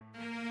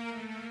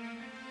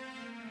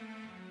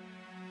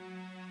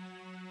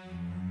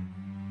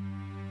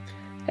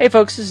Hey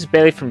folks, this is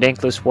Bailey from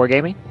Dankless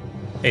Wargaming.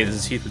 Hey, this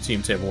is Heath with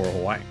Team Table War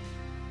Hawaii.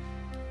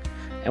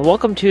 And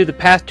welcome to The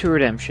Path to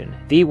Redemption,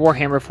 the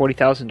Warhammer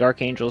 40,000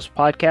 Dark Angels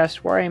podcast,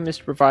 where I aim is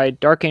to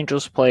provide Dark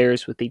Angels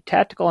players with the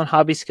tactical and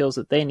hobby skills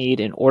that they need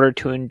in order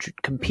to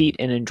compete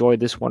and enjoy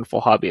this wonderful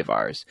hobby of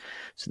ours.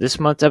 So this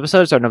month's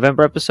episode is our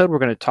November episode. We're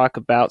going to talk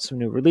about some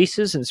new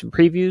releases and some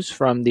previews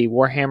from the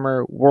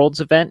Warhammer Worlds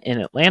event in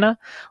Atlanta.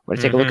 We're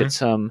going to take a look at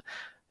some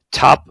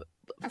top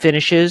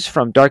finishes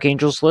from Dark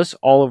Angels lists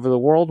all over the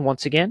world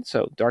once again.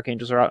 So Dark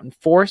Angels are out in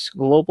force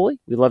globally.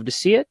 We love to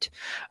see it.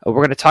 We're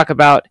going to talk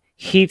about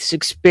Heath's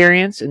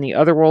experience in the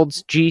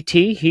Otherworlds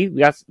GT. Heath,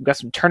 we got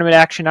some tournament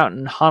action out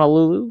in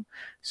Honolulu,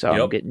 so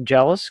I'm getting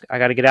jealous. I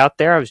got to get out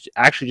there. I was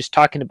actually just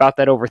talking about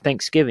that over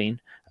Thanksgiving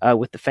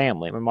with the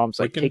family. My mom's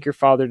like, take your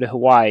father to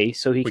Hawaii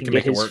so he can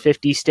get his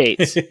 50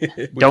 states.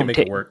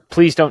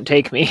 Please don't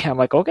take me. I'm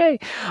like, okay.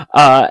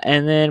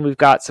 And then we've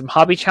got some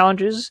hobby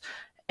challenges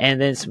and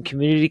then some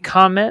community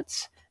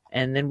comments,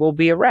 and then we'll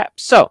be a wrap.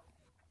 So,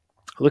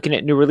 looking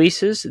at new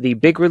releases, the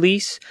big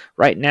release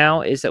right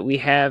now is that we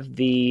have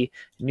the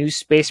new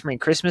Space Marine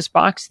Christmas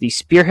box, the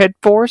Spearhead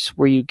Force,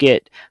 where you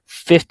get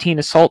 15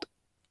 Assault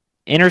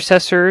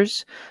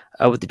Intercessors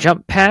with the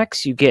jump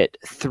packs. You get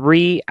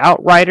 3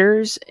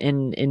 Outriders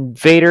in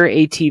Invader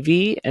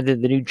ATV, and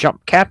then the new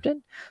Jump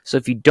Captain. So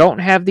if you don't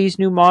have these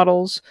new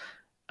models,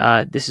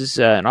 this is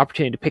an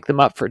opportunity to pick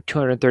them up for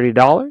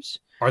 $230.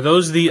 Are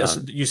those the,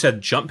 you said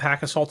Jump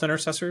Pack Assault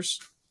Intercessors?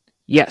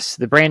 Yes,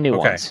 the brand new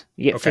ones.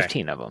 You get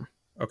 15 of them.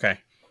 Okay.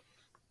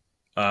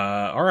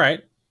 All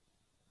right.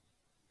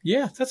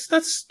 Yeah,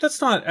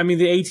 that's not. I mean,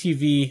 the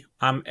ATV.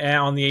 I'm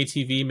on the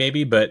ATV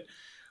maybe, but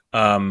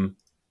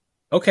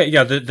okay.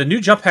 Yeah, the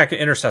new Jump Pack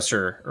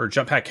Intercessor or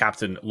Jump Pack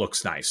Captain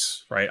looks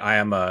nice, right? I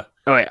am a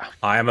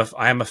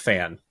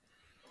fan.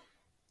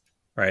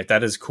 Right,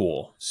 that is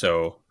cool.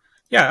 So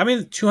yeah, I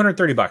mean,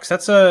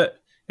 $230.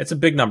 It's a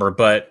big number,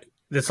 but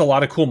it's a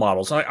lot of cool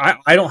models. I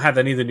don't have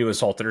any of the new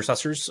Assault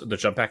Intercessors, the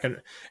Jump Pack,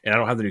 and I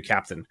don't have the new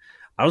Captain.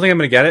 I don't think I'm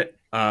going to get it,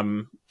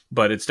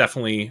 but it's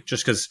definitely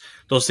just because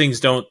those things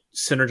don't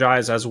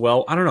synergize as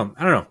well. I don't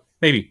know.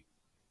 Maybe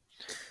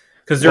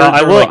because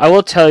I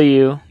will tell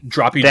you,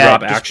 drop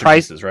action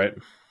pieces, right?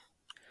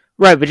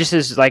 Right, but just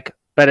as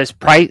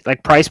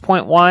price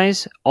point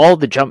wise, all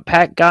the Jump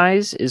Pack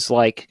guys is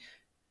like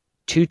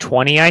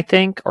 $220, I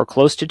think, or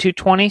close to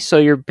 $220. So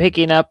you're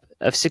picking up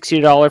a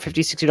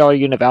 $60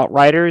 unit of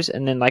Outriders,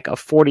 and then like a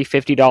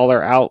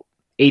 $40-$50 out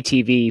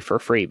ATV for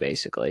free,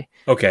 basically.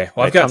 Okay,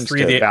 well, I've got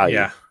 3 of the value.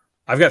 Yeah,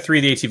 I've got 3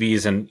 of the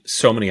ATVs and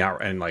so many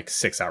and like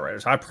 6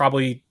 Outriders. I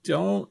probably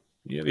don't.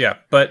 Yeah,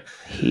 but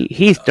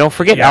Heath, don't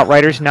forget,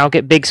 Outriders now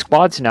get big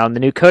squads. Now in the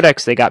new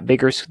Codex, they got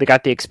bigger. They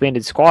got the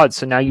expanded squads,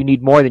 so now you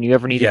need more than you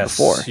ever needed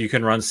before. You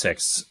can run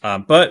 6,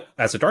 but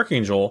as a Dark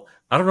Angel,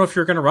 I don't know if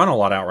you're going to run a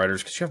lot of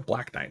Outriders because you have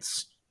Black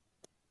Knights,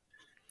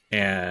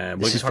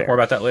 and we can talk more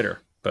about that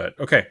later. But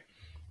okay,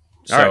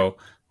 so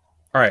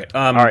all right.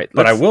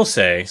 But I will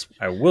say,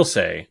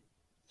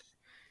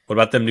 what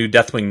about them new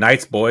Deathwing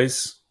Knights,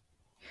 boys?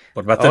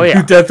 What about them new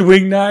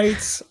Deathwing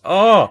Knights?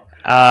 Oh,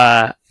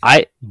 I'm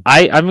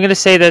going to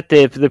say that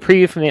the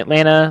preview from the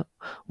Atlanta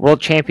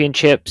World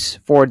Championships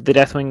for the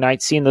Deathwing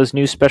Knights, seeing those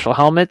new special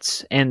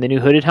helmets and the new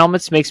hooded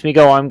helmets makes me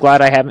go, I'm glad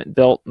I haven't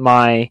built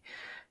my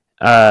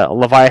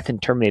Leviathan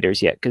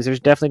Terminators yet, because there's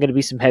definitely going to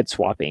be some head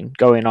swapping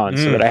going on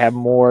so that I have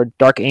more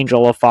Dark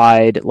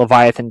Angelified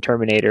Leviathan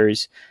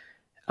Terminators,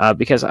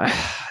 because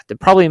to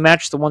probably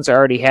match the ones I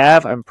already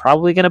have, I'm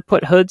probably going to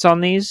put hoods on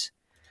these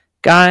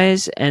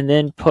guys and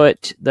then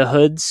put the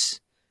hoods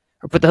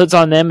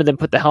on them and then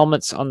put the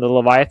helmets on the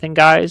Leviathan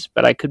guys,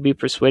 but I could be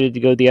persuaded to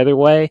go the other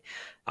way.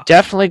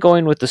 Definitely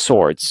going with the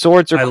swords.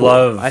 Swords are cool.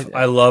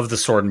 I love the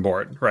sword and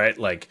board, right?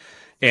 Like,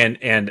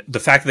 and the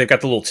fact that they've got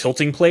the little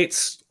tilting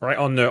plates right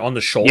on the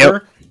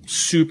shoulder,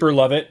 super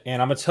love it.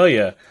 And I'm gonna tell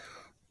you,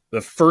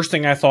 the first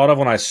thing I thought of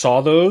when I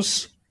saw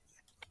those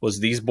was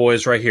these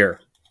boys right here.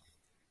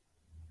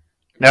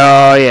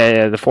 Oh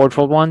yeah, the Forge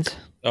Fold ones.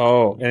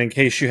 Oh, and in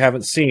case you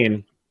haven't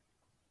seen,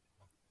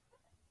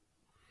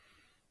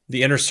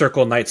 the Inner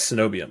Circle Knights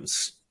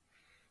Cenobiums.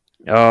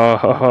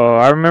 Oh,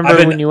 I remember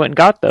when you went and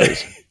got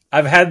those.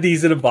 I've had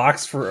these in a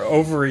box for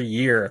over a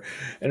year,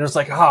 and it's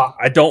like,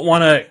 I don't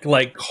want to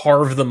like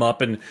carve them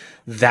up in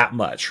that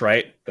much,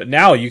 right? But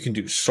now you can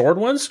do sword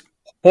ones.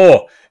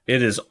 Oh,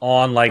 it is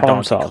on like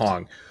Donkey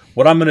Kong.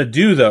 What I'm going to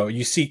do though,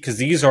 you see, because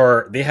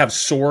they have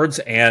swords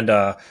and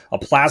a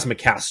plasma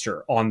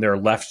caster on their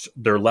left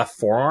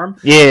forearm.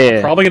 Yeah,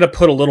 I'm probably going to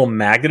put a little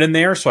magnet in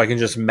there so I can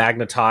just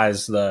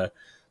magnetize the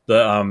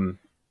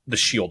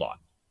shield on.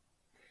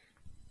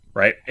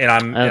 Right, and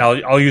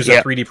I'll use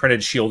a 3D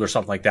printed shield or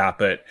something like that,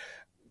 but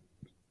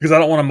because I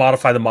don't want to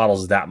modify the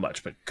models that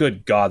much. But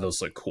good God,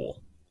 those look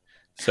cool.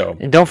 So,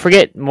 and don't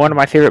forget, one of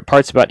my favorite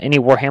parts about any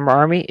Warhammer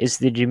army is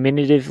the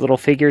diminutive little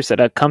figures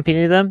that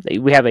accompany them.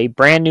 We have a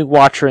brand new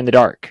Watcher in the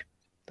Dark,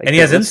 and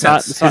he has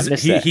incense.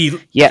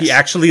 He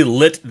actually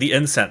lit the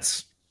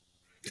incense.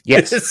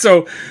 Yes,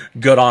 so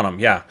good on him.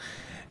 Yeah,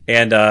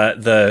 and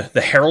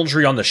the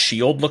heraldry on the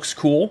shield looks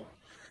cool.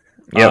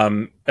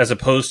 Yep. as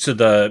opposed to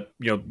the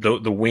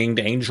winged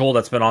angel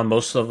that's been on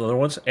most of the other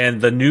ones, and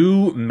the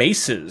new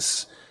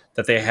maces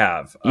that they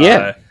have.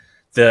 Yeah.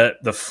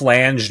 The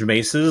flanged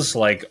maces,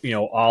 like a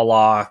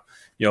la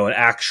an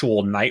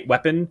actual knight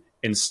weapon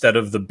instead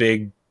of the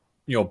big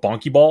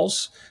bonky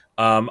balls.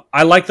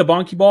 I like the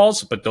bonky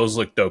balls, but those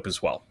look dope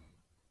as well.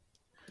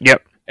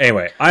 Yep.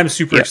 Anyway, I'm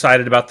super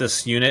excited about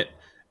this unit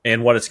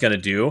and what it's going to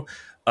do.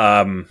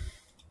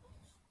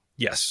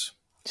 Yes.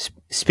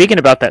 Speaking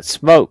about that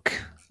smoke,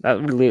 that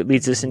really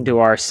leads us into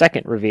our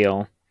second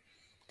reveal.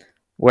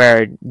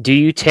 Where do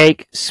you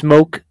take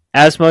smoke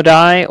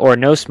Asmodai or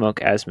no smoke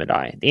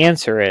Asmodai? The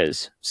answer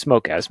is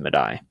smoke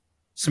Asmodai.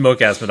 Smoke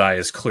Asmodai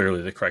is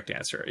clearly the correct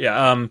answer.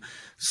 Yeah.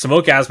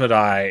 Smoke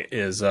Asmodai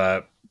is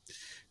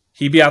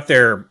he'd be out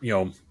there,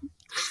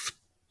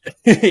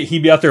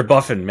 he'd be out there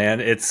buffing, man.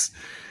 It's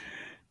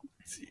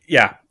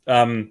yeah.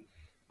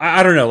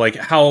 I don't know, like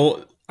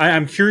how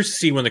I'm curious to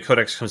see when the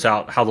codex comes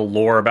out, how the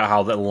lore about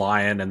how the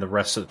lion and the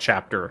rest of the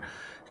chapter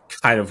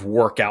kind of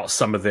work out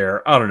some of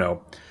their, I don't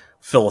know,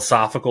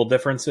 philosophical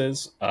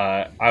differences.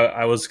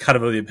 I was kind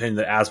of the opinion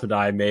that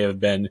Asmodai may have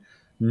been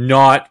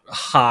not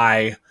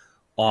high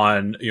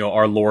on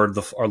our Lord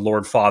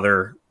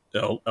Father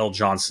L.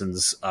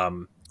 Johnson's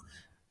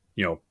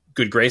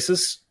good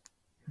graces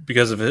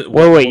because of it.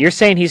 Wait, you're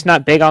saying he's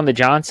not big on the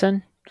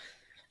Johnson?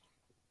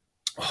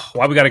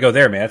 Why we got to go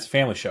there, man? It's a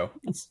family show.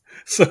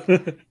 So,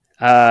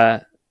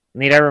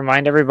 need I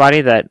remind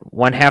everybody that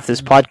one half of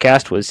this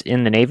podcast was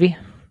in the Navy?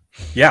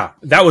 Yeah,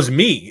 that was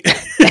me.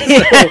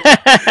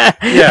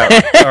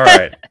 Yeah. All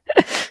right.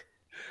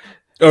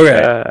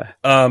 Okay.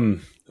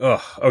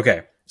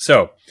 Okay.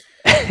 So,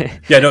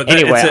 yeah. No.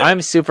 Anyway,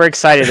 I'm super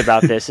excited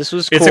about this. This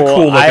was cool. It's a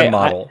cool looking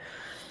model.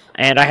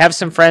 And I have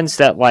some friends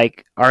that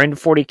are into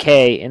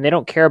 40K and they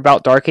don't care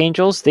about Dark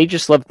Angels. They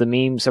just love the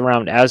memes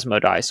around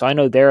Asmodai. So I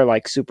know they're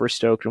super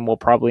stoked and will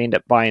probably end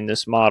up buying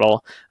this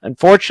model.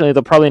 Unfortunately,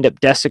 they'll probably end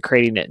up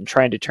desecrating it and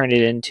trying to turn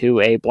it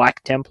into a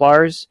Black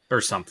Templars or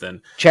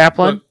something.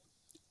 Chaplain. Look,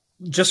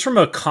 just from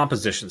a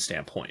composition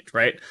standpoint,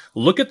 right?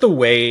 Look at the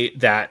way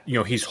that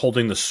he's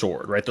holding the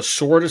sword, right? The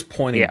sword is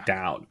pointing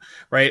down,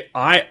 right?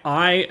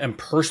 I am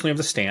personally of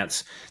the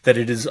stance that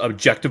it is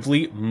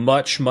objectively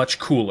much, much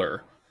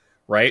cooler,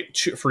 right?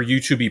 For you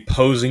to be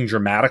posing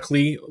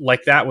dramatically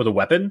like that with a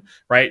weapon,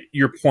 right?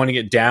 You're pointing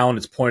it down,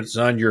 it's pointed at the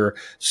sun, you're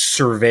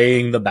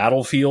surveying the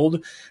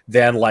battlefield,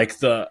 than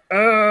the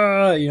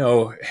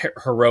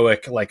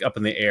heroic up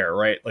in the air,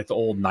 right? Like the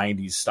old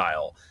 90s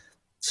style.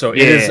 So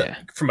it is,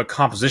 from a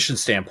composition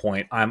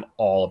standpoint, I'm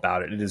all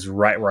about it. It is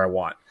right where I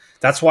want.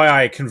 That's why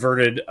I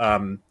converted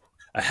a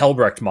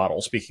Helbrecht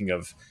model, speaking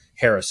of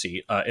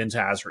heresy, into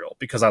Azrael,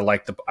 because I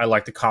like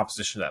the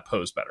composition of that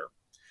pose better.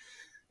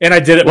 And I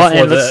did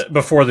it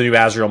before the new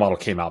Azrael model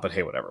came out, but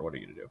hey, whatever. What are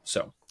you going to do?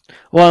 So,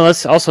 well,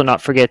 let's also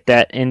not forget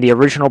that in the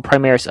original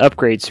Primaris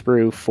upgrade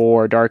sprue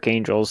for Dark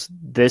Angels,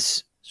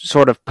 this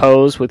sort of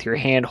pose with your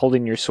hand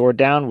holding your sword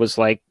down was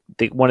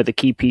one of the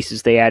key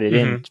pieces they added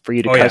in for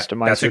you to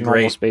customize your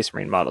normal Space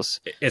Marine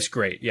models. It's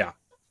great, yeah.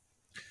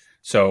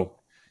 So,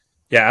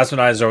 yeah,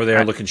 Asmodai is over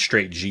there looking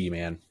straight G,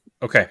 man.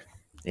 Okay.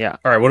 Yeah.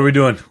 All right, what are we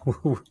doing?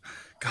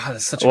 God,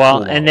 that's such a cool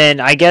model. And then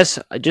I guess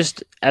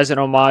just as an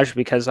homage,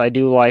 because I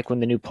do like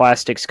when the new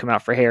plastics come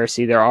out for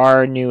Heresy, there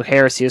are new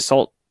Heresy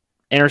Assault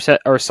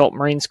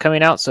Marines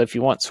coming out. So if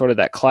you want sort of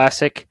that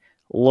classic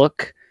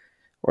look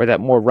or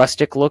that more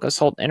rustic look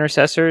Assault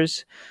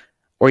Intercessors,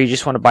 or you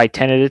just want to buy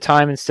 10 at a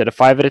time instead of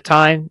 5 at a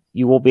time,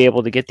 you will be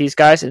able to get these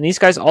guys. And these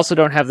guys also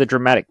don't have the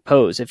dramatic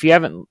pose. If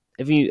you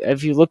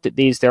looked at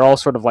these, they're all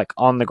sort of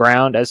on the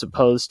ground as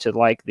opposed to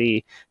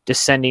the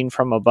descending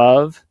from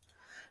above.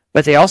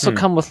 But they also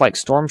come with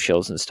storm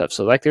shields and stuff.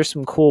 So there's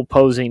some cool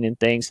posing and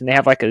things. And they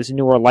have this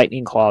newer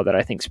lightning claw that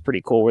I think is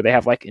pretty cool, where they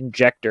have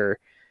injector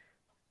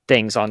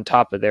things on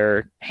top of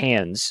their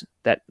hands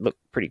that look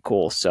pretty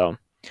cool. So,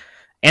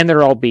 and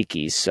they're all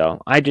beakies.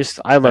 So I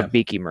love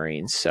beaky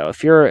Marines. So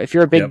if you're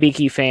a big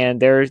beaky fan,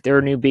 there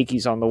are new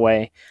beakies on the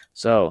way.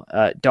 So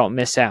don't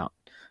miss out.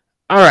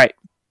 All right.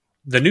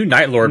 The new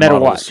Night Lord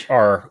models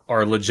are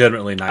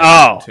legitimately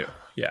Night Lord too.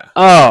 Yeah.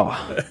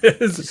 Oh.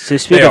 So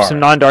speak of some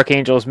non-Dark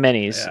Angels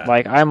minis,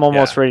 I'm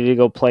almost ready to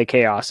go play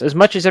Chaos. As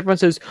much as everyone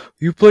says,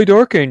 you play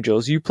Dark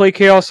Angels, you play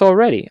Chaos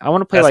already. I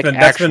want to play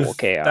actual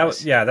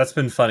Chaos. That's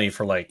been funny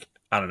for I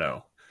don't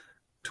know,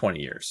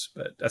 20 years,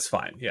 but that's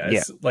fine. Yeah.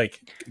 It's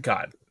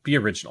God, be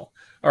original.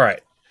 All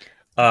right.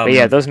 But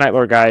yeah, those Night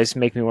Lord guys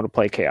make me want to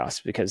play Chaos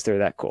because they're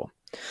that cool.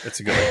 That's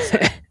a good way to say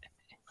it.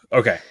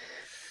 Okay.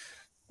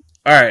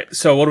 All right.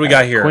 So what do we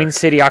got here?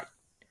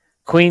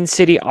 Queen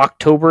City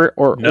October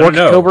or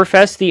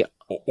Oktoberfest. The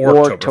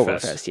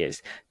Oktoberfest,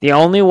 yes. The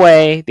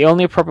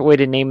only appropriate way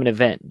to name an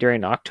event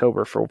during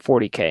October for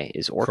 40K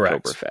is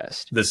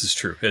Oktoberfest. This is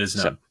true. It is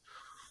none.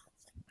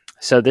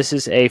 So this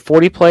is a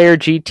 40-player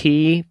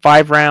GT,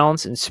 5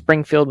 rounds in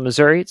Springfield,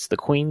 Missouri. It's the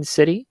Queen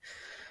City.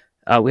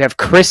 We have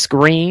Chris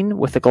Green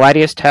with the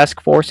Gladius Task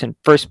Force in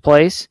first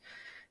place.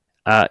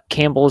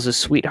 Campbell is a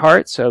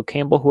sweetheart. So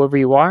Campbell, whoever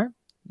you are,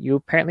 you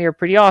apparently are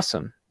pretty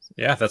awesome.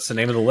 Yeah, that's the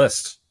name of the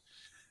list.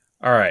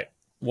 All right.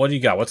 What do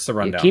you got? What's the Yeah,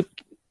 rundown?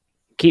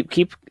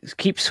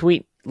 keep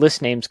sweet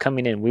list names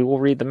coming in. We will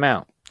read them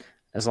out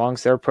as long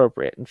as they're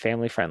appropriate and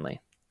family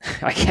friendly.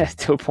 I get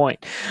to a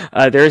point.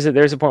 There's a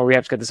point where we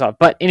have to cut this off.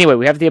 But anyway,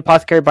 we have the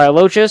Apothecary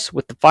Biologus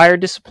with the Fire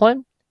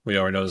Discipline. We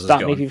already know this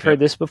Stop is me going. if you've heard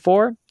this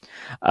before.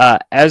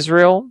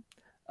 Azrael,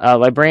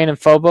 Librarian and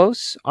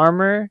Phobos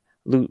armor,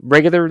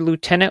 regular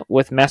Lieutenant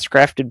with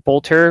Mastercrafted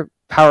Bolter,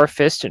 Power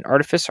Fist, and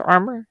Artificer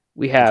armor.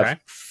 We have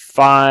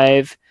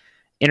 5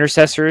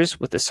 Intercessors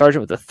with the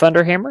Sergeant with the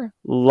Thunderhammer,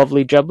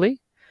 Lovely Jubbly.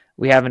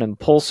 We have an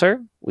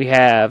Impulsor. We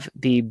have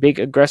the Big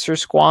Aggressor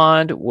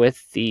Squad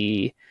with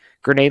the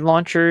Grenade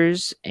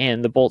Launchers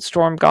and the Bolt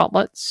Storm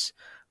Gauntlets.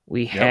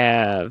 We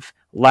have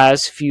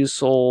Las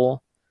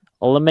Fusel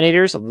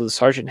Eliminators, although the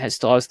Sergeant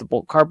still has the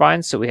Bolt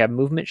Carbines, so we have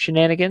movement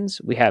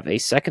shenanigans. We have a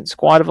second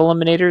squad of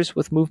Eliminators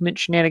with movement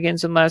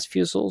shenanigans and Las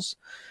Fusels.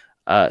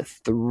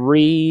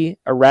 3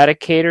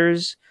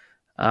 Eradicators.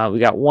 We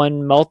got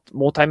 1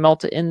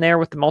 multi-melta in there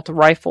with the melta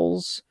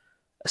rifles.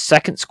 A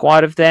second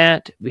squad of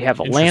that. We have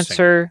a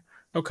Lancer.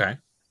 Okay.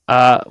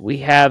 We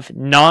have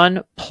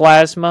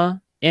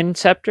non-plasma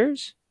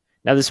Inceptors.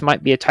 Now, this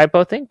might be a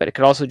typo thing, but it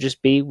could also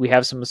just be we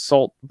have some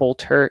Assault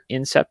Bolter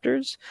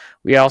Inceptors.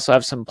 We also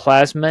have some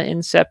Plasma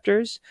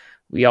Inceptors.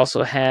 We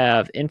also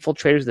have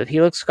Infiltrators of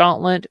Helix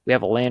Gauntlet. We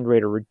have a Land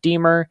Raider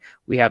Redeemer.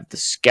 We have the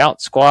Scout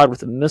Squad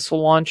with a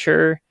missile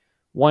launcher,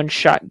 1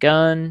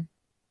 shotgun,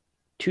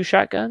 2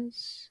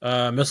 shotguns.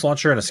 Missile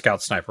launcher and a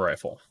Scout Sniper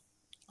rifle.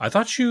 I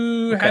thought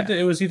you had to,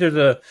 it was either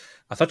the.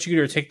 I thought you could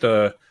either take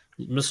the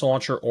missile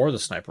launcher or the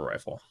sniper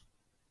rifle.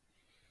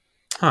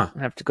 Huh. I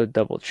have to go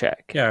double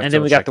check. Yeah, and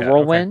then we got the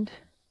Whirlwind.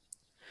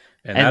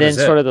 Okay. And then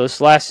sort of those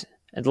last.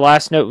 And the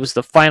last note was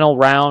the final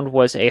round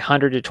was a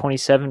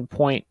 127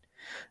 point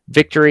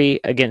victory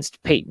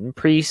against Peyton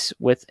Priest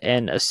with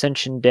an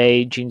Ascension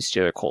Day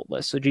Genestealer Cult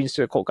list. So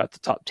Genestealer Cult got the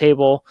top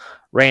table,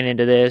 ran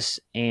into this,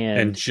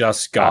 and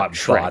just got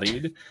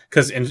bodied.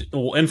 Because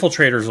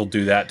infiltrators will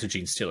do that to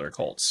Genestealer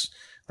Cults,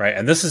 right?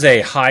 And this is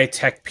a high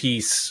tech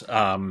piece.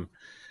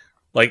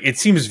 Like it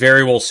seems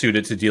very well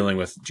suited to dealing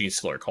with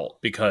Genestealer Cult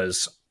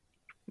because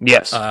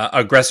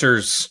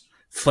aggressors,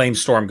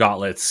 Flamestorm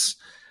Gauntlets,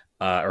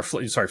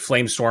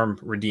 Flamestorm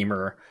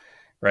Redeemer,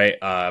 right?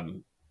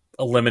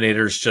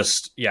 Eliminators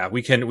just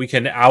we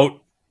can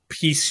out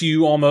piece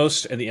you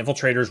almost, and the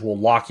infiltrators will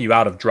lock you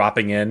out of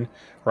dropping in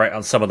right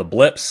on some of the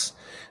blips.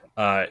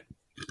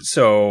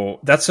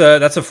 So that's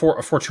a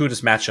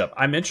fortuitous matchup.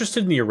 I'm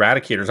interested in the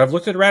Eradicators. I've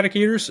looked at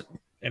Eradicators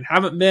and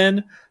haven't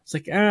been. It's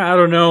like I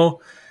don't know,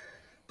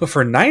 but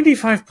for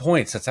 95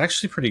 points, that's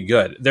actually pretty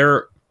good.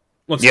 They're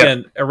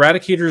again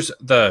Eradicators.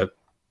 The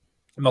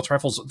Melt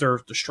Rifles,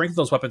 the strength of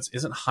those weapons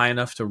isn't high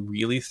enough to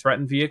really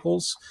threaten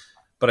vehicles,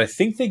 but I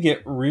think they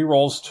get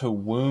rerolls to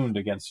wound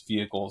against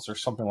vehicles or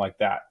something like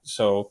that.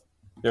 So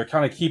they're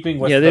kind of keeping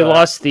with. They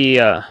lost the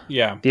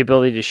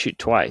ability to shoot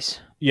twice.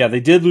 Yeah, they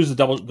did lose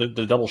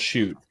the double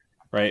shoot,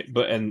 right?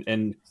 But and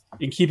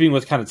in keeping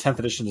with kind of 10th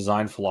edition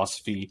design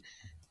philosophy,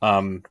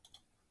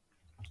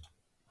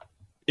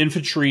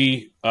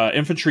 infantry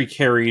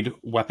carried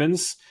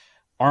weapons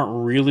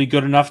aren't really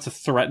good enough to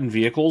threaten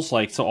vehicles.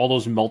 Like so, all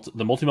those the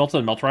multi-melta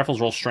and melta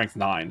rifles are all strength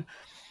 9,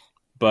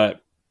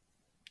 but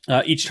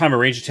each time a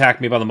range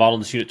attack made by the model in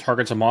this unit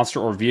targets a monster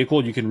or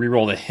vehicle, you can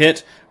reroll the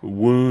hit,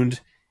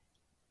 wound,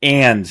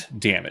 and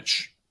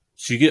damage.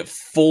 So you get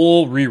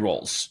full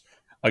rerolls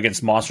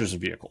against monsters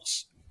and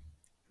vehicles.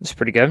 That's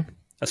pretty good.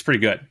 That's pretty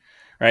good,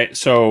 right?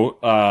 So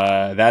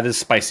that is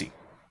spicy.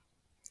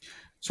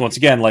 So once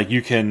again, like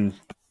you can,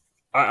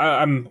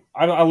 I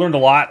learned a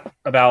lot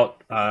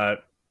about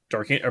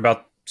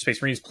about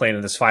Space Marines playing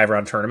in this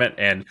 5-round tournament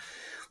and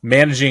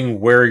managing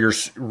where your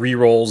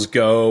rerolls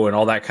go and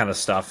all that kind of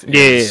stuff.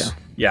 It's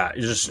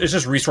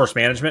just resource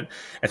management.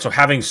 And so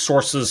having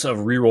sources of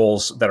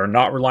rerolls that are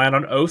not reliant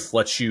on Oath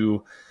lets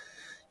you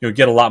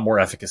get a lot more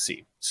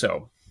efficacy.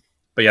 So,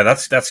 but yeah,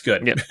 that's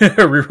good. Yep.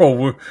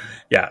 Reroll,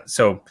 yeah.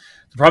 So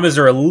the problem is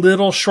they're a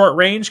little short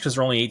range because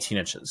they're only 18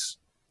 inches.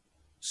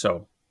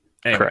 So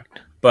anyway,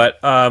 correct. But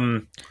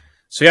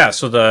so yeah,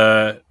 so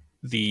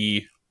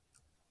the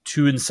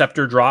 2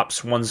 Inceptor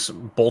drops, one's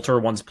Bolter,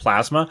 one's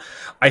Plasma.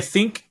 I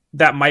think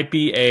that might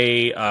be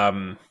a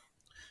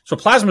so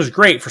Plasma is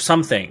great for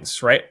some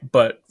things, right?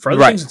 But for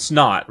other things, it's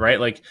not, right?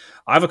 Like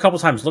I've a couple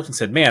times looked and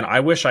said, man, I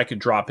wish I could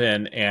drop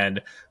in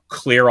and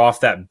clear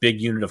off that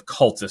big unit of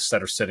cultists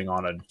that are sitting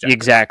on a jet.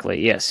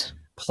 Exactly. Yes.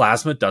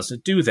 Plasma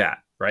doesn't do that,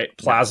 right?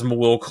 Plasma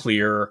will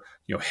clear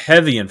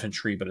heavy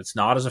infantry, but it's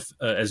not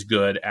as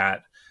good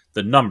at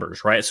the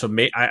numbers, right? So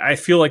I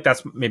feel like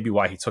that's maybe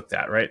why he took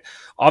that, right?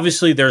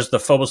 Obviously, there's the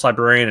Phobos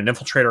Librarian and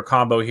Infiltrator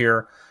combo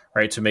here,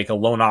 right? To make a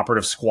lone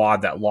operative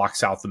squad that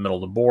locks out the middle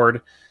of the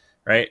board,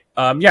 right?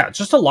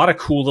 Just a lot of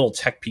cool little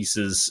tech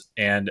pieces.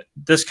 And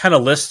this kind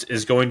of list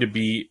is going to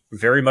be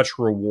very much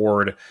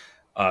reward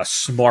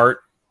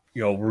smart,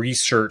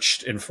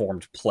 researched,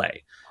 informed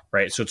play,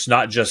 right? So it's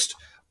not just,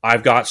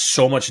 I've got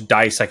so much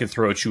dice I can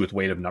throw at you with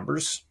weight of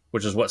numbers,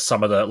 which is what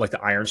some of the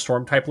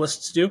Ironstorm type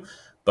lists do.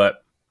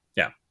 But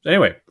yeah,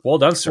 Anyway, well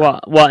done, sir.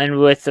 Well, and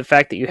with the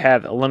fact that you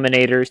have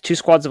eliminators, 2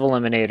 squads of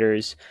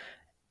eliminators,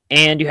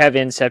 and you have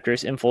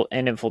inceptors and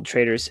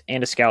infiltrators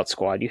and a scout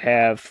squad. You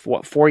have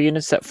 4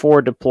 units that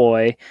forward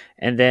deploy,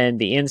 and then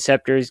the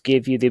inceptors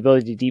give you the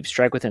ability to deep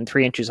strike within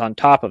 3 inches on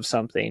top of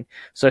something.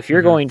 So if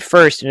you're going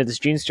first into this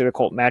Genestealer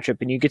cult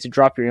matchup and you get to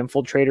drop your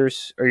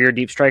infiltrators or your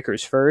deep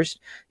strikers first,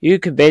 you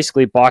can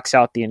basically box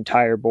out the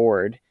entire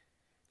board.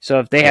 So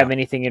if they have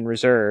anything in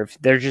reserve,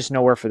 there's just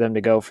nowhere for them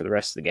to go for the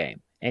rest of the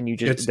game, and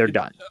they're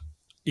done.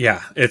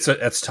 Yeah,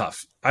 it's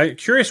tough. I'm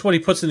curious what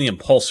he puts in the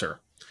impulsor.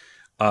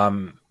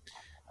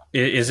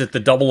 Is it the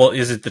 2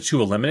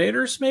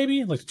 eliminators,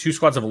 maybe like 2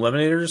 squads of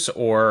eliminators,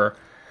 or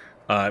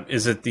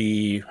is it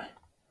the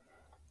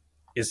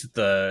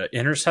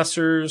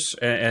intercessors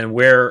and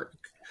where?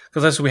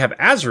 Because we have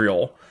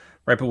Azrael,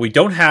 right? But we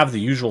don't have the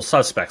usual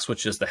suspects,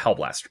 which is the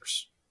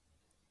Hellblasters.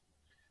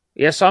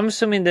 Yeah, so I'm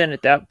assuming then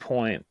at that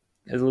point,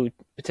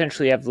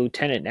 potentially have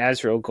Lieutenant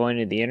Azrael going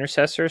into the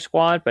intercessor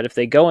squad, but if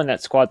they go in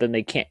that squad, then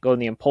they can't go in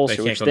the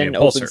impulsor, which then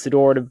opens the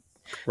door to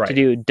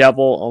do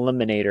double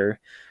eliminator.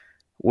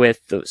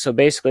 So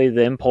basically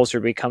the impulsor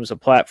becomes a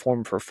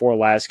platform for 4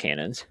 las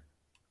cannons,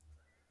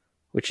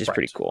 which is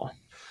pretty cool.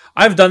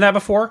 I've done that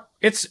before.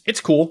 It's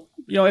cool.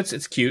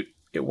 It's cute.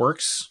 It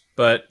works.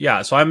 But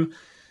yeah, so I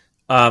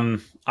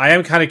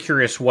am kind of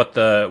curious what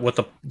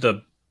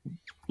the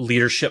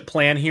leadership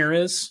plan here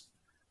is.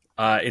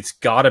 It's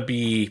got to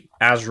be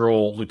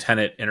Azrael,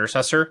 Lieutenant,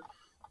 Intercessor.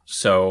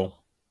 So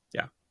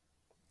yeah.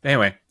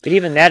 Anyway, but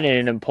even that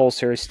in an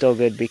impulsor is still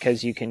good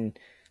because you can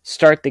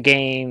start the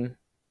game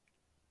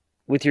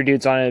with your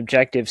dudes on an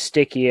objective,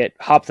 sticky it,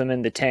 hop them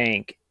in the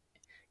tank,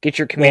 get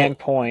your command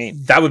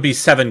point. That would be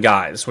 7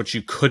 guys, which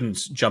you couldn't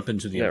jump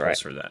into the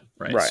impulsor then,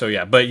 right? So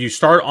yeah, but you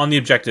start on the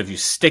objective, you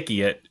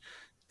sticky it,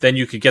 then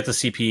you could get the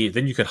CP,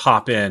 then you could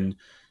hop in,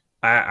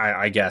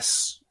 I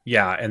guess.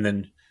 Yeah, and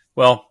then,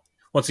 well,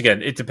 once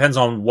again, it depends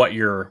on why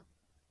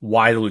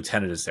the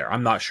lieutenant is there.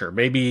 I'm not sure.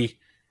 Maybe,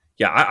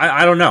 yeah,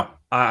 I don't know.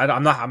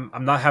 I'm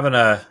not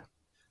having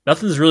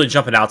nothing's really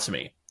jumping out to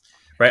me.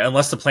 Right,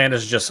 unless the plan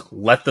is just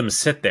let them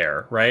sit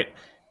there, right?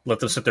 Let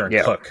them sit there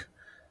and cook,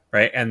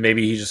 right? And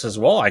maybe he just says,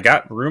 "Well, I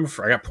got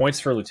points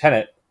for a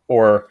lieutenant,"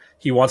 or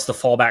he wants the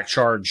fallback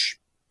charge.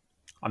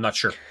 I'm not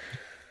sure.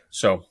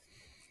 So,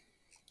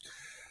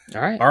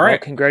 all right. Well,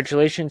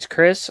 congratulations,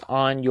 Chris,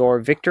 on your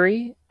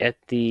victory at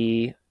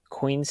the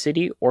Queen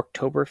City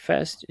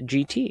Oktoberfest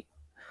GT.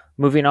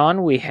 Moving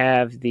on, we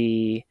have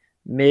the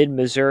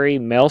Mid-Missouri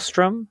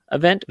Maelstrom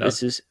event. No.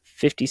 This is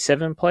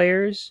 57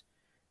 players.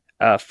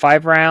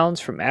 5 rounds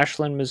from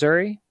Ashland,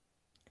 Missouri.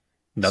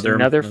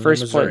 Another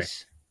first Missouri.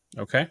 Place.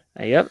 Okay.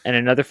 Yep, and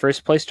another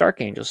first place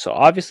Dark Angels. So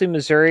obviously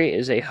Missouri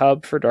is a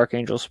hub for Dark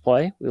Angels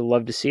play. We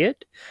love to see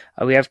it.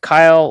 We have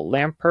Kyle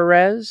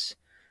Lamperez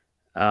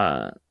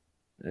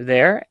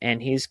there,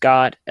 and he's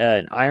got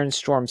an Iron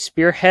Storm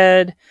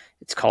Spearhead.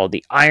 It's called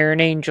the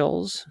Iron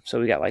Angels. So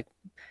we got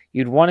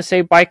you'd want to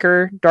say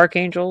biker Dark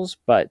Angels,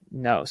 but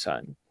no,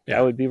 son. Yeah.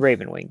 That would be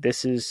Ravenwing.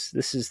 This is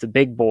the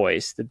big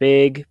boys, the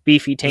big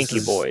beefy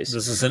tanky boys.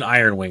 This is an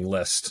Iron Wing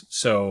list.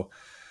 So,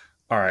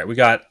 all right, we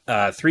got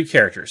 3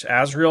 characters: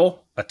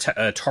 Azrael,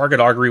 a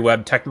Target Augury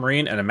Web Tech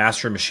Marine, and a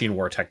Master Machine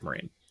War Tech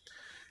Marine.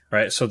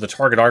 Right. So the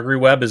Target Augury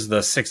Web is the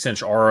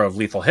 6-inch aura of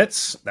lethal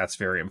hits. That's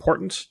very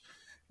important.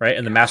 Right,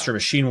 and the Master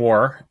Machine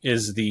War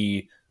is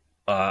the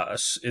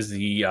advanced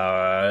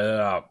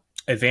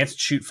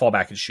shoot,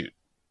 fallback, and shoot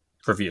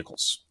for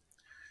vehicles.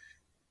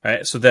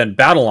 Right, so then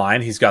battle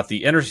line, he's got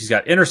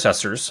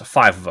intercessors,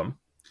 5 of them.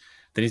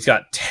 Then he's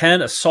got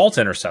 10 assault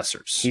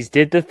intercessors. He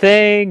did the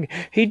thing.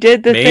 He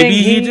did the thing. Maybe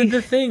he did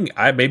the thing.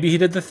 Maybe he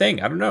did the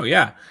thing. I don't know.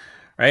 Yeah.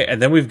 Right, and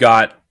then we've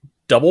got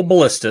double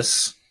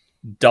ballistas,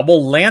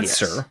 double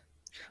lancer.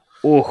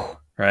 Yes. Ooh.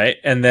 Right,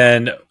 and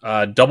then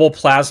double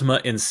plasma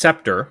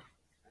inceptor,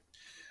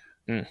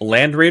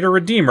 Land Raider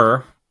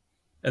Redeemer,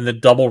 and the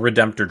double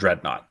Redemptor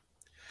Dreadnought.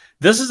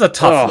 This is a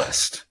tough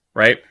list,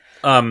 right?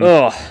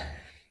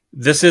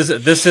 This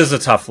is a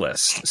tough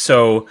list.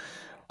 So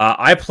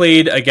I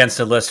played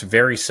against a list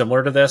very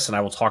similar to this, and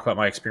I will talk about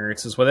my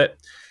experiences with it.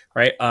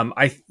 Right.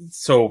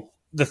 So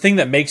the thing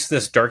that makes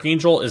this Dark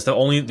Angel is the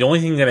only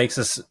thing that makes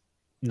this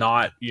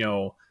not,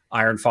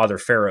 Iron Father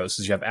Pharaohs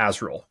is you have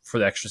Azrael for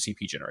the extra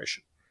CP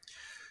generation.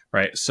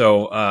 Right.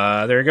 So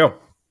there you go.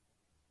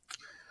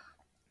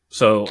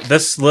 So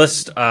this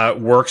list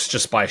works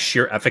just by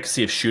sheer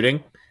efficacy of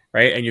shooting,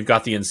 right? And you've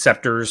got the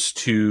Inceptors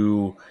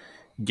to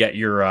get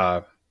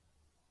your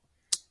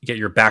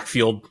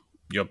backfield,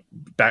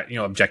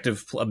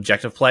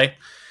 objective play,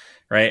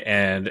 right?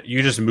 And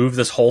you just move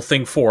this whole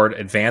thing forward,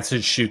 advance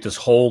and shoot this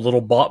whole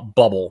little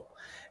bubble,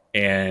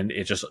 and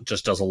it just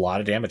does a lot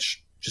of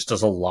damage. Just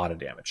does a lot of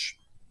damage.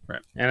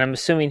 Right. And I'm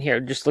assuming here,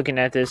 just looking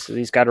at this,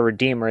 he's got a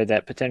Redeemer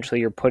that potentially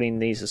you're putting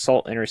these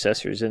assault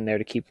intercessors in there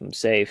to keep them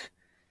safe.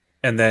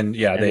 And then,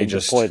 they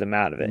just deploy them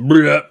out of it.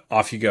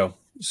 Off you go.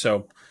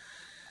 So,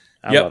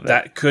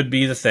 that could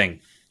be the thing.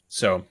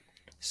 So,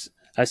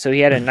 So he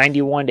had a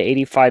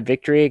 91-85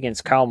 victory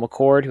against Kyle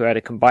McCord, who had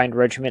a combined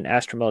regiment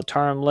Astra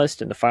Militarum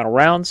list in the final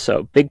round.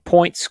 So big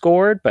points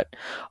scored, but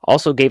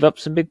also gave up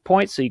some big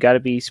points. So you got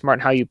to be smart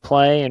in how you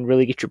play and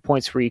really get your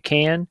points where you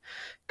can,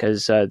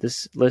 because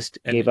this list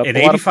gave up an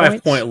a lot of points.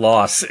 85-point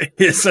loss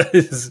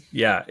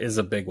is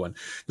a big one.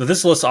 Now,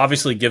 this list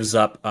obviously gives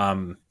up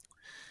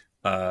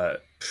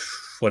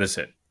what is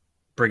it?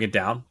 Bring it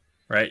down,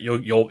 right?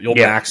 You'll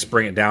max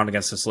bring it down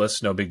against this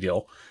list, no big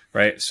deal,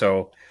 right?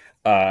 So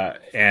we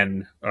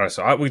can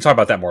talk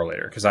about that more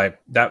later, because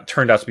that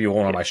turned out to be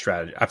one of my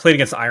strategies. I played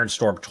against Iron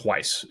Storm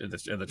twice in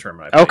the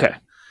tournament. Okay.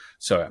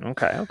 So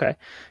okay.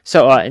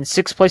 So in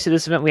sixth place of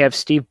this event, we have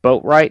Steve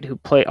Boatwright, who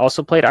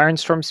also played Iron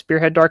Storm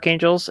Spearhead Dark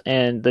Angels,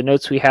 and the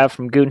notes we have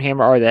from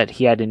Goonhammer are that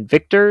he had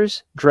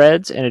Invictors,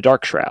 Dreads, and a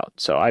Dark Shroud.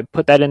 So I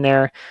put that in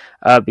there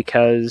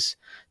because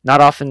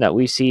not often that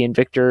we see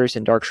Invictors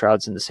and Dark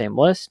Shrouds in the same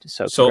list.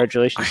 So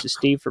congratulations to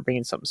Steve for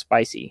bringing something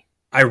spicy.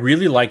 I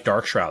really like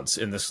Dark Shrouds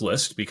in this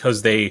list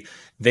because they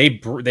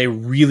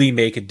really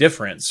make a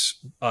difference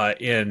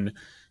in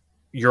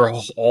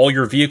all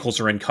your vehicles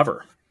are in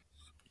cover.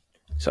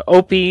 So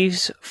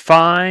OP's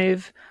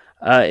 5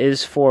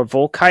 is for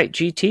Volkite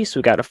GT. So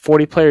we got a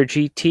 40-player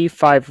GT,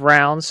 5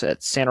 rounds in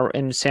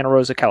Santa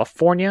Rosa,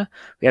 California.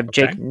 We have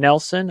Jake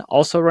Nelson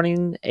also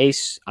running a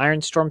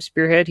Iron Storm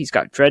Spearhead. He's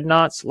got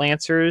Dreadnoughts,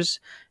 Lancers,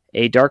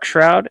 a Dark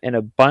Shroud, and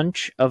a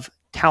bunch of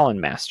Talon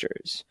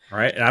Masters. All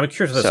right, and I'm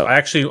curious of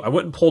this. I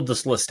went and pulled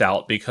this list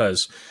out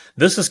because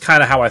this is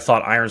kind of how I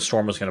thought Iron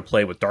Storm was going to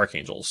play with Dark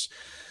Angels.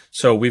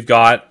 So we've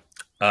got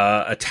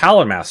a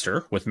Talon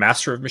Master with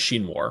Master of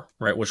Machine War,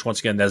 right? Which once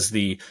again, it's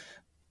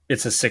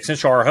a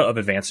 6-inch aura of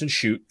advance and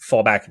shoot,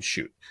 fall back and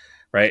shoot,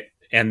 right?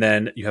 And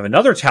then you have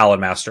another Talon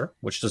Master,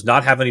 which does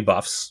not have any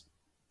buffs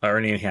or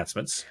any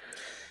enhancements.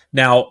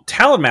 Now,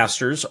 Talon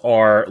Masters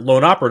are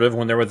lone operative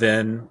when they're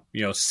within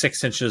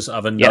 6 inches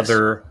of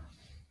another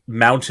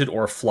mounted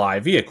or fly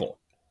vehicle,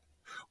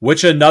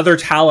 which another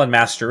Talon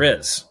Master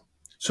is.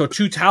 So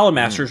 2 Talon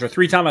Masters or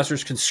 3 Talon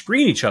Masters can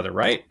screen each other,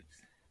 right?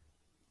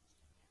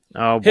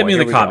 Oh, boy, hit me in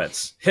the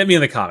comments. Hit me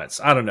in the comments.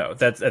 I don't know.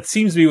 That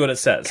seems to be what it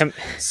says.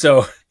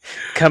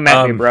 Come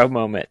at me, bro.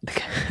 Moment.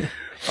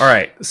 All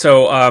right.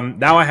 So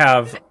now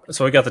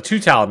we got the 2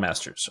 Talon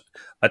Masters,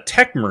 a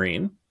Tech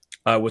Marine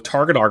with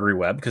Target Augury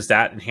Web, because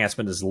that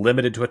enhancement is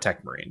limited to a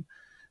Tech Marine,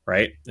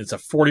 right? It's a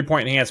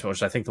 40-point enhancement, which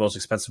is, I think, the most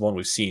expensive one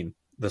we've seen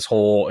this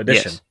whole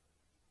edition. Yes.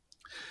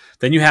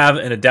 Then you have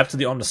an Adept of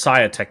the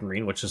Omnissiah Tech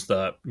Marine, which is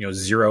the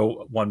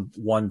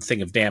 0-1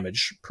 thing of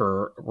damage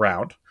per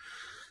round.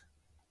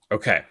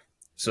 Okay,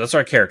 so that's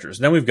our characters.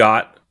 Then we've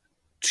got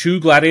 2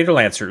 Gladiator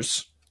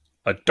Lancers,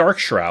 a Dark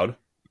Shroud,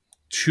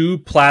 2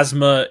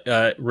 Plasma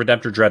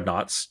Redemptor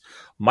Dreadnoughts.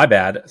 My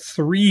bad,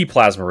 3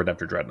 Plasma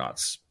Redemptor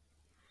Dreadnoughts.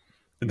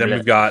 And then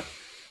we've got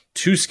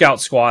 2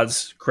 Scout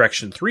Squads,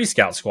 3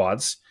 Scout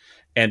Squads,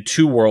 and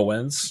 2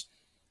 Whirlwinds,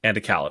 and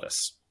a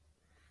Calidus.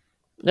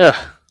 Ugh.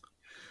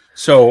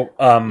 So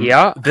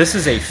this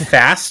is a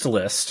fast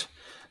list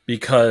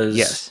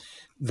because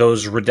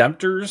those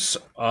Redemptors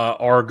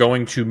are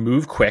going to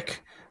move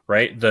quick,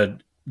 right?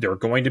 They're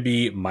going to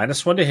be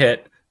 -1 to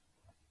hit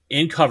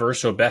in cover,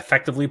 so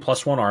effectively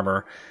 +1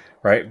 armor,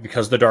 right?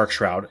 Because of the Dark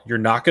Shroud. You're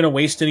not going to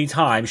waste any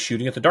time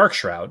shooting at the Dark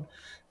Shroud,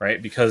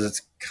 right? Because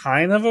it's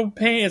kind of a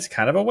pain. It's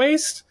kind of a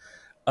waste.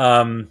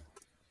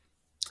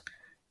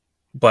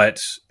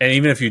 But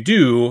even if you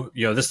do,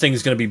 this thing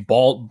is going to be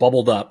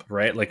bubbled up,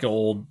 right? Like an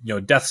old,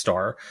 Death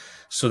Star,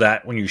 so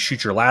that when you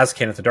shoot your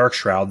Lascan at the Dark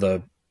Shroud,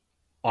 the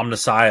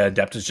Omnissiah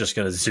Adept is just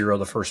going to 0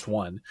 the first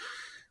one,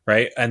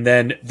 right? And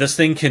then this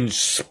thing can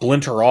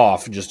splinter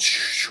off and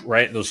just,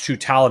 right? Those 2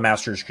 Talon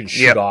Masters can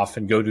shoot off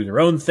and go do their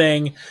own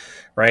thing,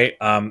 right?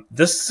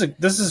 This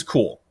is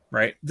cool,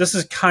 right? This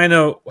is kind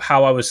of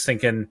how I was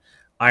thinking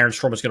Iron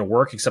Storm was going to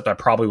work, except I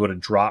probably would have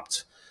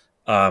dropped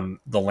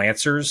the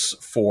Lancers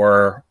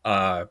for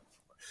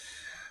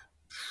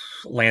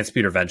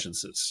Landspeeder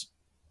Vengeances.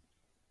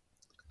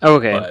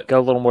 Okay, go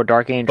a little more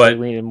Dark Angel,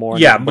 leaning more.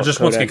 But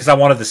just once again, because I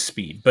wanted the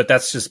speed. But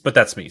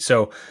that's me.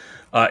 So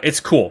it's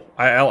cool.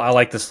 I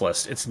like this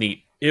list. It's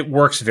neat. It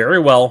works very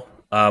well.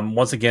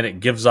 Once again,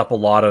 it gives up a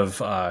lot of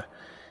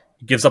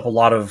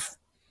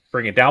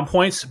bring it down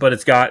points, but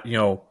it's got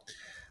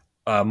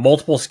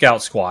multiple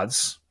Scout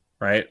Squads.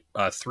 Right,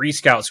 3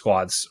 Scout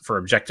Squads for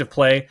objective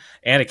play,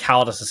 and a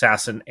Calidus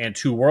Assassin, and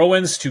 2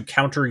 Whirlwinds to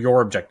counter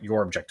your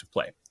objective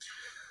play.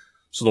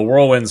 So the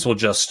Whirlwinds will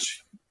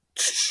just,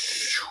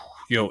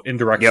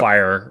 indirect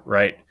fire,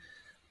 right,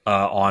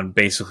 on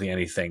basically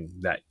anything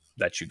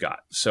that you got.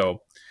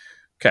 So,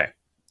 okay.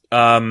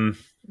 All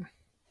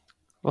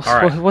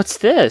right. What's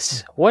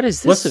this? What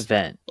is this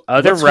event?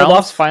 Other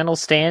Realms Final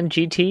Stand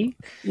GT?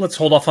 Let's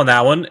hold off on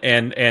that one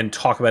and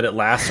talk about it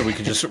last, so we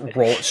can just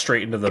roll it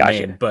straight into the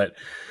main. But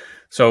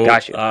so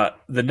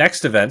the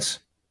next event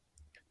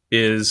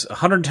is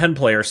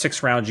 110-player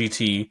 6-round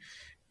GT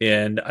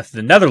in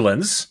the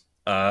Netherlands.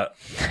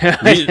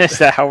 Is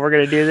that how we're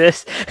gonna do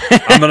this?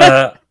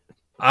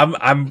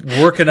 I'm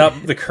working up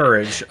the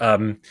courage.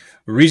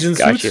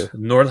 Regenswood,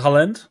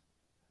 Noord-Holland.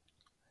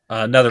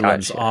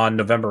 Netherlands Gotcha. on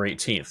November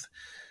 18th.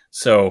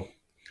 So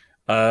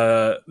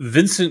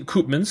Vincent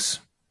Koopmans,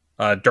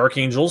 Dark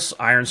Angels,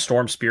 Iron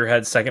Storm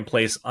Spearhead, second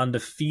place,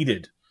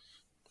 undefeated.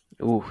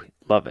 Ooh,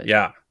 love it.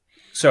 Yeah.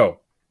 So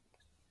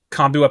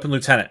Combi Weapon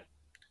Lieutenant,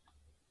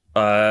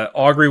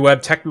 Augury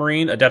Web Tech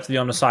Marine, Adept of the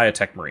Omnissiah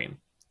Tech Marine.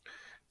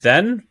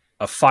 Then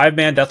a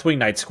 5-man Deathwing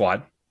Knight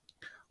Squad,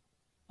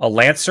 a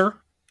Lancer,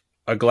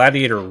 a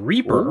Gladiator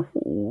Reaper,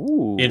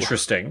 Ooh.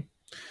 interesting,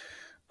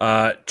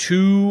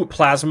 2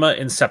 Plasma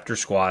Inceptor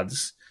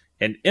squads,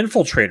 an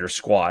Infiltrator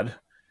squad,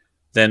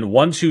 then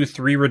 1, 2,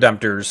 3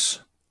 Redemptors,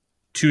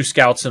 2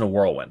 Scouts, and a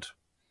Whirlwind.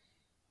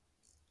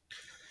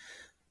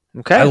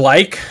 Okay.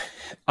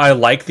 I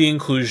like the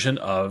inclusion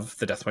of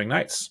the Deathwing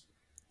Knights.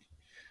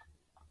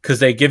 Because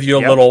they give you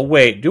a little,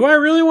 wait, do I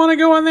really want to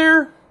go in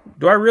there?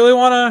 Do I really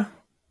want to?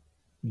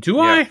 Do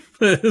I?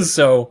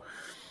 So,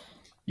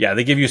 yeah,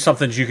 they give you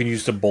something you can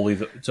use to bully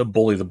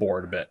the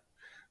board a bit.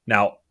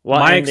 Now,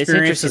 my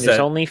experience is that there's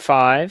only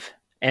 5,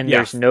 and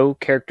there's no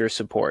character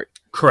support.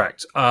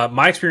 Correct.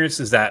 My experience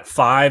is that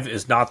 5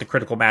 is not the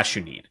critical mass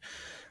you need.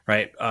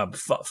 Right?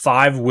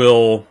 5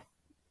 you'll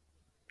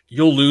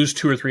lose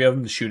 2 or 3 of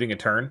them to shooting a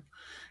turn,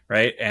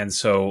 right? And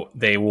so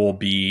they will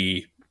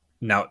be.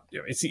 Now,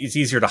 it's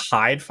easier to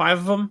hide 5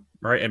 of them,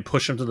 right, and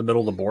push them to the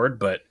middle of the board.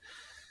 But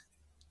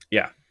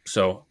yeah,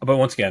 so, but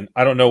once again,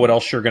 I don't know what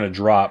else you're going to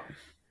drop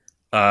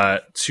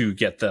to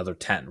get the other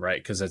 10, right?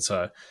 Because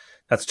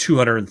that's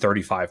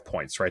 235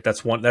 points, right?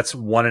 That's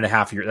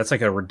 1.5 year. That's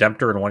like a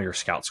Redemptor and one of your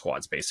Scout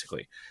squads,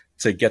 basically,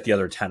 to get the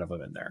other 10 of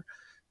them in there,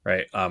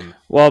 right?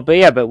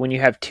 But when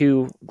you have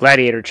 2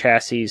 Gladiator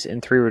chassis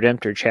and 3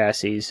 Redemptor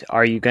chassis,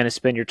 are you going to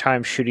spend your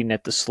time shooting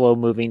at the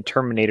slow-moving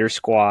Terminator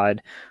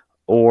squad?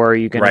 Or are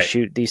you going to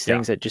shoot these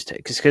things that just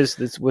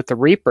because with the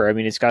Reaper, I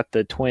mean, it's got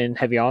the twin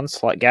heavy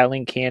onslaught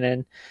Gatling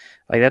cannon,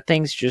 like that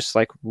thing's just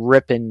like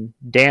ripping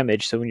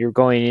damage. So when you're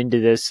going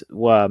into this,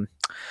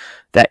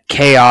 that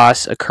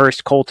chaos,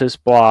 accursed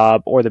cultist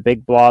blob, or the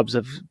big blobs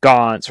of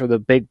Gaunts, or the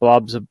big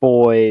blobs of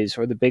boys,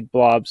 or the big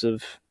blobs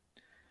of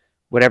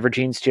whatever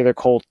Gene Stealer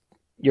cult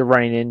you're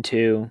running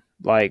into,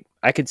 like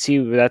I could see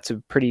that's a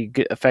pretty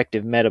good,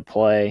 effective meta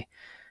play.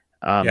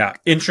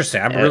 Interesting.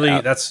 I'm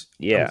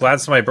glad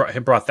somebody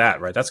brought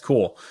that, right? That's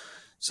cool.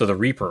 So the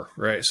Reaper,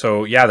 right?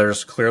 So yeah,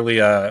 there's clearly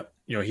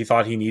he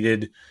thought he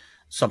needed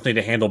something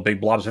to handle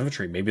big blobs of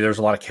infantry. Maybe there's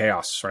a lot of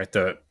chaos, right?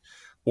 Those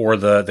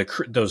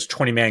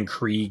 20-man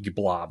Krieg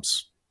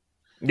blobs.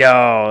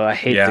 No, I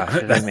hate the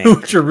 20-man Krieg,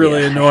 which are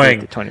really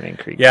annoying. The 20-man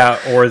Krieg. Yeah,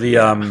 or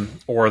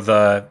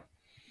the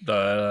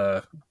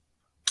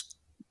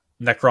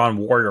Necron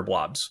warrior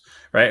blobs,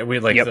 right? We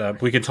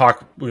we can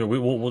talk.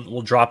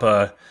 We'll drop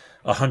a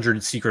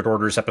 100 Secret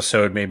Orders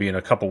episode maybe in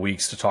a couple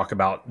weeks to talk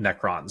about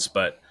Necrons,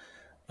 but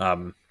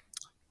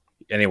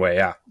anyway,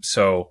 yeah.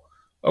 So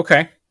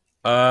okay,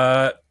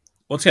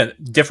 once again,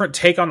 different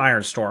take on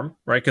Ironstorm,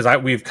 right?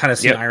 Because we've kind of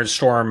seen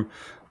Ironstorm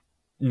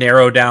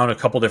narrow down a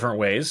couple different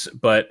ways,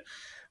 but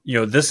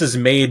this is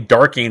made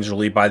Dark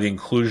Angel-y by the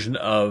inclusion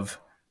of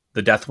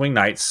the Deathwing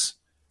Knights,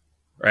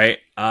 right?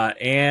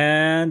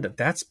 And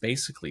that's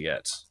basically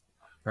it,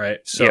 right?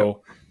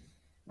 So,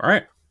 all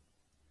right.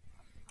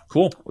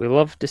 Cool. We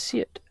love to see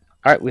it.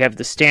 All right, we have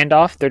the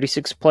Standoff,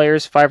 36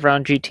 players,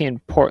 5-round GT in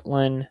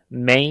Portland,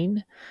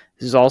 Maine.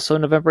 This is also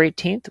November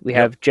 18th. We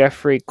have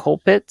Jeffrey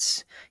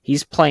Colpitz.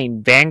 He's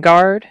playing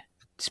Vanguard,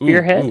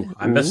 Spearhead.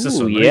 I missed this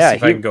one. Let me see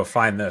if I can go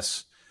find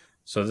this.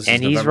 So this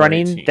and is he's November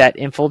running 18th. That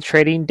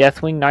infiltrating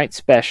Deathwing Knight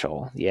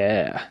special.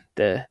 Yeah,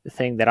 the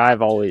thing that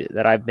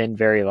I've been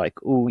very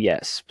like, ooh,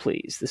 yes,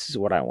 please. This is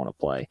what I want to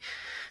play.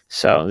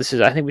 So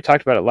I think we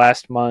talked about it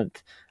last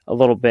month a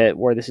little bit,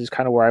 where this is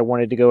kind of where I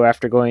wanted to go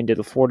after going to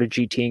the Florida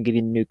GT and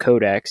getting the new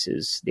codex,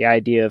 is the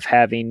idea of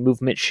having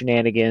movement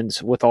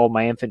shenanigans with all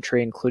my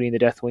infantry, including the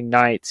Deathwing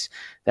Knights,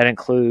 that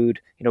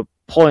include,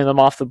 pulling them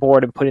off the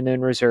board and putting them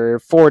in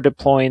reserve, for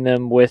deploying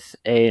them with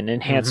an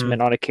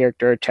enhancement on a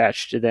character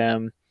attached to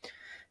them.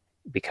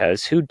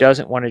 Because who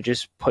doesn't want to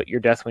just put your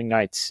Deathwing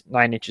Knights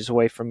 9 inches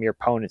away from your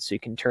opponent so you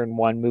can turn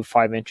 1, move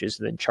 5 inches,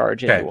 and then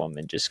charge into them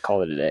and just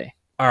call it a day?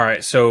 All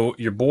right, so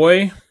your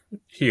boy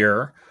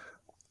here,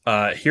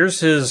 here's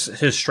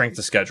his strength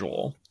of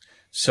schedule.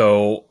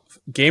 So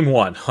game 1,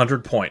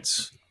 100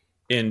 points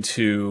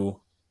into,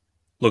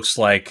 looks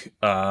like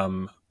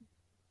Thunderwolves,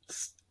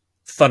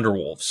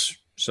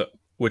 so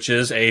which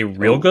is a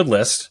real good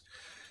list.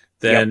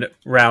 Then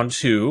round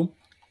 2,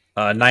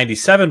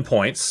 97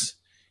 points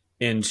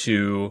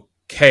into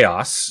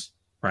Chaos,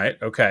 right?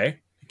 Okay,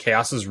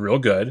 Chaos is real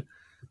good,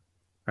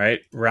 right?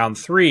 Round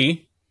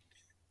 3,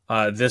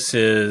 this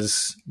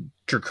is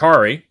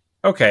Drukhari.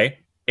 Okay,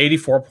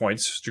 84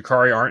 points.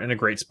 Drukhari aren't in a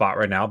great spot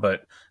right now,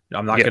 but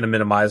I'm not going to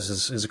minimize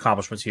his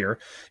accomplishments here.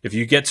 If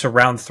you get to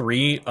round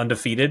 3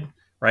 undefeated,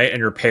 right, and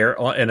you're pair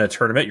in a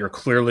tournament, you're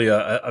clearly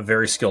a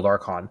very skilled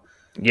Archon.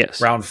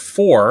 Yes. Round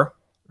 4,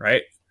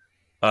 right,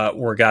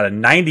 we got a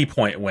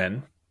 90-point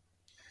win,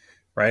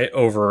 right,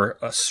 over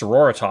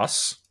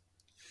Sororitas.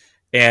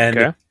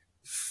 And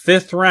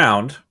 5th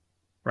round,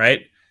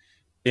 right,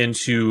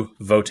 into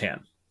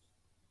Votann.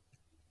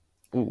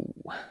 Ooh.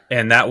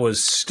 And that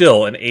was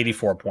still an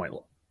 84-point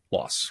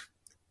loss.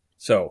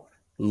 So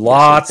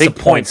lots big of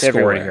points scored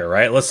everywhere here,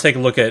 right? Let's take a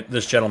look at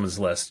this gentleman's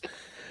list.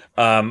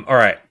 All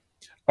right.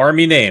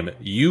 Army name,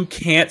 You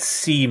Can't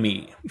See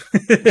Me.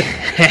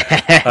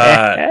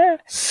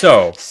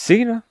 So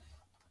Cena.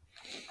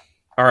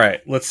 All right,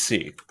 let's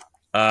see.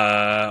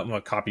 I'm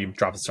going to copy and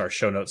drop this in our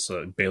show notes so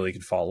that Bailey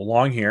can follow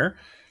along here.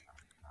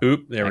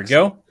 Oop, there we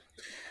go.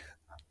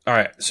 All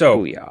right, so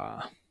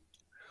Booyah.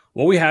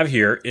 What we have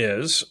here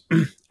is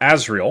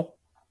Azrael,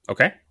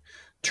 okay?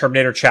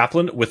 Terminator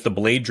Chaplain with the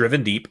blade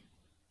driven deep.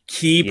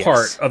 Key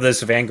part of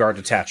this Vanguard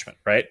detachment,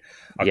 right?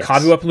 A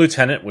combi weapon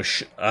lieutenant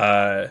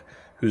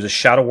who's a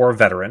Shadow War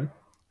veteran.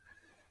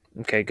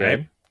 Okay, good.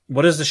 Right?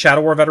 What does the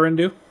Shadow War veteran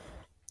do?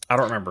 I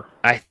don't remember.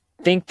 I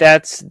think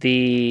that's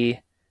the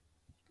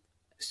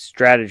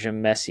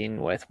stratagem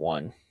messing with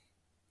one.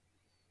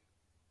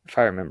 If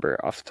I remember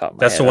off the top of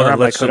my head. That's the one that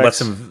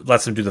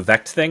lets him do the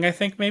Vect thing, I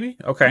think, maybe?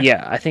 Okay.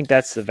 Yeah, I think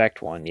that's the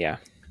Vect one, yeah.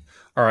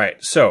 All right,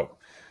 so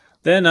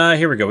then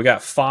here we go. We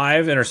got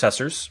 5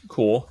 intercessors.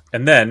 Cool.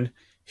 And then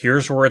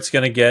here's where it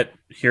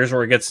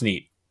gets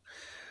neat.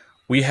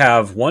 We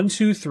have 1,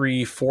 2,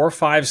 3, 4,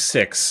 5,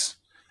 6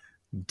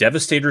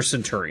 Devastator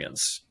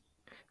Centurions.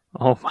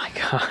 Oh my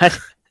god.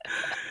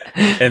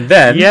 And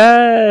then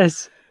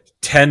yes,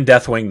 10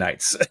 Deathwing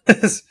Knights.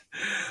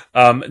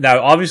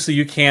 Now, obviously,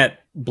 you can't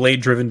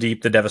blade driven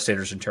deep the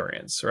Devastator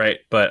Centurions, right?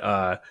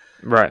 But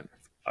right.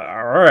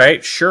 All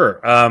right, sure.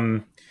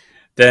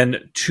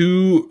 Then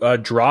 2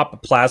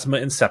 drop Plasma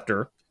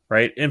Inceptor,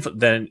 right?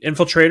 Then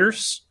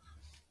Infiltrators,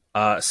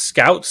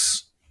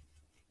 Scouts,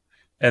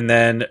 and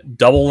then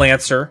double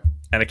Lancer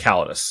and a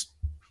Calidus.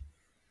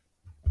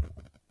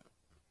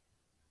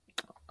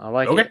 I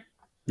like it. Okay.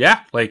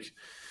 Yeah, like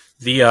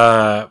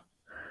the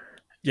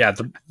 10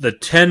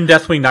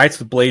 Deathwing Knights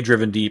with blade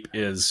driven deep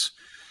is,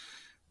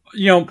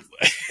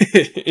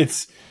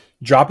 it's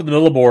drop in the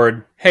middle of the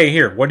board. Hey,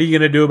 here, what are you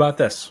going to do about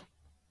this?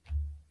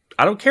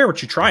 I don't care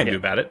what you try and do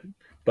about it,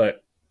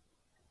 but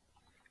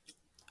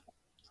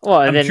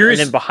and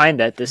then behind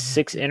that, this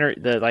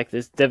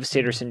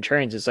Devastator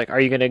Centurions is like, are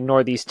you going to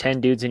ignore these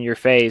 10 dudes in your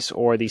face,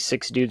 or these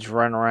 6 dudes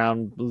run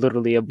around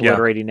literally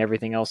obliterating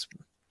everything else?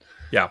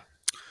 Yeah,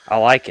 I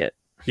like it.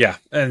 Yeah,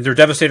 and they're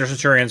Devastator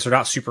Centurions. They're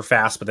not super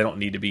fast, but they don't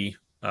need to be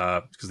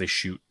because they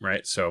shoot,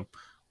 right? So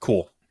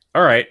cool.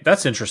 All right,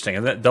 that's interesting.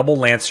 And that double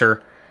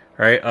Lancer,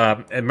 right?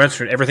 And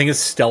mentioned everything is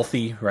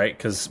stealthy, right?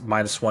 Because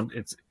 -1,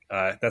 it's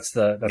that's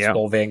the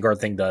whole Vanguard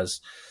thing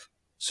does.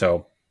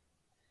 So.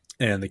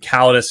 And the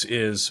Calidus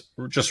is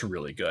just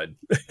really good.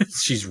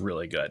 She's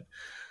really good.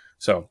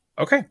 So,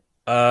 okay.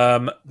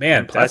 Man,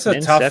 that's a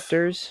tough...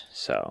 Inceptors,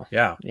 so...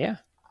 Yeah. Yeah.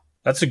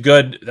 That is a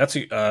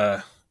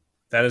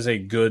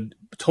good...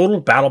 Total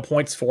battle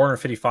points,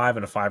 455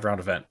 in a 5-round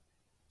event.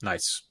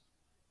 Nice.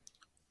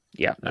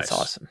 Yeah, that's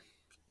awesome.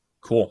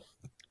 Cool.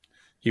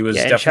 He was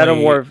definitely... And Shadow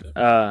War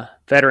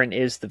veteran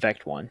is the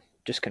Vect one.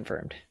 Just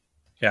confirmed.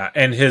 Yeah,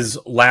 and his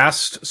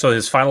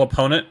final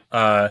opponent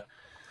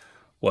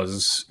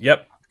was...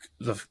 Yep.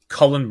 The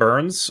Cullen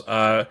Burns.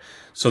 So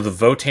the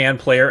Votan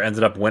player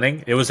ended up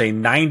winning. It was a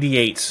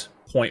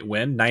 98-point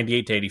win,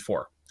 98 to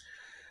 84,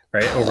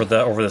 right?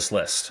 over this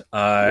list.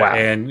 Wow.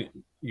 And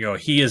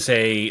he is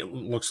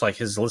looks like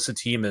his listed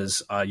team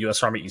is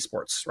U.S. Army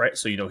Esports, right?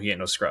 So he ain't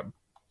no scrub.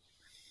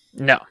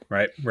 No.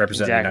 Right?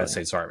 Representing the United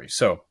States Army.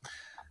 So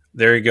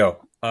there you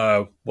go.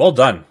 Well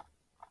done.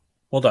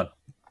 Well done.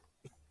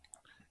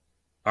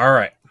 All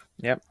right.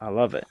 Yep, I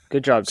love it.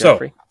 Good job,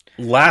 Jeffrey.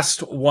 So,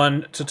 last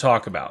one to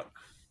talk about.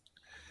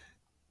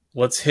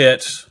 Let's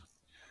hit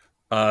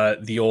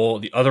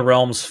the Other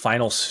Realms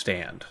Final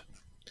Stand,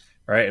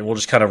 right? And we'll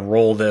just kind of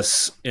roll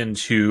this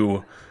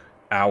into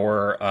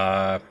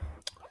our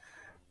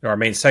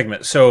main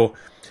segment. So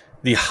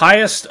the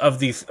highest of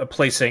the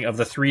placing of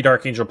the 3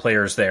 Dark Angel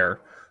players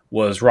there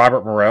was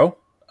Robert Moreau.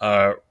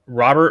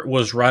 Robert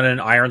was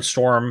running Iron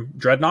Storm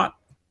Dreadnought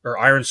or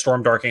Iron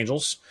Storm Dark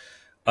Angels.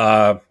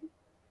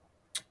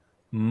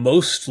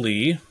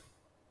 Mostly,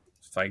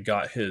 if I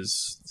got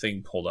his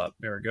thing pulled up,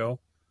 there we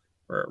go.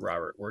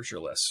 Robert, where's your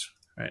list?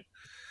 Right.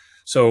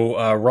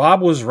 So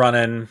Rob was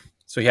running.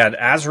 So he had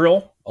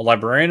Azrael, a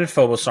Librarian and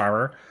Phobos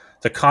armor,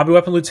 the Combi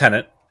Weapon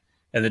Lieutenant,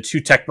 and the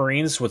 2 Tech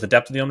Marines with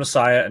Adept of the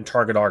Messiah and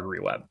Target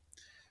Augury Web.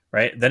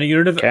 Right. Then a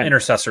unit of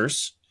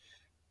Intercessors,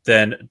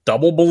 then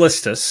double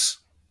Ballistas,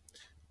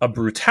 a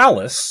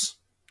Brutalis,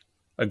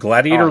 a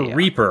Gladiator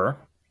Reaper,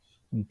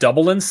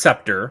 double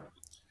Inceptor,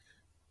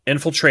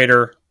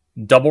 Infiltrator,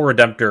 double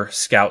Redemptor,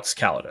 Scouts,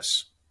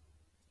 Calidus.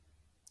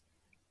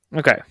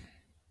 Okay.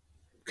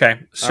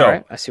 Okay, so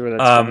right. I see where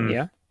that's going.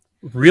 Yeah,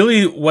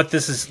 really, what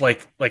this is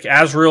like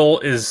Azrael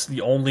is the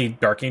only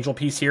Dark Angel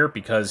piece here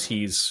because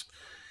he's,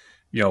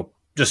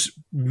 just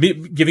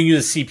giving you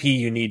the CP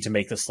you need to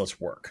make this list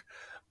work.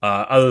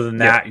 Other than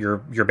that,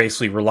 you're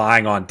basically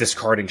relying on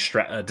discarding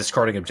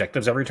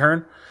objectives every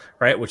turn,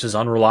 right? Which is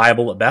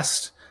unreliable at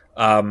best.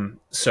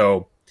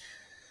 So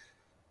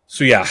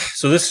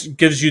this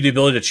gives you the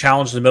ability to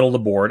challenge the middle of the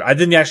board. I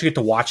didn't actually get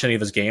to watch any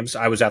of his games.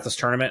 I was at this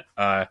tournament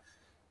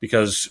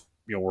because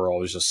we're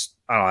always just,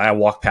 I don't know, I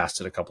walked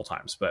past it a couple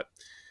times, but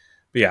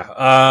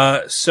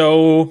yeah.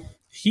 So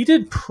he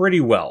did pretty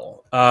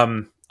well,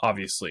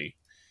 obviously.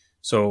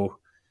 So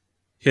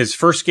his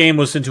first game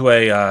was into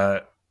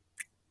a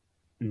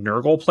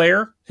Nurgle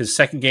player. His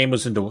second game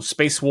was into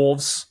Space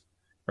Wolves,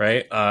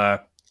 right?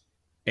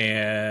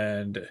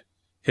 And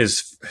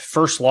his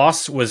first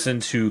loss was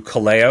into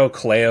Kaleo.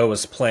 Kaleo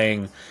was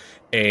playing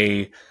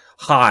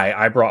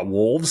I brought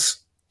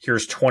wolves.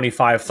 Here's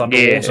 25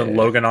 Thunderwolves and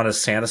Logan on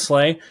his Santa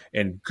sleigh.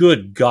 And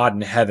good God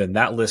in heaven,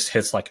 that list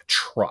hits like a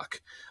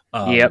truck.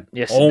 Yep.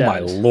 Yes. Oh my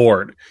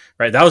Lord.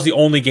 Right. That was the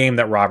only game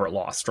that Robert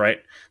lost, right?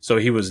 So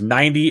he was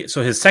 90.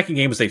 So his second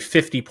game was a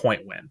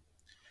 50-point win.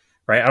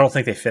 Right. I don't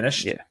think they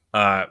finished.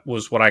 Yeah.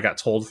 Was what I got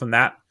told from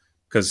that.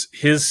 Because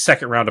his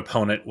second round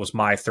opponent was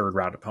my third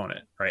round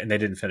opponent, right? And they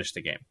didn't finish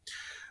the game.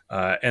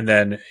 And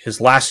then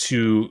his last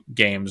two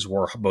games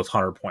were both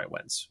 100-point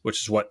wins,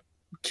 which is what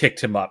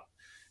kicked him up,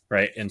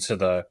 right, into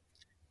the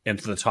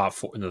top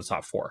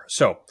four.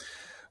 So,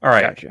 all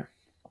right. Gotcha.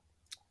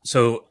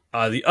 So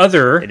the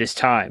other, it is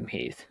time,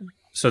 Heath.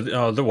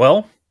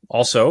 So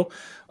also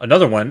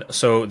another one.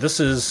 So this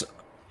is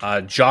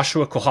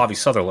Joshua Kohavi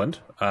Sutherland,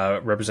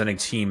 representing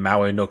Team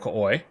Maui no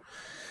Ko'oi.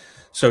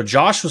 So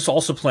Josh was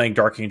also playing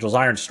Dark Angels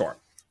Ironstorm,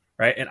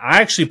 right? And I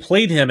actually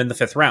played him in the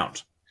 5th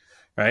round,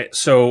 right?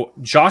 So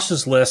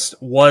Josh's list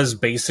was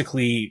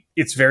basically,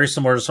 it's very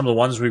similar to some of the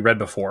ones we read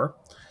before.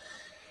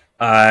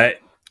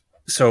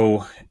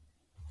 So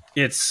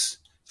it's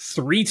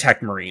 3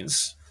 Tech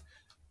Marines,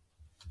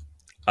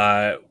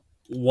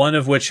 one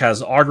of which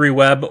has Augury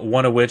Web,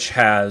 one of which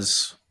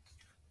has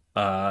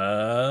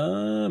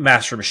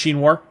Master Machine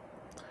War,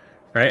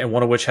 right? And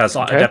one of which has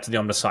Adept of the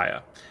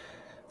Omnissiah.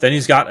 Then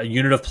he's got a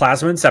unit of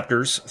Plasma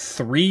Inceptors,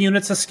 3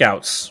 units of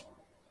Scouts,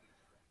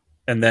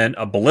 and then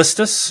a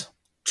Ballistus,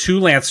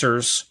 2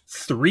 Lancers,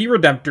 3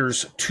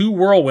 Redemptors, 2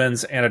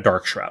 Whirlwinds, and a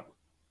Dark Shroud.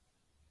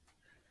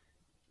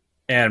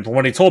 And from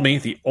what he told me,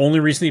 the only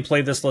reason he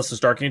played this list as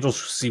Dark Angels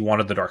was because he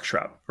wanted the Dark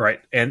Shroud, right?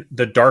 And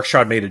the Dark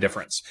Shroud made a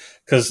difference.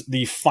 Because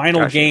the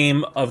final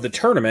game of the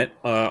tournament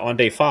on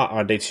day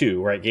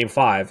 2, right, game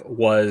 5,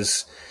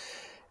 was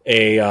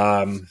a...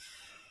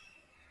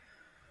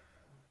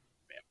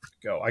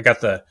 I got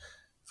the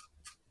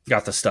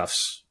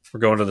stuffs. We're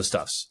going to the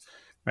stuffs,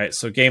 right?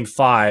 So game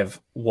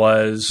 5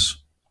 was,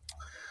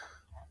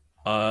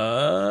 did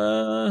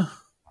I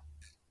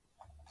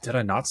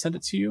not send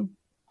it to you?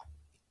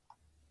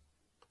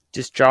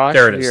 Just Josh.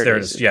 There it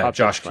is. Yeah,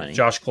 Josh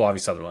Kalavi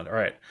Sutherland. All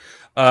right.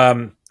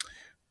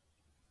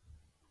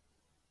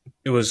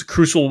 It was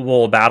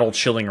Crucible Battle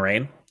Chilling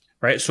Rain,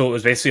 right? So it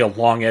was basically a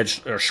long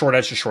edge or short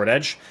edge to short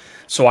edge.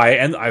 So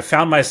I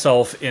found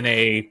myself in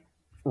a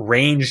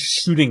range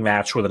shooting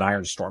match with an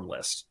Ironstorm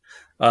list.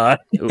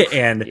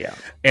 And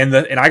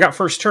I got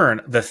first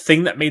turn. The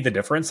thing that made the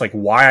difference, like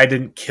why I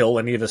didn't kill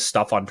any of his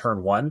stuff on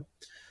turn 1,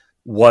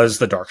 was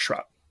the Dark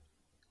Shroud.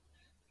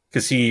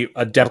 Because he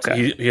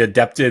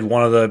adepted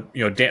one of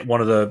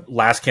the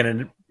last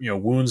cannon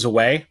wounds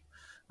away,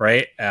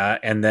 right?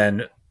 And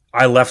then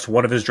I left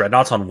one of his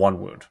dreadnoughts on 1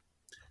 wound,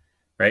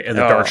 right? And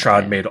the Dark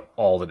Shroud made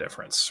all the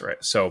difference,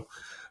 right? So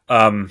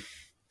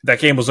that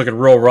game was looking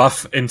real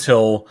rough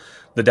until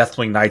the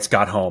Deathwing Knights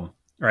got home,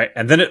 right?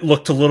 And then it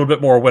looked a little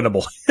bit more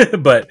winnable.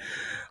 But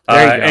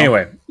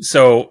anyway,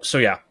 so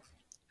yeah.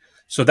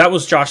 So that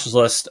was Josh's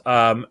list.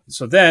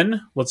 So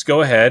then let's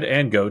go ahead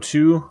and go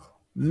to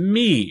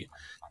me,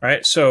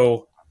 right?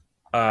 So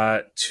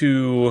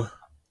to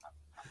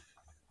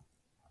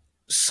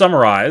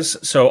summarize,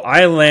 so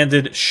I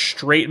landed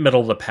straight middle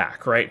of the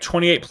pack, right?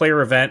 28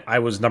 player event. I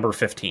was number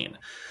 15.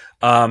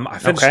 I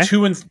finished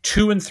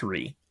 2 and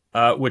 3.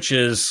 Which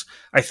is,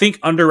 I think,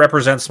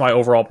 underrepresents my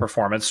overall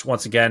performance.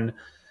 Once again,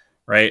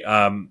 right?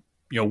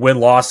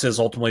 Win-loss is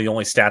ultimately the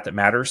only stat that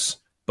matters.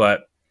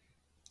 But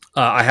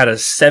I had a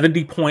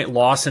 70-point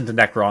loss into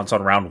Necrons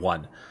on round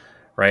 1,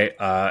 right?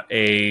 Then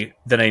a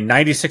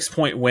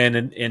 96-point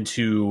win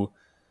into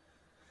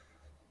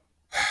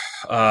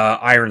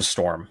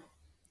Ironstorm,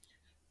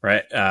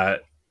 right?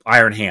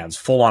 Iron Hands,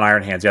 full-on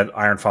Iron Hands. You had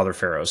Iron Father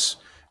Pharaohs,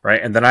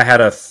 right? And then I had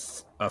a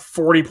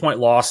 40-point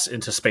loss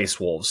into Space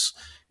Wolves,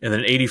 and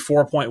then an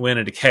 84-point win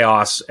into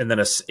Chaos, and then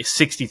a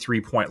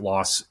 63-point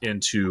loss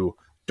into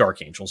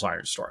Dark Angels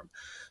Ironstorm.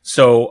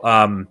 So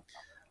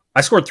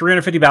I scored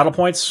 350 battle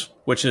points,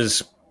 which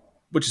is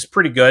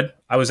pretty good.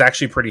 I was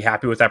actually pretty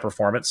happy with that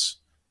performance.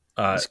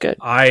 That's good.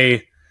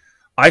 I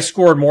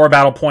scored more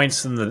battle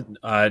points than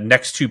the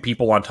next 2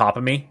 people on top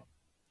of me.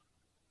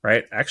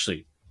 Right?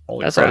 Actually,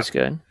 that's always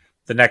good.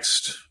 The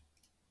next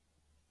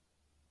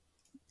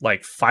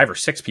 5 or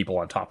 6 people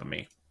on top of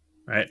me.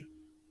 Right?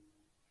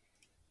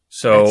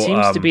 So it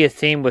seems to be a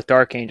theme with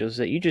Dark Angels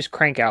that you just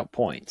crank out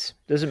points.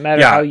 Doesn't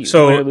matter how you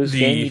win or lose the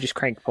game, you just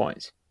crank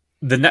points.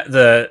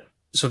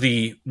 So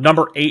the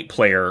number 8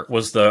 player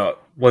was the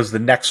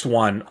next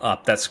one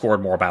up that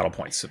scored more battle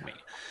points than me,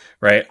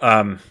 right?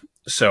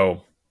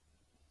 So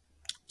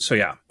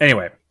yeah.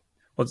 Anyway,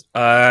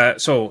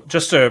 so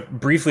just to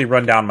briefly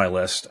run down my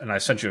list, and I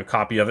sent you a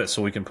copy of it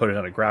so we can put it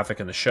on a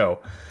graphic in the show.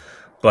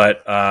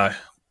 But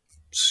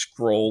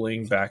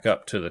scrolling back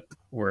up to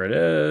where it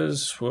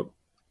is. Whoop.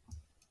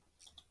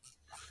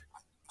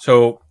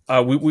 So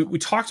we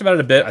talked about it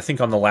a bit, I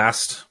think, on the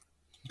last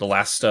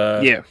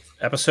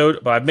episode,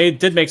 but I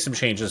did make some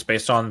changes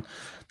based on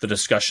the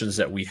discussions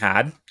that we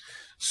had.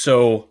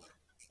 So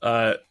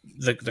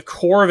the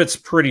core of it's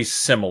pretty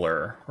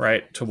similar,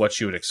 right, to what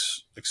you would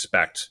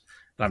expect.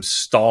 And I'm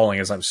stalling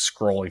as I'm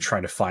scrolling,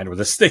 trying to find where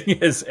this thing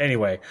is.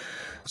 Anyway,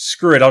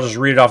 screw it. I'll just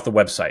read it off the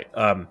website.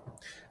 All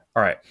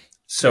right.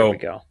 So there we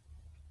go.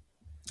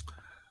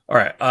 All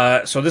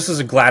right. So this is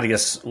a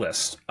Gladius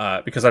list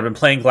because I've been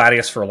playing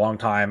Gladius for a long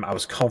time. I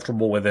was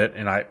comfortable with it,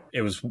 and I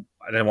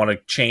didn't want to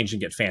change and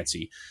get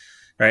fancy.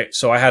 Right.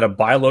 So I had a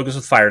Biologos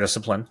with Fire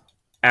Discipline,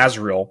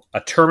 Azrael,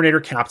 a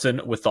Terminator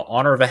Captain with the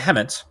Honor of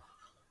Vehement,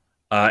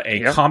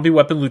 a Combi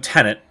Weapon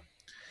Lieutenant,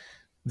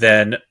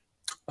 then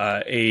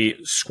a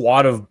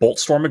squad of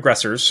Boltstorm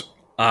Aggressors.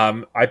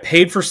 I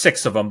paid for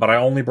 6 of them, but I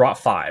only brought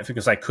 5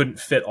 because I couldn't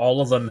fit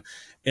all of them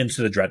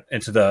into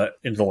the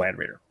Land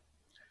Raider.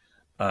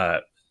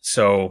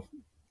 So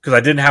because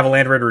I didn't have a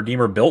Land Raider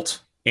Redeemer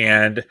built,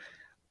 and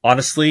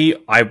honestly,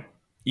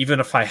 even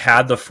if I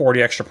had the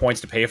 40 extra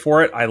points to pay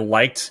for it, I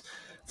liked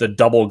the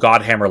double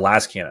Godhammer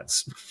las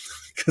cannons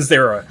because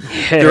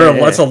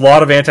that's a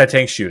lot of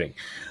anti-tank shooting.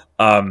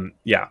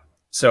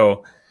 So,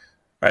 all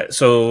right.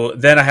 So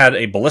then I had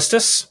a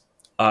Ballistus,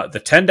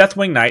 the 10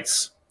 Deathwing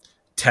Knights,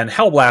 10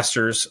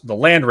 Hellblasters, the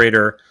Land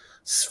Raider,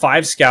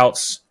 5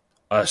 Scouts,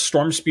 a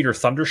Storm Speeder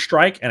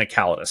Thunderstrike, and a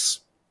Calidus.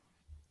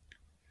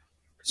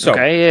 So,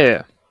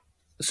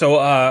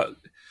 So,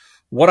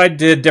 what I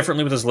did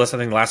differently with this list, I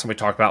think the last time we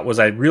talked about, was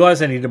I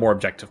realized I needed more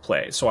objective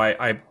play. So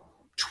I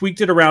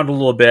tweaked it around a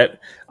little bit.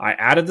 I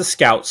added the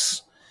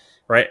Scouts,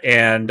 right?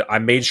 And I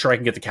made sure I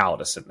can get the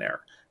Calidus in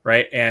there,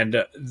 right?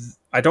 And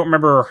I don't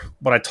remember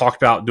what I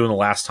talked about doing the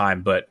last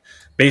time, but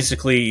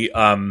basically,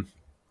 I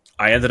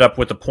ended up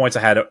with the points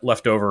I had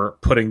left over,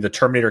 putting the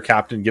Terminator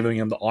Captain, giving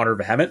him the Honor of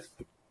Vehement.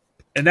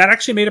 And that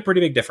actually made a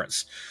pretty big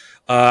difference.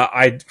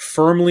 I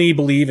firmly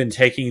believe in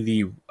taking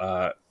the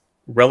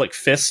Relic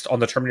Fist on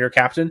the Terminator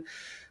Captain,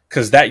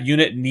 because that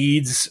unit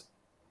needs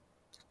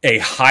a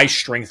high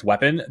strength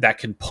weapon that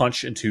can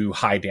punch into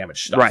high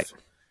damage stuff, right,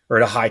 or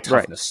to high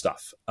toughness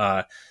stuff.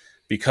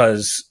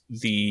 Because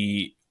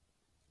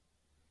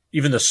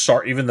even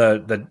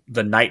the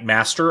Knight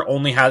Master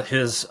only has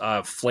his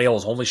flail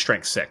is only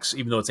strength 6,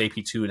 even though it's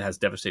AP2 and has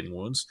devastating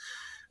wounds.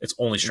 It's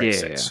only strength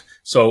 6. Yeah.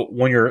 So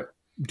when you're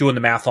doing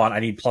the math on, I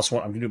need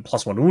 +1. I'm doing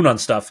 +1 wound on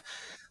stuff.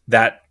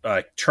 That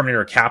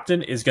Terminator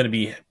Captain is going to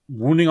be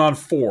wounding on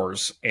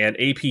 4s and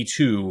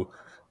AP2,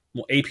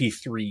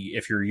 AP3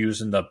 if you're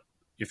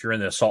in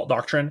the Assault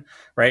Doctrine,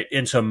 right,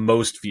 into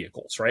most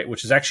vehicles, right,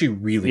 which is actually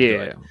really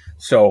good.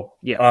 So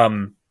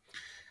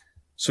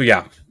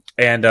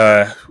and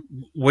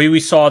way we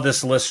saw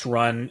this list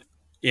run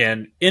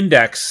in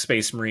Index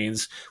Space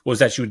Marines was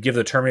that you would give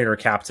the Terminator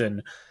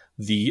Captain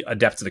the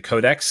Adept of the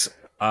Codex.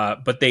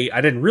 But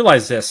I didn't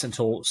realize this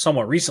until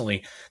somewhat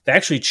recently. They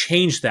actually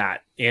changed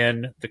that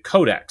in the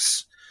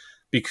Codex.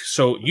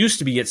 So it used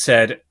to be, it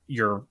said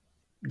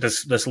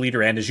this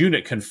leader and his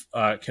unit can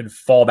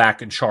fall back,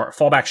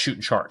 shoot,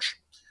 and charge.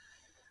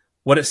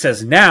 What it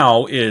says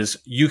now is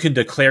you can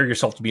declare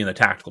yourself to be in the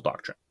Tactical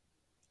Doctrine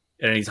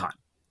at any time.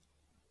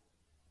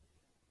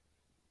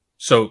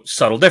 So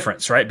subtle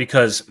difference, right?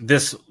 Because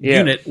this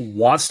unit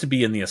wants to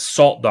be in the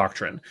Assault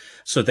Doctrine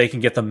so they can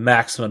get the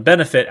maximum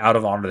benefit out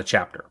of Honor of the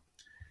Chapter.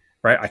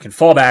 Right, I can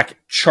fall back,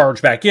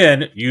 charge back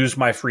in, use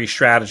my free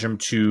stratagem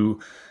to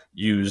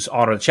use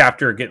Honor of the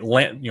Chapter.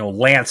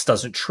 Lance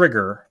doesn't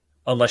trigger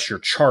unless you're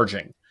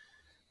charging,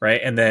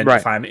 right? And then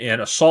if I'm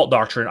in Assault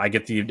Doctrine, I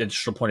get the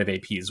additional point of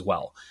AP as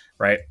well,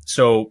 right?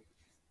 So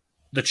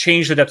the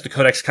change to Adept of the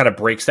Codex kind of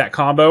breaks that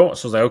combo.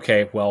 So I was like,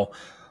 okay, well,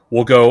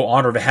 we'll go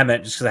Honor of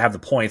Vehement just because I have the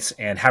points,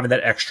 and having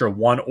that extra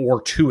 1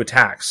 or 2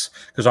 attacks,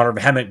 because Honor of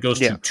Vehement goes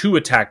to 2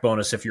 attack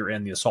bonus if you're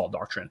in the Assault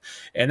Doctrine.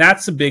 And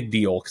that's a big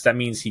deal, because that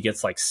means he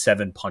gets like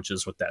 7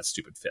 punches with that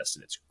stupid fist,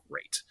 and it's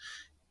great.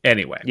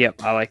 Anyway.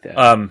 Yep, I like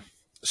that.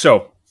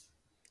 So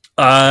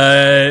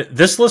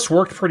this list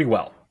worked pretty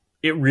well.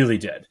 It really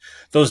did.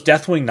 Those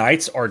Deathwing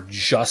Knights are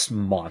just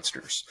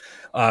monsters.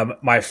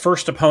 My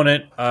first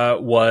opponent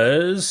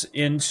was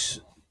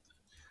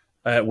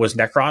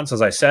Necrons,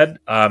 as I said.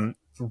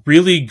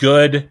 Really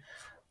good,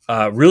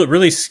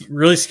 really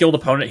skilled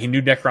opponent. He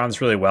knew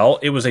Necrons really well.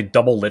 It was a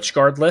double Lich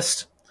Guard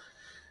list.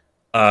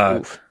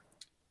 And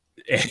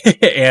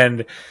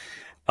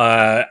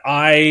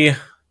I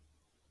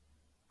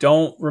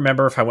don't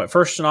remember if I went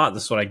first or not.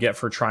 This is what I get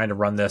for trying to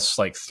run this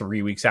like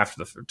 3 weeks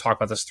after talk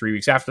about this 3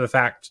 weeks after the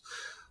fact.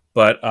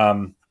 But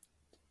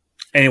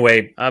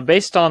anyway,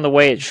 based on the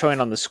way it's showing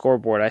on the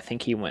scoreboard, I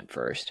think he went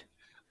first.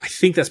 I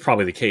think that's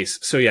probably the case.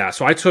 So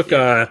so I took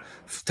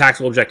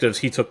tactical objectives.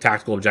 He took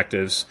tactical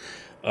objectives,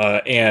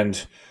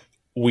 and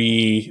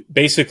we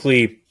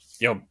basically,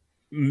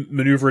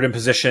 maneuvered in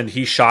position.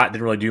 He shot,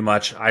 didn't really do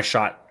much. I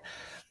shot,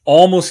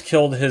 almost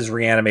killed his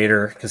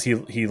reanimator because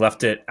he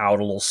left it out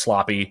a little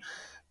sloppy.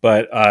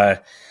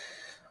 But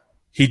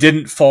he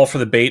didn't fall for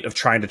the bait of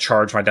trying to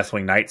charge my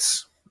Deathwing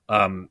Knights.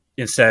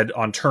 Instead,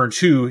 on turn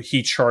 2,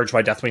 he charged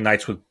my Deathwing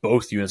Knights with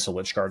both units of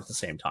Lich Guard at the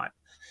same time.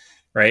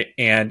 Right?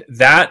 And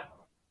that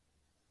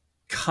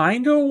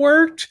kind of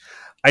worked.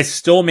 I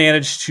still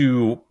managed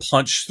to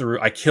punch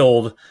through. I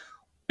killed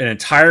an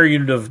entire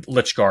unit of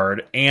Lich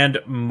Guard and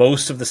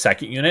most of the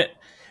second unit,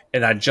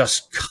 and I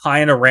just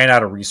kind of ran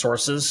out of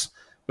resources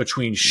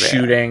between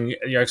shooting.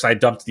 Because I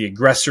dumped the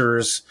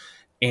aggressors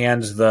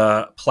and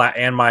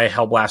and my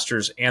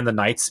Hellblasters and the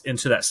Knights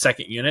into that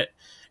second unit,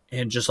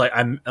 and just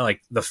I'm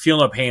like the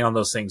feeling of pain on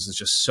those things is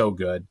just so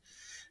good,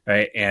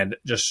 right? And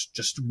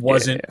just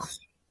wasn't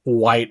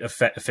quite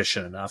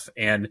efficient enough,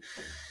 and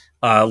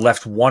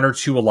left 1 or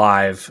 2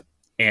 alive,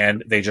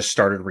 and they just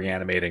started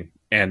reanimating.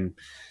 And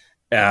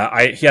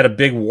he had a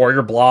big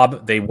warrior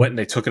blob. They went and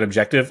they took an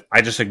objective.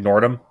 I just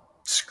ignored them.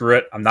 Screw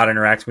it. I'm not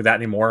interacting with that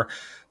anymore.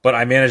 But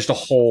I managed to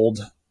hold,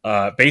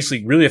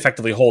 basically really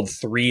effectively hold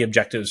 3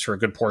 objectives for a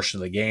good portion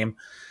of the game.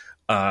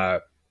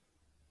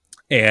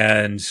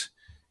 And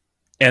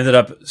ended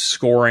up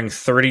scoring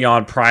 30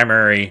 on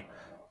primary,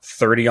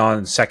 30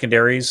 on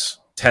secondaries,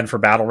 10 for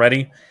battle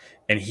ready.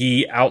 And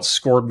he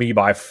outscored me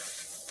by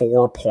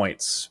 4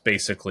 points,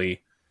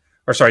 basically.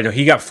 Or sorry, no,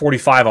 he got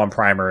 45 on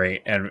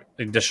primary and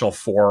additional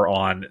 4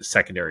 on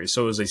secondary.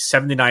 So it was a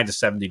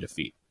 79-70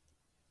 defeat.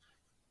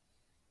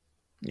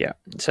 Yeah.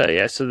 So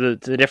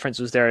the difference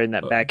was there in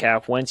that back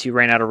half. Once you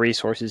ran out of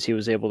resources, he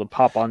was able to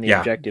pop on the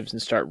objectives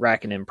and start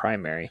racking in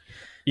primary.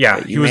 Yeah,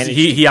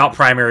 he out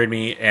primaried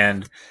me,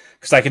 and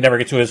because I could never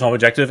get to his home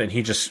objective, and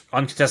he just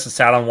uncontested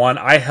sat on 1.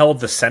 I held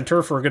the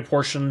center for a good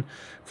portion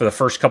for the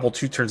first 2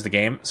 turns of the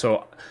game.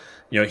 So,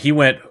 he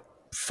went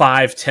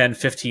 5, 10,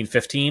 15,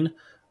 15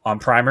 on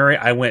primary.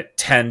 I went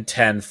 10,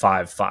 10,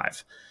 5,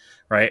 5.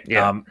 Right.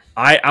 Yeah.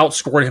 I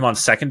outscored him on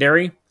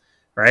secondary,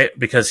 right?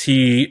 Because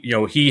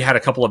he had a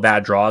couple of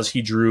bad draws.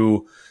 He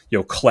drew,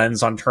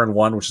 cleanse on turn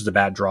 1, which is a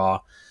bad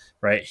draw.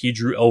 Right. He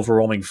drew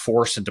overwhelming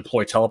force and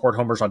deploy teleport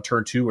homers on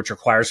turn 2, which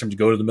requires him to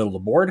go to the middle of the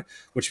board,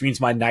 which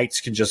means my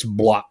Knights can just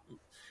block.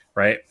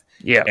 Right.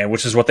 Yeah. And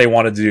which is what they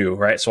want to do.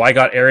 Right. So I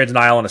got area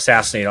denial and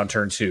assassinate on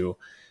turn 2.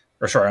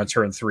 On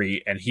turn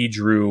 3, and he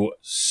drew,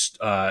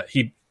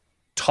 he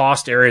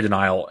tossed area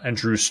denial and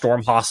drew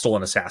storm hostile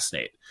and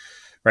assassinate,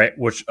 right?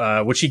 Which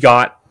he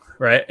got,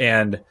 right?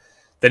 And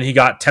then he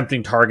got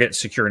tempting target,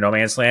 secure no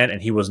man's land,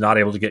 and he was not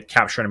able to get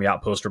capture enemy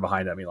outpost or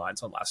behind enemy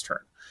lines on last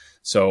turn.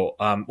 So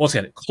once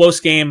again,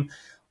 close game.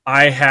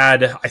 I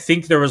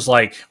think there was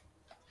like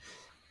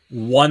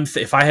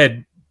if I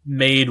had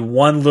made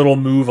one little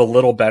move a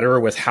little better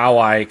with how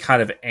I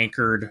kind of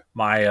anchored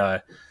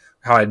my,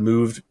 how I'd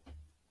moved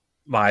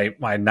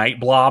my night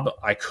blob,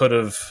 I could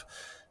have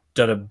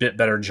done a bit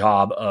better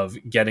job of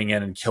getting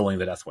in and killing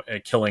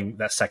killing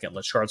that second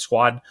Lich Guard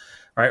squad,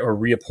 right? Or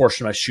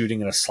reapportion my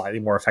shooting in a slightly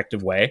more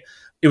effective way.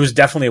 It was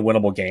definitely a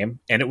winnable game,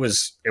 and it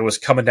was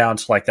coming down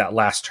to like that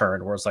last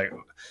turn where it's like,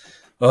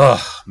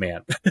 oh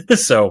man.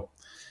 So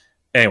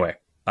anyway,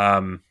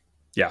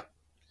 yeah.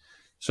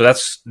 So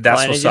that's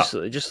what's up.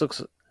 It just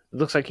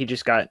looks like he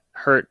just got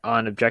hurt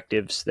on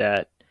objectives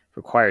that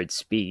required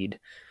speed.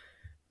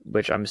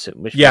 Which makes sense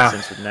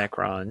with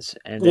Necrons.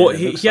 And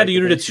he had a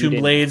unit of Tomb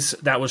Blades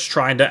that was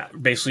trying to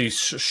basically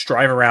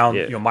strive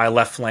around my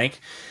left flank,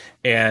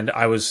 and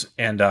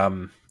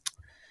then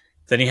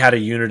he had a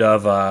unit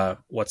of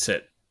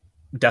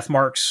Death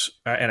Marks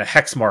and a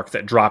Hex Mark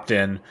that dropped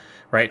in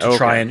to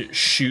try and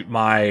shoot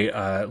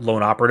my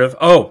lone operative.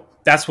 Oh,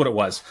 that's what it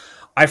was.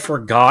 I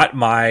forgot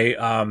my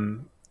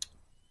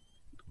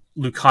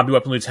Combi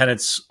Weapon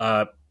Lieutenant's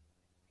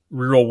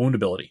reroll wound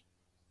ability.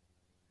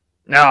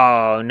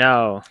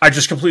 No. I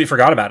just completely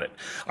forgot about it.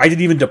 I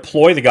didn't even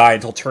deploy the guy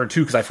until turn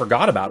 2 because I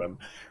forgot about him,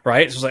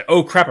 right? So it was like,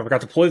 oh crap, I forgot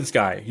to deploy this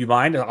guy. You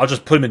mind? I'll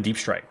just put him in deep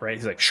strike, right?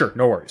 He's like, sure,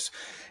 no worries.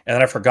 And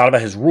then I forgot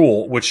about his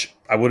rule, which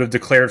I would have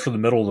declared for the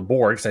middle of the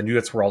board because I knew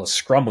that's where all the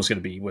scrum was going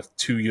to be with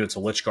 2 units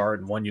of Lich Guard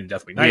and 1 unit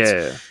of Deathwing Knights.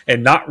 Yeah.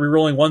 And not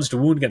rerolling 1s to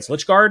wound against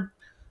Lich Guard,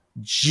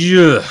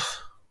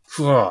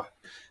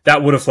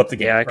 that would have flipped the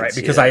game, right?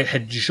 Because I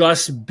had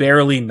just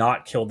barely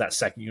not killed that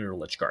second unit of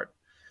Lich Guard.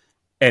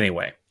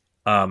 Anyway,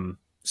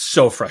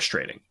 so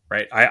frustrating,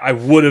 right? I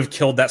would have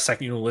killed that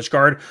second unit of Lich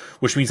Guard,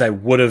 which means I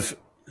would have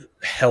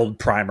held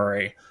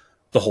primary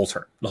the whole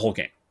turn, the whole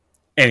game.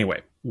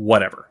 Anyway,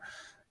 whatever.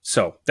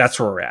 So that's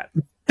where we're at.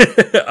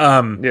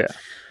 Yeah.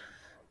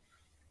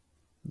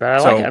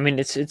 But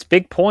it's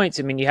big points.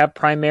 I mean, you have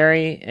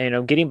primary,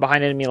 getting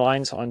behind enemy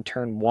lines on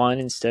turn 1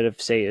 instead of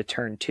say a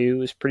turn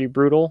 2 is pretty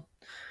brutal.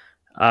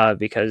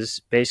 Because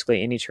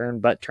basically any turn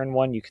but turn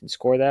 1 you can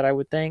score that, I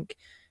would think.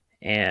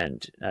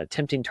 And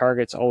tempting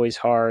target's always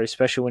hard,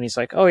 especially when he's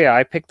like, oh yeah,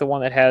 I picked the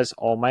one that has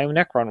all my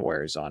Necron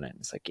warriors on it.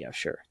 It's like, yeah,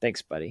 sure.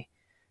 Thanks, buddy.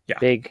 Yeah.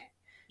 Big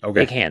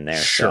hand there.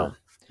 Sure.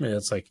 So, yeah,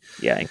 it's like,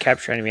 yeah, and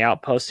capture enemy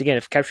outpost. Again,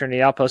 if capture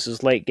enemy outpost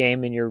is late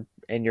game and your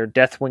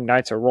Deathwing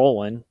Knights are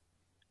rolling,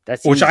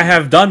 that's which easy. I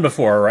have done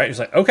before, right? It's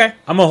like, okay,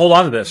 I'm gonna hold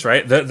on to this,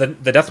 right? The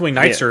Deathwing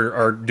Knights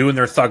are doing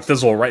their thug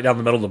fizzle right down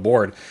the middle of the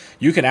board.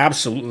 You can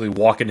absolutely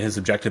walk into his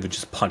objective and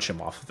just punch him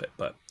off of it.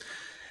 But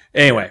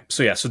Anyway,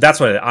 so yeah, so that's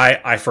what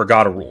I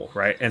forgot a rule,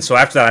 right? And so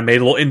after that, I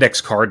made a little index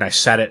card and I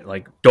set it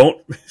like,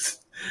 don't.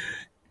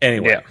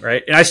 Anyway,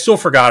 right? And I still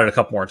forgot it a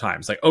couple more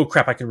times. Like, oh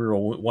crap, I can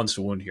reroll once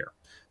a wound here.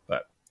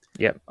 But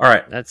all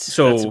right, that's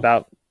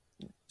about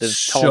the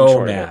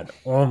so mad.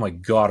 Oh my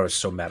god, I was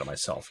so mad at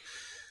myself.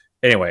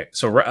 Anyway,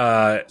 so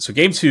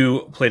game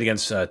 2 played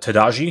against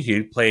Tadaji.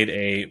 He played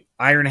a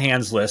Iron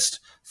Hands list,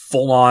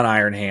 full on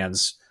Iron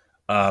Hands.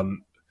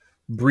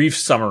 Brief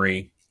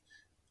summary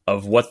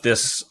of what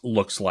this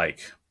looks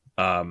like.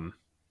 So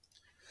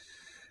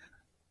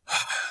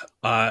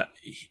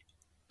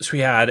we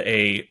had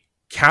a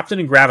Captain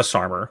in Gravis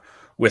armor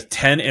with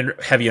 10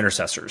 heavy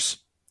intercessors.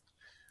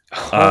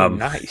 Oh,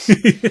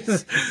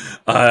 nice.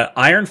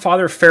 Iron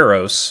Father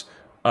Pharaohs,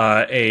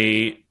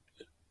 a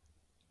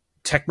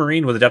Tech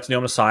Marine with Adept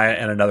Neo Messiah,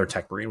 and another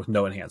Tech Marine with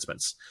no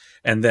enhancements.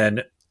 And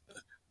then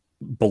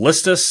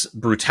Ballistus,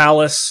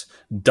 Brutalis,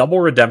 Double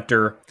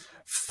Redemptor,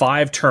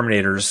 5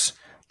 Terminators,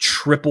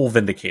 Triple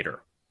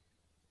Vindicator.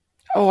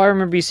 Oh, I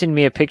remember you sending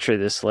me a picture of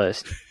this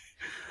list.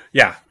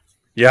 Yeah.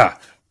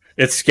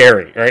 It's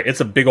scary, right? It's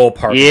a big old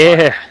party.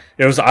 Yeah.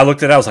 It was. I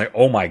looked at it. I was like,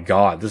 "Oh my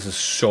god, this is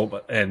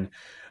so." And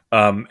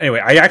anyway,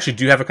 I actually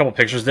do have a couple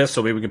pictures of this,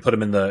 so maybe we can put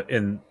them we'll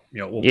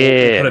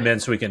put them in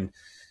so we can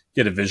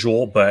get a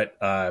visual. But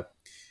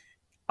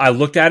I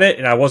looked at it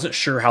and I wasn't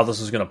sure how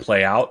this was going to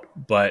play out,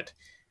 but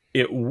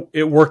it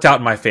worked out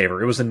in my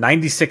favor. It was a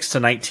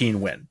 96-19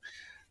 win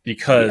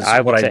because I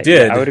would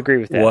agree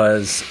with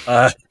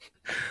that.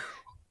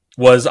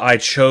 Was I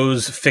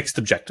chose fixed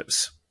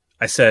objectives.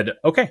 I said,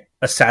 okay,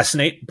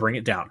 assassinate, bring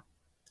it down.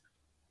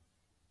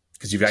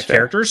 Because you've got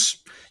characters,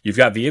 you've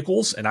got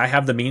vehicles, and I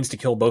have the means to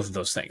kill both of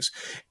those things.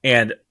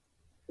 And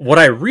what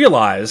I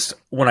realized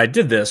when I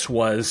did this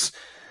was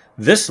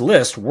this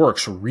list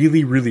works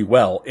really, really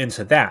well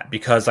into that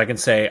because I can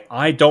say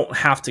I don't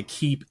have to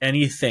keep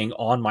anything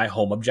on my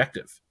home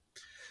objective.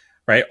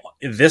 Right?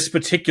 This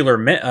particular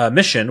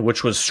mission,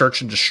 which was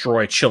search and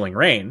destroy Chilling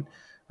Reign,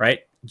 right?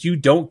 You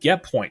don't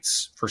get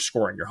points for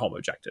scoring your home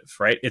objective,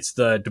 right? It's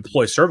the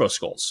deploy servo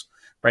skulls,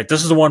 right?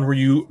 This is the one where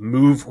you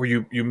move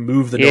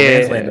the no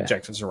man's land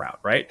objectives around,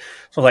 right?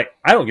 So like,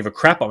 I don't give a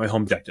crap about my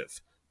home objective.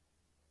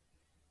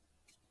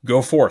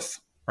 Go forth,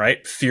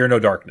 right? Fear no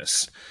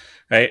darkness,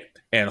 right?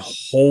 And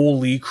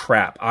holy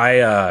crap,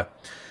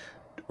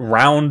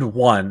 round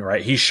 1,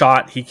 right? He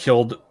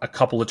killed a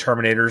couple of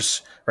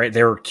Terminators, right?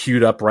 They were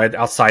queued up right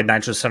outside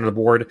Nitro's center of the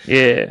board.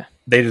 Yeah.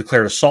 They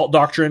declared assault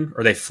doctrine,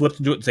 or they flipped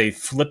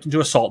into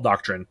assault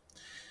doctrine,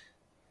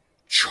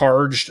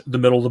 charged the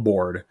middle of the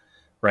board,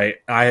 right?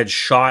 I'd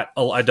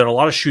done a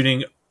lot of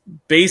shooting,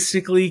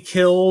 basically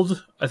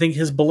killed, I think,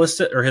 his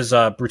ballista or his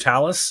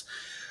Brutalis.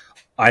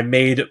 I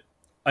made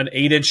an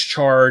 8-inch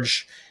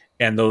charge,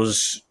 and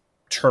those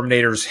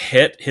Terminators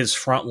hit his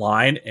front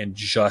line and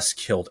just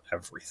killed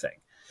everything.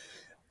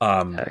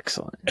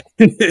 Excellent.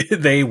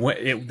 They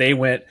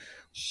went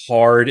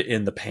hard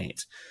in the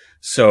paint.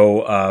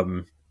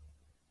 So,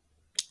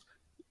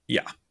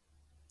 yeah.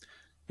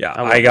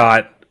 I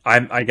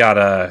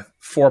got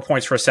 4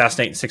 points for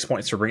assassinate and 6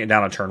 points for bring it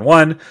down on turn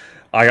 1.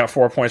 I got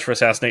 4 points for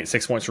assassinate,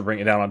 6 points for bring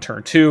it down on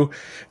turn 2.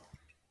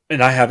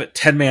 And I have a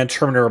 10-man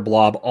Terminator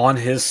blob on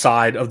his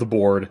side of the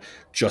board,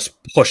 just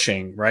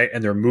pushing, right?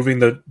 And they're moving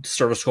the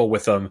service skull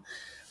with them.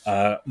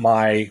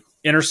 My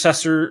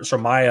intercessors, so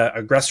my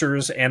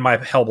aggressors and my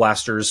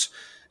Hellblasters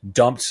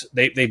dumped.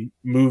 They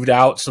moved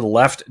out to the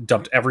left,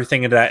 dumped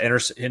everything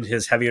into into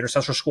his heavy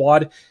intercessor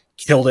squad,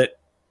 killed it,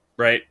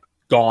 right?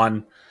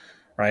 Gone,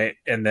 right?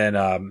 And then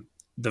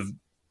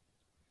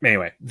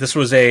anyway, this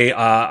was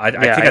I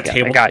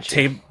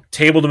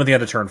tabled him at the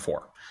end of turn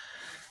 4,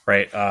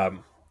 right?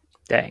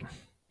 Dang.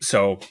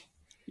 So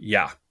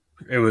yeah,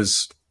 it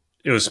was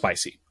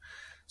spicy.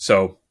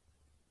 So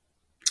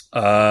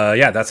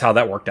that's how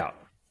that worked out.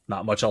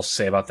 Not much else to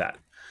say about that.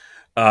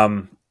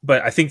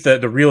 But I think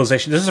the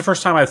realization, this is the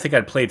first time I think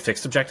I'd played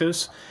fixed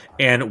objectives,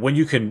 and when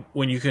you can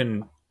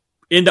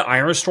into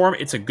Iron Storm,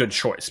 it's a good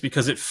choice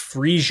because it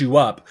frees you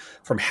up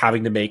from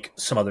having to make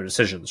some other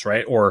decisions,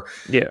 right? Or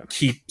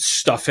keep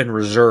stuff in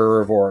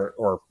reserve,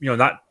 or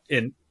not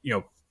in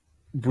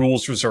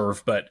rules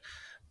reserve, but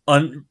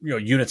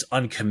units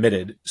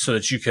uncommitted, so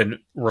that you can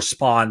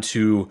respond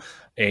to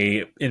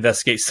a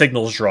investigate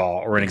signals draw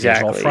or an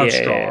engagement on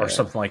fronts draw or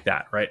something like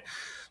that, right?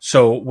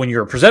 So when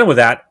you're presented with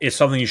that, it's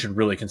something you should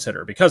really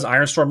consider because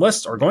Iron Storm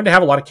lists are going to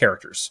have a lot of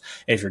characters.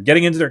 And if you're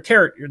getting into their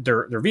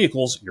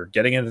vehicles, you're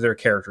getting into their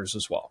characters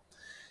as well.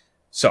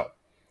 So,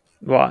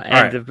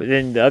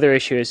 then the other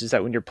issue is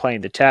that when you're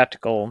playing the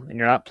tactical and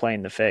you're not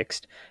playing the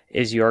fixed,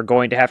 is you're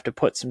going to have to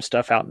put some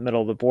stuff out in the middle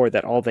of the board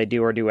that all they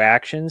do are do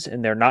actions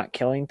and they're not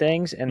killing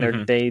things,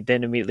 and they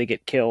then immediately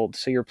get killed.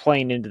 So you're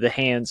playing into the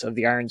hands of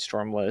the Iron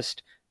Storm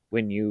list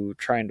when you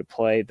trying to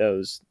play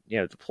those,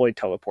 deploy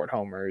teleport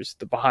homers,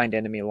 the behind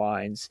enemy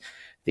lines,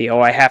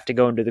 I have to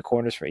go into the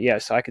corners for it. Yeah,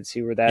 so I could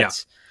see where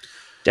that's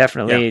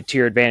definitely to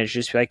your advantage.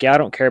 Just be like, I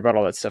don't care about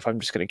all that stuff. I'm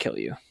just going to kill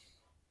you.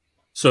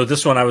 So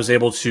this one I was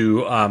able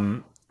to,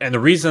 and the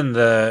reason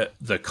the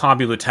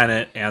Combi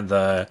Lieutenant and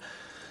the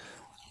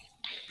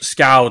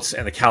scouts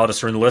and the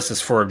Calidus are in the list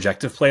is for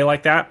objective play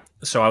like that.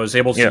 So I was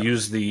able to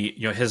use the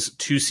his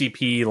 2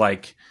 CP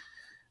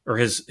or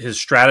his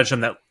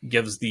stratagem that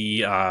gives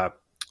the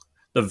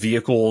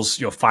vehicles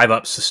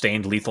 5-up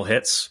sustained lethal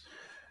hits.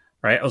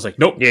 Right, I was like,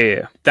 nope,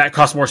 that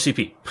costs more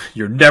CP.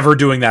 You're never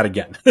doing that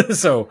again.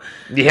 So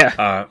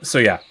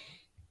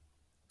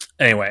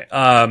Anyway,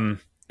 and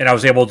I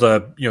was able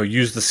to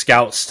use the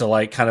scouts to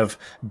like kind of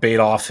bait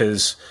off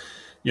his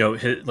one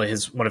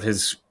of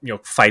his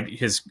fight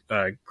his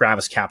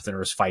Gravis captain or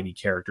his fighty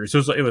characters.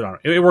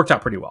 It worked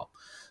out pretty well.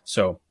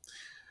 So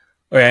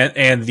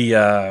and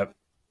the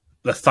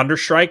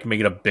Thunderstrike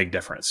made a big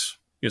difference.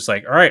 It's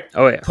like, all right,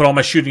 put all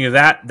my shooting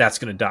into that's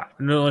gonna die.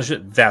 No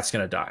shit, that's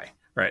gonna die.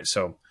 Right,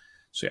 so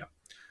yeah.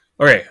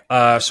 Okay,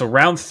 so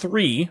round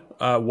 3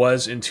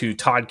 was into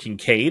Todd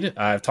Kincaid.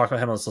 I've talked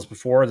about him on this list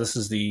before. This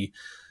is the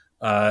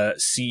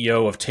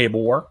CEO of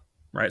Table War,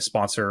 right?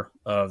 Sponsor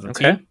of the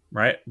team,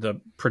 right?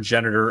 The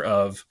progenitor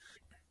of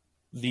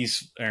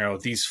these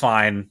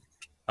fine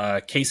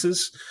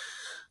cases.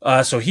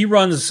 So he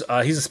runs.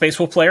 He's a Space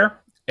Wolf player,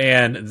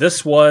 and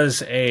this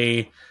was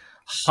a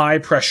high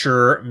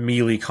pressure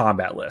melee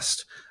combat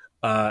list.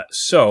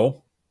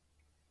 So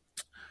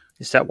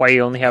is that why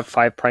you only have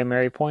 5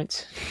 primary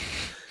points?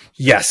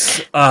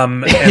 Yes.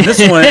 And this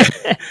one,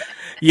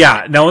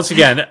 now once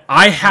again,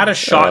 I had a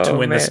shot to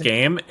win this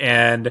game,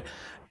 and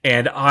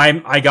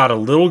I got a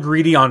little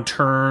greedy on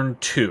turn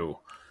 2,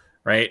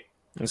 right?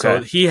 Okay.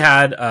 So he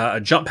had a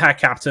jump pack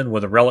captain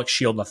with a relic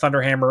shield and a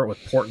thunderhammer with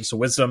portents of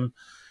wisdom.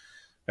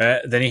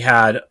 Then he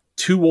had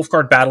 2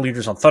 Wolfguard battle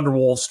leaders on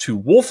Thunderwolves, 2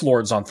 Wolf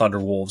Lords on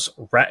Thunderwolves,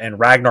 and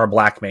Ragnar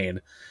Blackmane.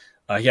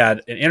 He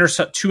had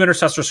 2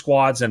 intercessor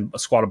squads and a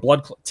squad of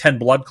 10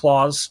 blood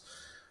claws.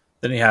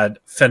 Then he had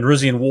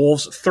Fenrisian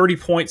Wolves, 30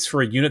 points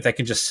for a unit that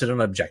can just sit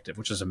on an objective,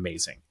 which is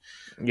amazing.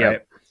 Yeah.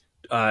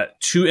 Right?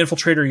 2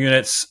 Infiltrator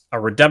units, a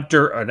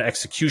Redemptor, an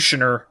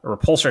Executioner, a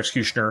Repulsor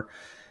Executioner,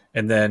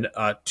 and then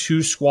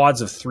 2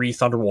 squads of 3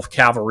 Thunderwolf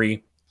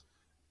Cavalry,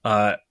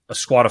 a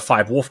squad of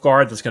 5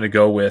 Wolfguard that's going to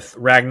go with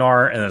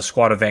Ragnar, and then a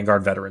squad of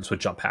Vanguard Veterans with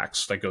jump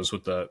packs that goes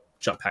with the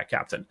jump pack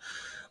captain.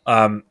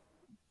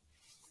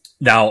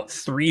 Now,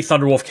 3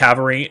 Thunderwolf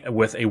Cavalry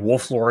with a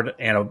Wolf Lord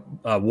and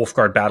a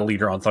Wolfguard Battle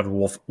Leader on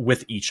Thunderwolf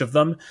with each of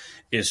them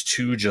is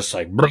 2 just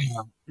like...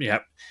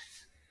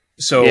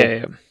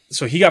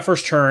 So he got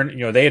first turn.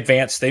 They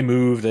advanced, they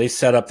moved, they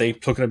set up, they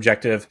took an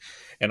objective,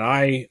 and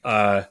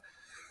I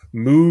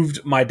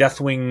moved my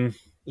Deathwing...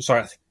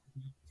 Sorry.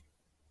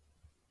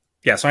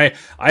 Yeah, so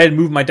I had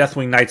moved my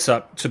Deathwing Knights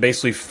up to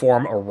basically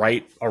form a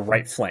right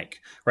flank,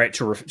 right?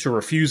 To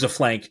refuse a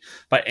flank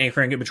by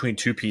anchoring it between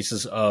 2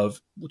 pieces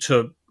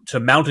to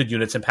mounted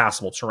units in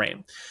passable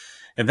terrain.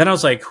 And then I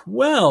was like,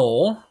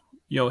 well,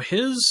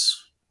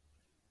 his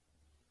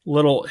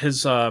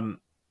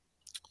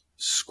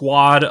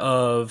squad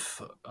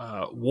of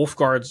Wolf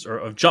Guards or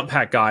of jump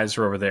pack guys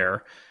are over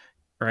there,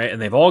 right? And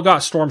they've all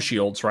got storm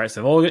shields, right? So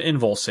they've all got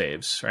invul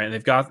saves, right?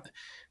 And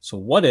so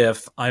what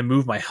if I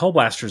move my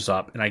Hellblasters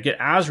up and I get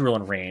Azrael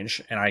in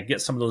range and I get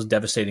some of those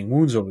devastating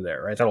wounds over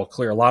there, right? That'll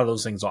clear a lot of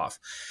those things off.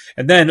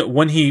 And then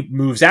when he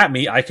moves at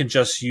me, I can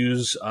just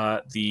use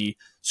the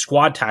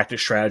squad tactic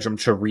stratagem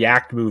to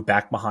react move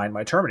back behind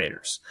my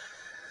Terminators.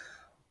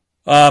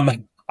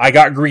 I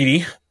got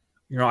greedy.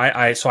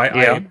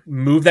 I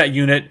moved that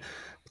unit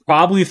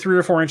probably 3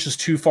 or 4 inches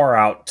too far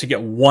out to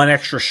get 1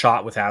 extra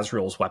shot with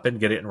Azrael's weapon,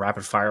 get it in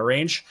rapid fire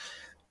range,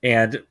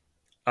 and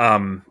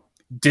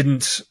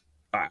didn't...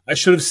 I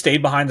should have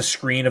stayed behind the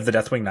screen of the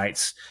Deathwing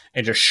Knights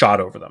and just shot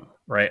over them,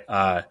 right?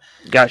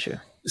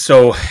 Gotcha.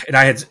 So,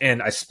 I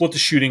split the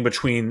shooting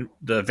between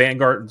the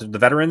Vanguard, the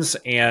veterans,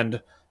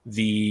 and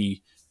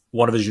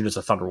one of his units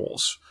of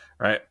Thunderwolves,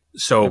 right?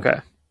 So,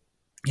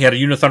 he had a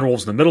unit of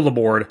Thunderwolves in the middle of the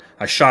board.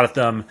 I shot at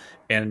them,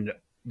 and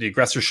the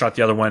aggressor shot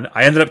the other one.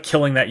 I ended up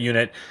killing that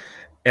unit,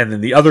 and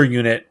then the other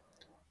unit,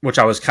 which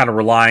I was kind of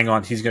relying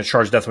on, he's going to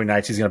charge Deathwing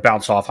Knights. He's going to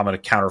bounce off. I'm going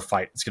to counter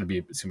fight. It's going to be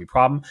a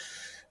problem.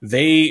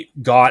 They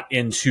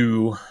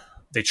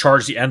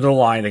charged the end of the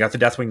line. They got the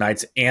Deathwing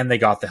Knights and they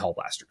got the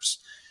Hellblasters,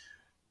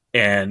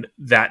 and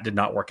that did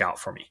not work out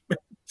for me.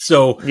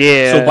 So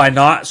by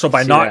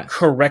not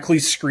correctly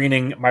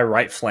screening my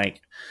right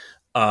flank,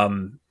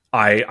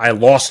 I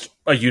lost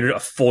a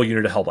full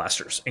unit of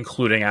Hellblasters,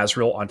 including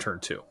Azrael on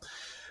turn 2,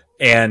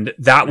 and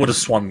that would have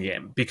swung the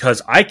game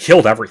because I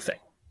killed everything.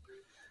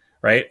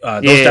 Right,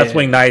 those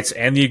Deathwing Knights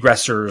and the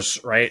aggressors,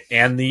 right,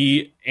 and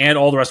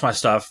all the rest of my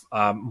stuff.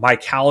 My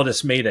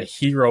Calidus made a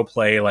hero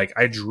play. Like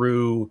I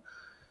drew,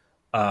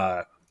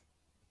 I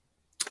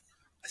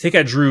think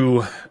I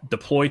drew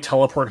deploy,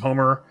 teleport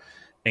Homer,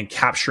 and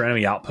capture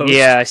enemy outpost.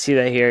 Yeah, I see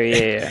that here.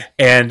 Yeah.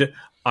 And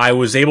I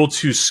was able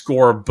to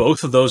score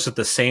both of those at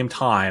the same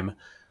time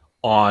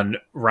on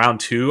round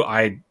 2.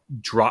 I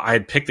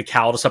had picked the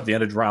Calidus up at the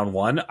end of round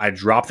 1. I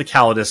dropped the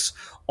Calidus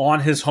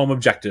on his home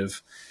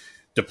objective,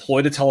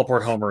 deployed a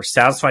teleport Homer,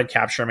 satisfied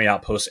capture enemy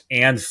outpost,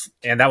 and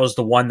that was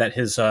the one that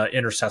his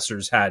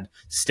intercessors had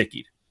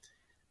stickied.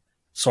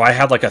 So I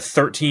had like a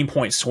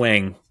 13-point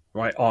swing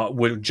right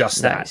with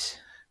just that.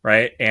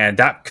 right? And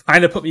that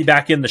kind of put me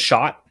back in the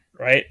shot,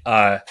 right?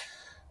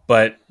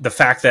 But the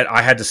fact that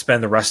I had to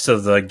spend the rest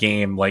of the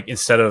game, like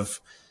instead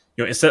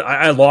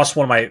I lost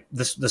one of my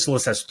this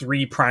list has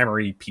 3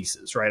 primary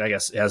pieces, right? I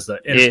guess it has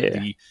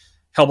the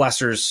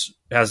Hellblasters,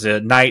 has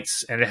the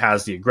Knights, and it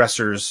has the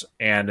Aggressors,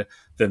 and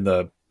then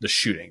the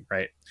shooting,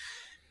 right?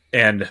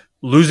 And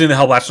losing the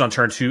Hellblasters on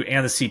turn 2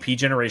 and the CP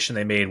generation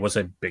they made was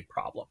a big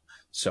problem.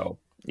 So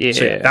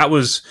that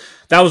was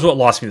what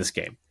lost me this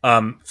game.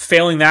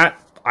 Failing that,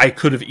 I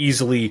could have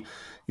easily,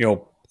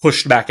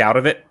 pushed back out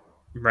of it,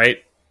 right?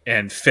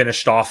 And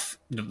finished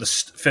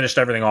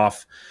everything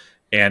off,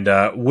 and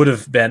would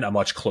have been a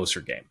much closer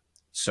game.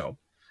 So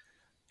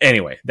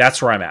anyway,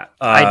 that's where I'm at.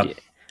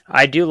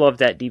 I do love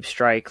that deep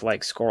strike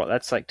score.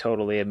 That's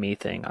totally a me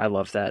thing. I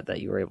love that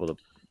you were able to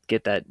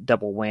get that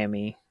double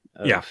whammy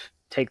of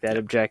take that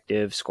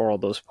objective, score all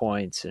those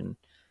points, and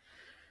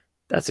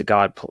that's a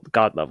god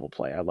level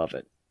play. I love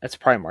it. That's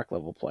Primarch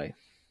level play.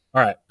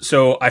 All right,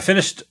 so I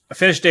finished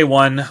day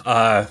 1,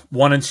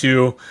 1 and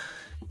 2,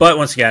 but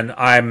once again,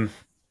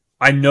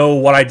 I know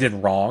what I did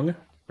wrong,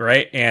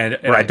 right? And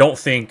I don't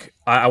think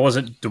I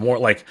wasn't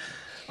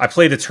I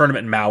played a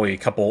tournament in Maui a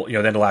couple, the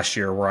end of last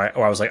year where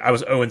I was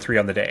 0-3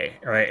 on the day,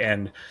 right?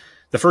 And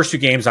the first 2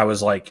 games I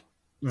was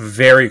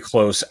very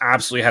close,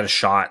 absolutely had a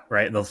shot,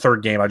 right? And the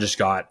third game I just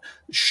got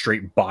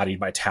straight bodied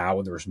by Tau,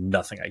 and there was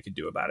nothing I could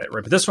do about it,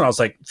 right? But this one I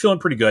was feeling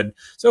pretty good.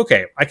 So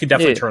okay, I can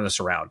definitely turn this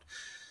around.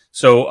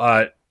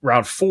 So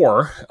round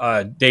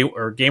 4,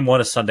 game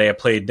 1 of Sunday, I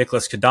played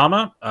Nicholas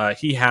Kadama.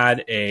 He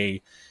had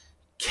a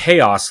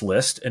chaos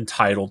list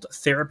entitled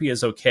 "Therapy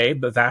is okay,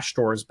 but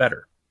Vashtor is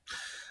better."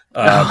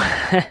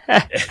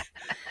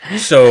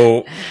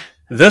 So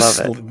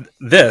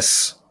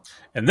this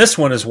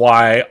one is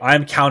why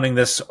I'm counting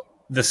this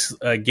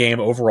game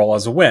overall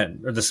as a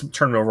win, or this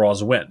tournament overall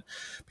as a win,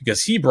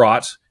 because he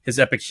brought his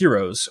epic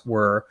heroes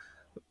were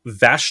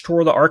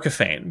Vashtor the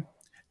Archiphane,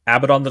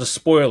 Abaddon the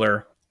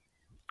Despoiler,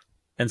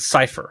 and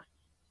Cypher.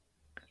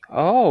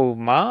 Oh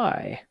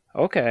my!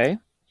 Okay.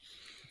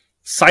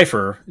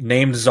 Cypher,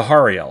 named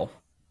Zahariel,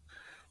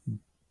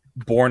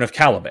 born of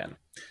Caliban.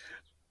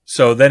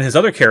 So then his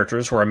other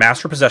characters were a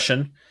Master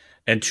Possession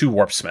and 2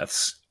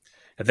 Warpsmiths.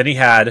 And then he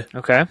had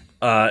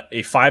a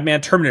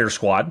 5-man Terminator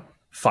squad,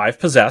 5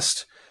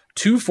 Possessed,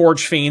 2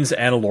 Forge Fiends,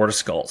 and a Lord of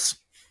Skulls.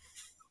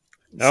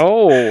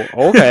 Oh,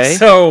 okay.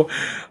 So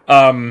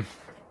I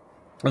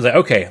was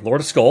okay,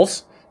 Lord of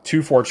Skulls,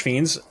 2 Forge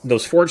Fiends.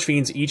 Those Forge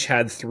Fiends each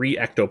had 3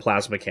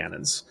 ectoplasma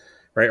cannons.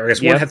 Right, or I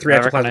guess one had 3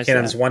 ectoplasm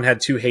cannons, one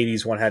had 2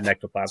 Hades, one had an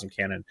ectoplasm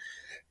cannon.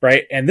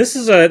 Right, and this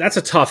is that's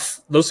a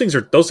tough. Those things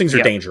are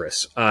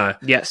dangerous.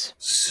 Yes,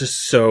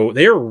 so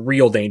they are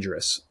real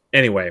dangerous.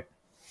 Anyway,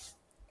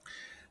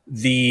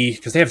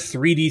 because they have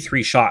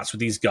 3d3 shots with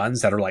these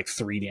guns that are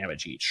 3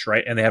 damage each,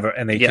 right? And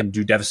they can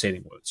do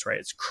devastating wounds. Right,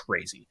 it's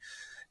crazy.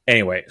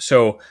 Anyway,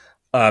 so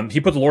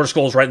he put the Lord of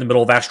Skulls right in the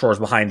middle. Vashtor's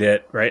behind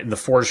it, right, and the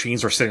Forge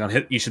Fiends are sitting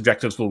on each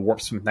objectives with a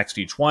Warpsmith next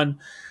to each one,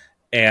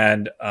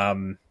 and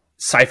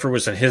Cypher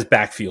was in his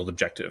backfield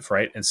objective,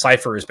 right? And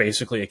Cypher is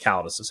basically a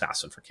Calidus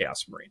assassin for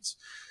Chaos Marines.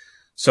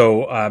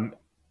 So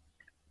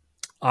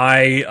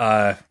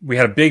we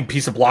had a big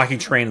piece of blocking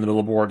terrain in the middle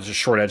of the board, just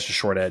short edge to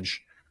short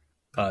edge.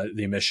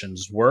 The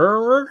missions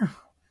were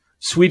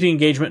sweeping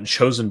engagement and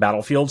chosen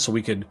battlefield, so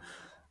we could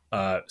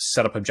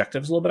set up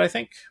objectives a little bit, I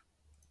think.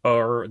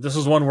 Or this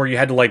is one where you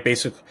had to I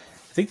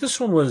think this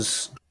one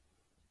was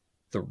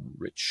the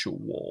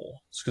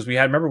Ritual. It's because we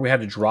had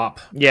to drop.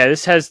 Yeah,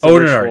 this has the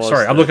Ritual. No,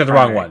 sorry, I'm looking at the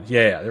wrong one.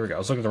 Yeah, there we go. I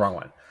was looking at the wrong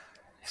one.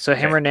 So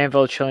Hammer and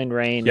Anvil, Chilling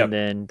Reign, and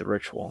then the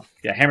Ritual.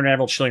 Yeah, Hammer and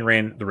Anvil, Chilling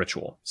Reign, the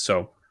Ritual.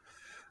 So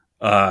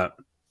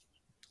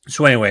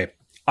anyway,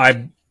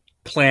 I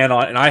plan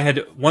on, and I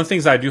had one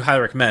things I do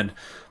highly recommend.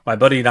 My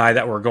buddy and I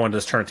that were going to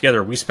this tournament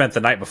together, we spent the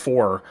night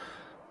before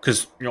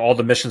because all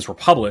the missions were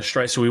published,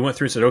 right? So we went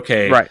through and said,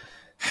 okay, right,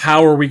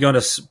 how are we going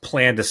to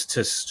plan to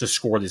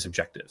score these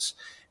objectives?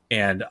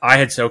 And I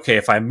had said, okay,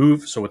 if I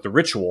move, so with the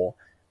Ritual,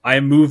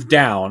 I move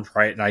down,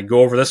 right, and I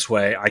go over this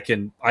way.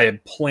 I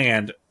had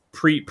planned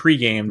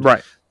pre-gamed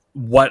right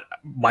what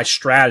my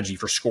strategy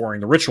for scoring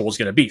the Ritual was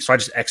going to be. So I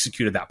just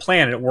executed that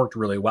plan, and it worked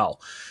really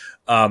well.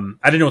 I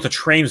didn't know what the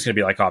terrain was going to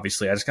be like,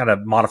 obviously. I just kind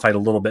of modified a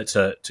little bit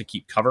to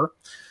keep cover.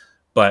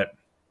 But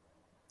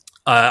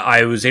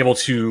I was able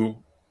to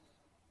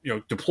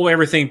deploy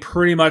everything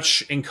pretty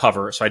much in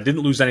cover, so I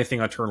didn't lose anything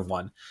on turn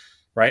 1.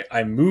 Right?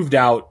 I moved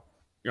out.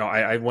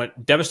 I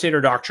went Devastator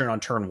Doctrine on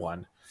turn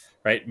 1,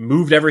 right?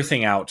 Moved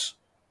everything out,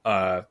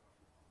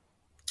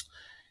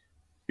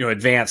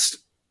 advanced,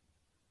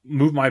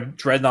 moved my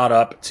Dreadnought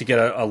up to get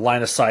a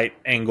line of sight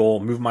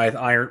angle, moved my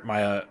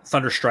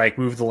Thunderstrike,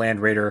 moved the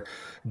Land Raider,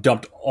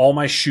 dumped all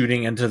my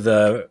shooting into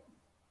the,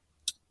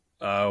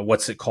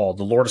 what's it called?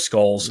 The Lord of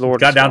Skulls.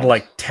 Got down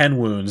to 10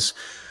 wounds.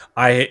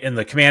 In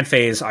the command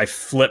phase, I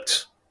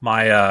flipped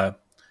my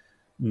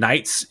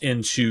Knights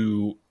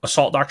into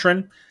Assault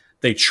Doctrine.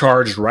 They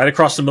charged right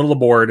across the middle of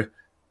the board.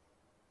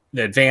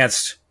 They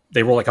advanced.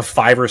 They rolled a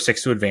 5 or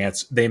 6 to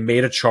advance. They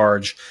made a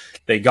charge.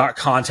 They got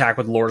contact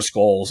with Lord of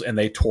Skulls, and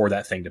they tore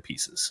that thing to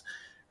pieces.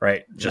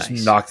 right? Just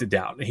Nice. knocked it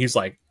down. And he's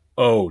like,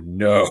 oh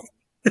no.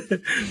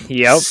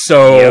 Yep.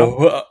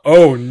 So,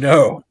 oh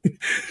no.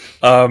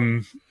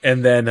 And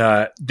then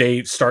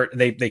they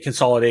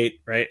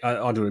consolidate right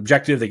onto an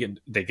objective.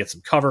 They get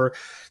some cover.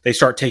 They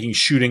start taking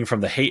shooting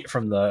from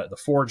the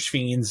Forge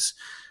Fiends,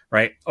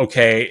 right?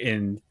 Okay,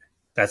 and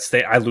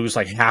I lose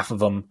like half of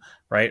them,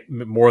 right?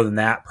 More than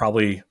that,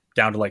 probably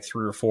down to like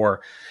 3 or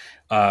 4.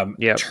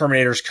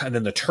 Terminators, and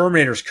then the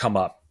Terminators come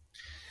up.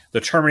 The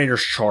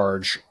Terminators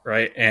charge,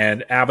 right?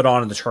 And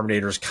Abaddon and the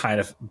Terminators kind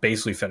of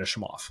basically finish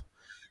them off,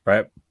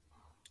 right?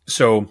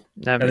 So,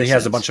 and then he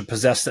has a bunch of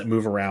possessed that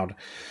move around.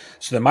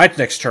 So then my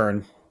next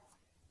turn,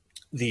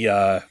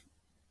 the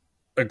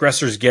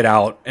aggressors get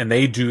out and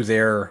they do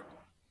their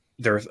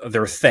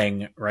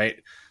thing, right?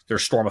 Their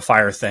Storm of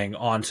Fire thing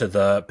onto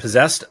the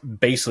possessed,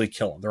 basically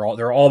kill them.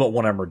 They're all but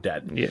one of them are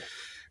dead. Yeah.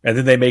 And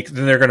then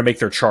they're going to make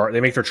their charge.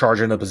 They make their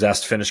charge into the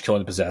possessed, finish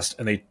killing the possessed,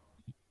 and they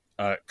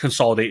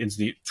consolidate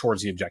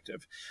towards the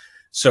objective.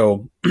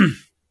 So,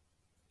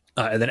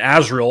 and then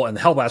Azrael and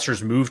the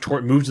Hellblasters move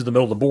to the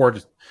middle of the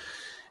board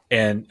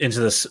and into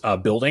this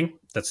building.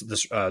 That's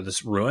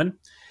this ruin.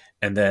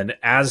 And then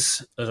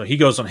so he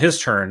goes on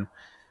his turn,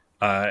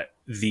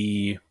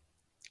 the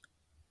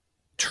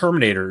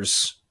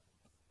Terminators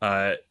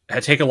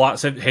had taken a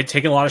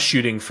lot of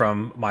shooting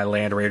from my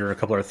Land Raider and a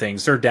couple other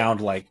things. They're down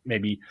to like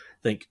maybe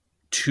I think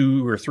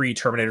 2 or 3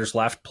 Terminators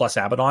left plus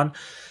Abaddon.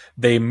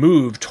 They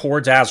move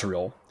towards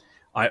Azrael.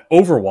 I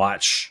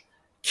Overwatch,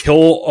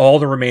 kill all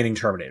the remaining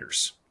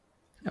Terminators.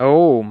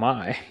 Oh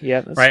my,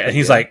 yeah, that's right. And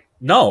he's like,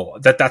 no,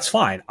 that's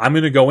fine. I'm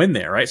going to go in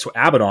there, right? So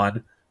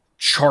Abaddon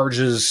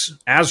charges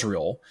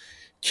Azrael,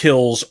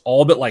 kills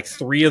all but like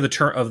 3 of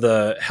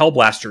the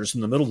Hellblasters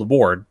in the middle of the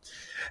board.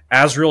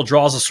 Azrael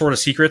draws a Sword of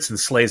Secrets and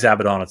slays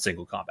Abaddon in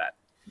single combat.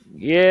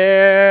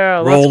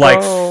 Yeah, roll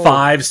like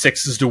 5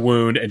 6s to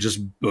wound and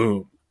just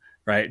boom,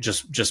 right?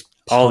 Just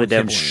all the him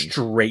devil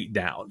straight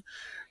down,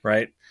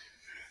 right?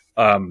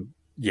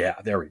 Yeah,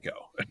 there we go.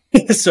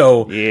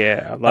 So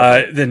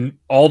yeah, then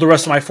all the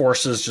rest of my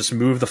forces just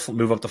move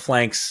up the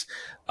flanks.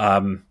 I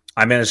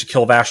managed to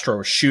kill Vastor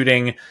with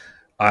shooting.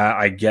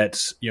 I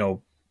get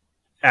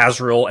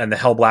Azrael and the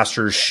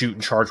Hellblasters shoot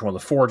and charge one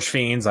of the Forge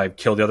Fiends. I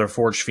kill the other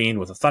Forge Fiend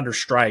with a Thunder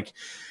Strike.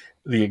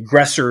 The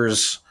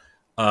aggressors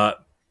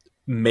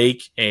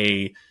make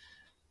a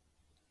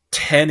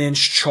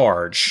 10-inch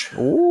charge.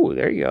 Ooh,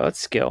 there you go. That's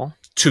skill.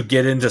 To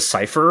get into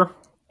Cypher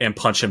and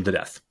punch him to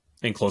death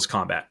in close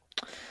combat.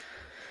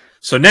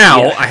 So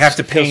now I have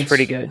to paint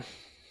pretty good.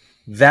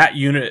 That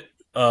unit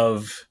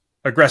of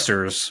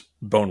aggressors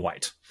bone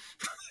white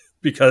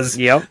because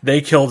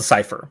they killed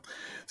Cypher.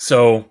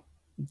 So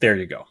there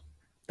you go.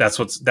 That's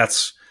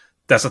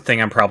a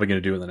thing I'm probably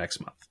going to do in the next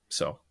month.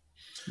 So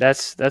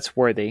that's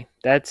worthy.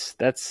 That's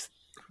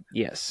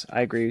yes,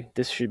 I agree.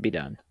 This should be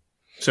done.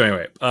 So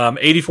anyway,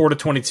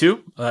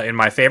 84-22 in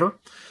my favor.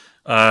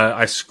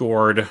 I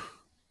scored.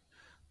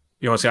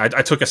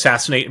 I took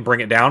Assassinate and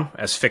Bring It Down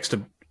as fixed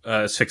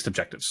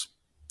objectives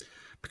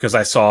because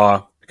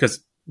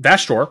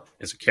Vastor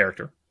is a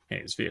character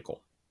and his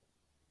vehicle,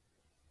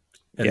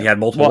 and he had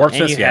multiple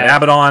workshops. He had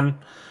Abaddon,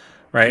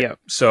 right? Yep.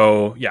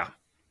 So yeah.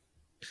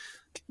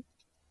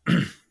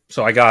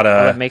 So I got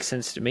that makes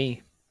sense to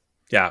me.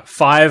 Yeah,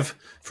 5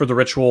 for the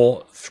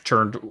ritual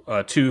turn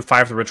 2,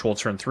 5 for the ritual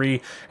turn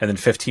 3, and then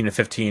 15 and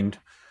 15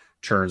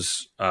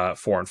 turns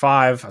 4 and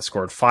 5. I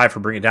scored 5 for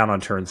Bring It Down on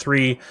turn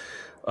 3,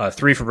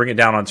 3 for Bring It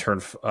Down on turn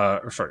 5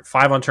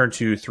 on turn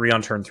 2, 3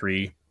 on turn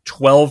 3,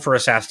 12 for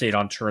Assassinate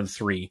on turn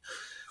 3,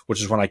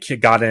 which is when I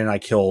got in. I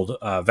killed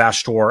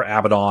Vastor,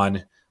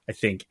 Abaddon, I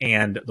think,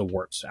 and the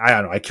Warts. I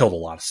don't know. I killed a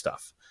lot of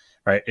stuff.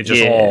 Right, it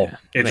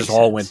just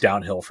all went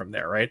downhill from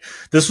there. Right,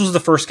 this was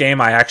the first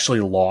game I actually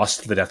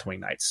lost the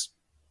Deathwing Knights.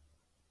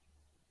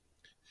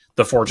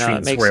 The Forge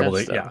Fiends were able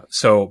to,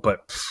 So,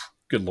 but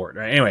good lord.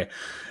 Right? Anyway,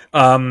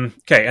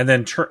 okay, and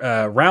then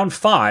round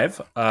 5.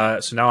 So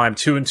now I'm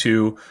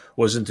 2-2.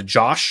 Was into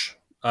Josh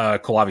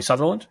Kulavi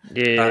Sutherland.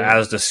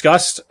 As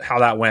discussed, how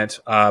that went.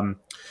 I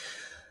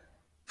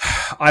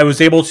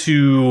was able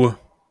to.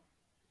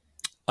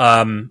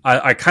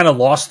 I kind of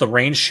lost the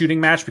range shooting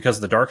match because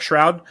of the Dark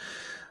Shroud.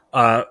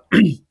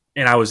 And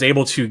I was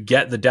able to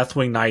get the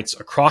Deathwing Knights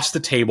across the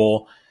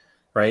table,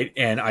 right?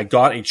 And I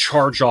got a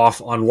charge off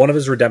on one of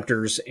his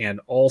Redemptors and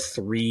all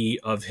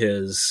 3 of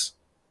his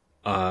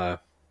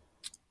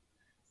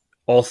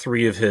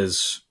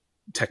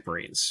Tech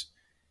Marines,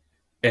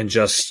 and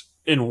just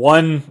in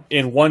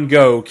one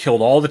go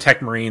killed all the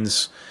Tech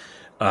Marines.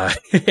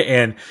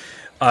 And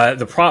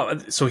the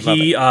problem, so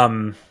he,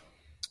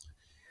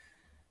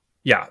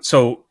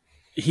 so.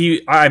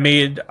 I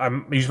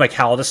used my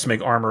Calidus to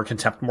make Armor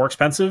Contempt more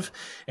expensive,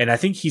 and I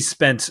think he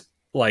spent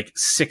like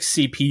 6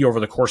 CP over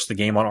the course of the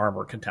game on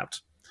Armor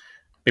Contempt,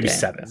 maybe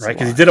 7, right?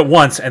 Because he did it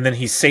once, and then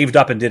he saved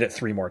up and did it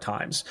 3 more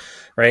times,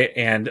 right?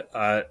 And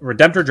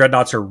Redemptor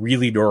Dreadnoughts are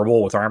really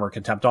durable with Armor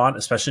Contempt on,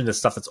 especially the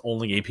stuff that's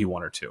only AP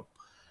 1 or 2,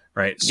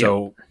 right?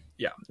 So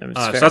Yeah.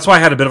 That's So that's why I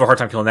had a bit of a hard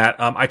time killing that.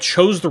 I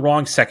chose the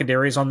wrong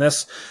secondaries on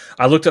this.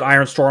 I looked at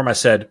Ironstorm. I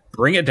said,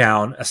 bring it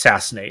down,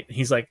 assassinate. And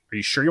he's like, are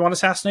you sure you want to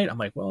assassinate? I'm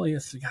like, well,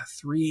 yes, we got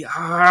 3.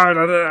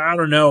 I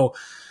don't know.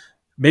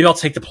 Maybe I'll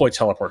take deploy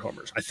teleport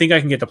homers. I think I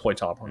can get deploy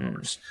teleport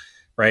homers.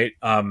 Right.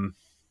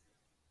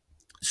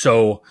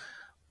 So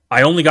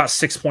I only got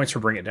 6 points for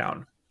bring it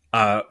down,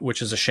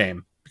 which is a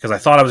shame. Because I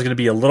thought I was going to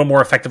be a little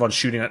more effective on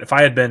shooting. If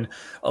I had been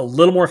a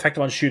little more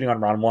effective on shooting on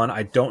round 1,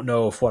 I don't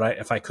know if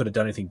I could have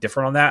done anything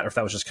different on that, or if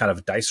that was just kind of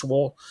a dice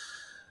roll.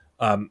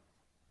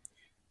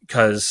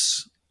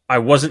 Because I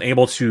wasn't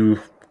able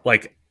to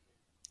the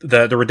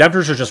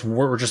Redemptors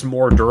were just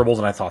more durable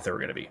than I thought they were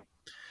going to be.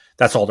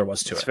 That's all there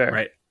was to it, fair.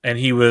 Right? And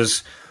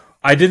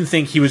I didn't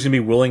think he was going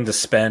to be willing to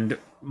spend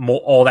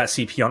all that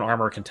CP on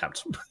armor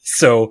contempt.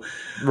 So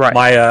right.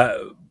 I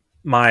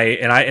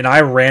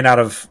ran out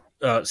of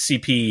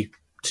CP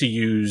to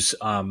use,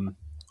 and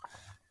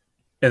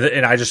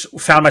I just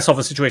found myself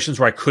in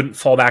situations where I couldn't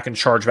fall back and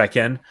charge back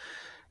in,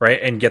 right,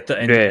 and get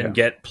and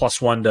get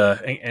 +1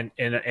 to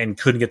and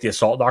couldn't get the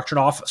assault doctrine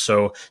off.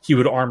 So he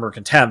would armor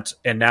contempt,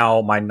 and now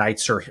my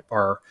knights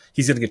are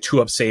he's going to get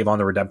 2-up save on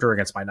the Redemptor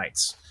against my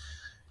knights,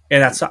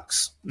 and that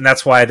sucks. And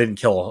that's why I didn't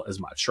kill as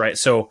much, right?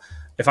 So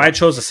if I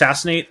chose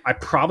assassinate, I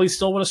probably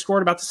still would have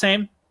scored about the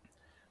same,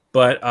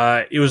 but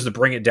it was the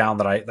bring it down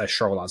that I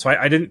struggled on. So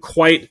I didn't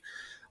quite.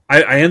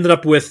 I ended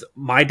up with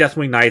my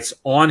Deathwing Knights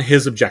on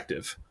his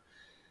objective,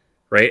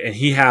 right? And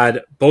he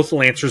had both the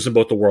Lancers and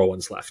both the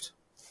Whirlwinds left.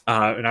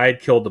 And I had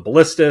killed the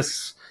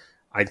Ballistas.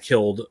 I'd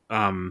killed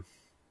one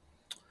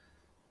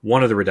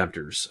of the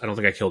Redemptors. I don't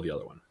think I killed the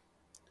other one.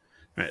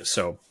 All right,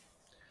 so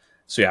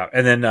yeah.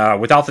 And then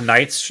without the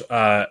Knights,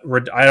 I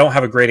don't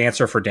have a great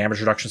answer for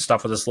damage reduction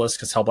stuff with this list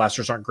because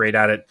Hellblasters aren't great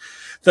at it.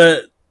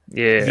 The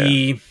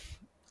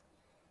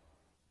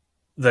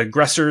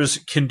Aggressors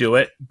can do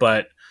it,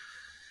 but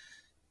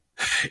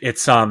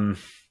it's I'm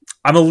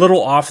a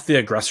little off the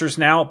Aggressors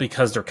now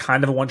because they're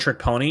kind of a one-trick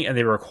pony and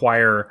they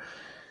require,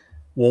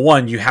 well,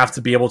 one, you have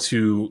to be able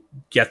to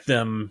get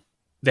them,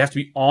 they have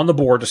to be on the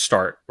board to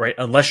start, right?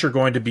 Unless you're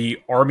going to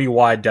be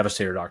army-wide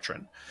Devastator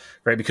Doctrine,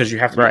 right? Because you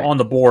have to be on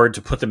the board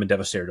to put them in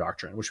Devastator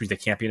Doctrine, which means they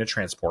can't be in a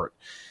transport.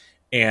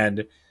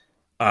 And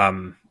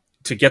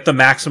to get the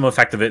maximum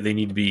effect of it, they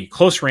need to be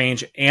close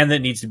range and that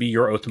needs to be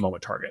your Oath to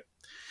Moment target.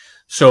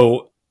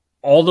 So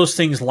all those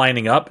things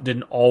lining up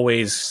didn't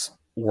always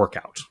work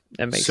out.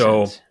 That makes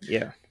sense.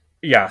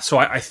 Yeah. So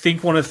I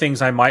think one of the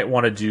things I might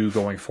want to do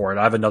going forward,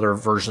 I have another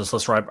version of this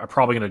list where I'm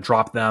probably going to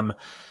drop them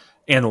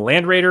and the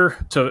Land Raider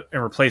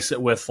and replace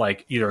it with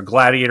like either a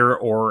Gladiator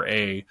or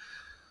a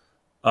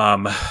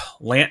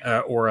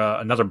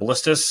another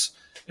Ballistas,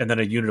 and then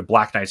a unit of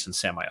Black Knights and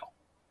Samael.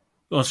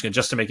 Once again,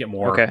 just to make it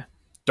more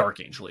Dark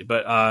Angel-y.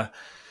 But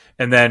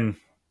and then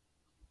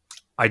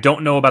I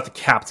don't know about the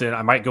Captain.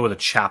 I might go with a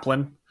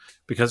Chaplain.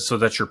 So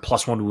that's your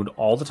 +1 wound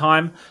all the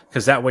time,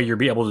 because that way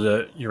you're able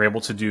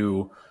to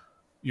do,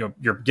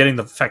 you're getting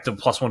the effective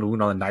 +1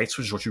 wound on the Knights,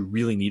 which is what you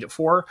really need it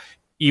for,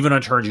 even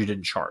on turns you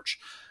didn't charge.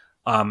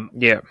 And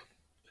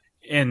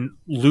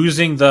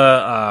losing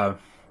the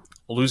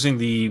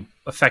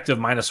effective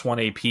 -1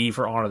 AP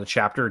for Honor of the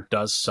Chapter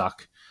does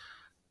suck,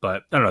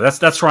 but I don't know.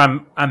 That's where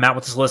I'm at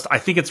with this list. I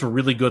think it's a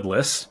really good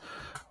list.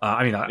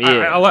 I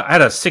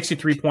had a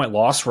 63-point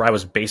loss where I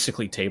was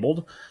basically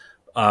tabled.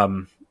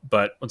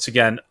 But once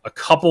again, a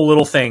couple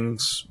little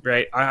things,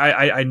 right?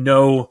 I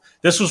know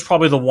this was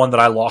probably the one that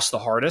I lost the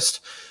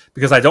hardest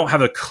because I don't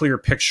have a clear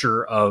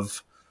picture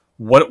of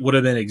what would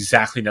have been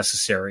exactly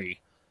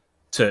necessary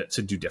to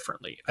do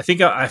differently. I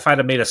think if I'd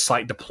have made a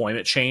slight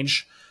deployment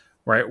change,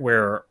 right,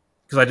 where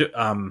I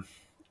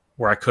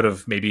could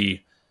have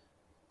maybe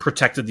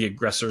protected the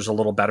Aggressors a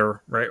little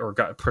better, right, or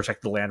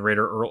protect the Land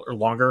Raider or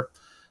longer,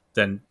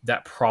 then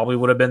that probably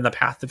would have been the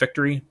path to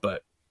victory.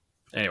 But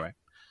anyway.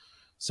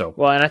 So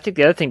well, and I think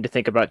the other thing to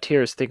think about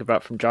here is think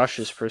about from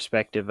Josh's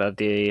perspective of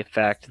the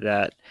fact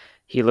that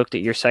he looked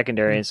at your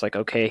secondary and it's like,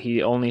 okay,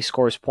 he only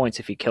scores points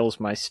if he kills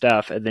my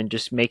stuff, and then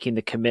just making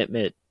the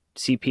commitment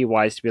CP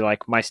wise to be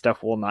like, my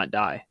stuff will not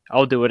die.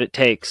 I'll do what it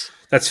takes.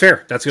 That's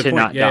fair. That's a good to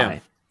point. Not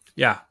die.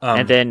 Yeah.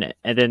 And then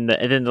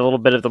the little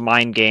bit of the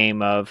mind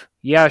game of,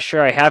 yeah,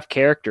 sure, I have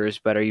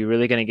characters, but are you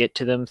really going to get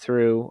to them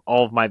through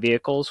all of my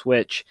vehicles?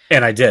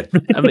 And I did.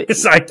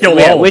 I killed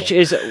all of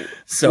them.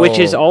 Which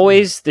is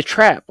always the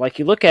trap. Like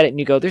you look at it and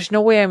you go, there's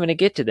no way I'm going to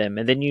get to them.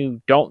 And then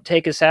you don't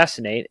take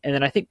Assassinate. And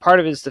then I think part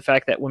of it is the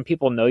fact that when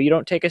people know you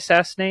don't take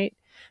Assassinate,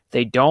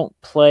 they don't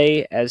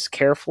play as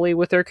carefully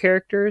with their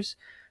characters.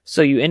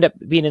 So you end up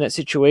being in that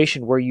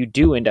situation where you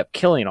do end up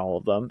killing all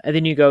of them. And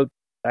then you go,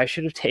 I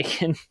should have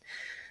taken...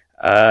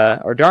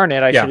 or darn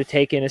it, I should have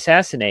taken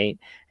Assassinate.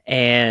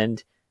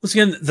 And once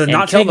again,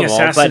 not taking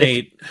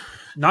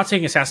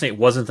Assassinate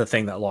wasn't the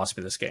thing that lost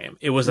me this game.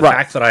 It was the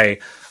fact that I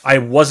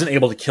wasn't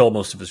able to kill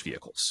most of his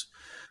vehicles.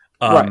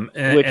 And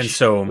I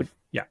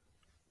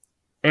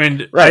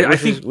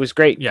think was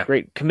great.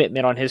 Great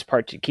commitment on his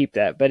part to keep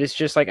that. But it's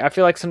just like I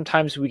feel like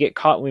sometimes we get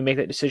caught when we make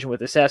that decision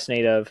with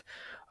Assassinate of,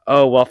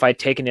 oh well, if I'd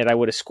taken it, I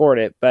would have scored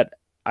it. But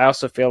I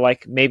also feel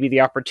like maybe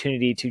the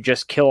opportunity to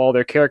just kill all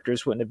their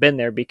characters wouldn't have been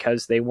there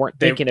because they weren't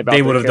thinking about.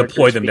 They would have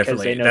deployed them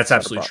differently. That's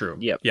absolutely true.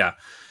 Yep. Yeah.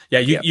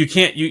 You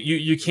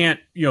can't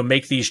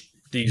make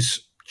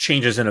these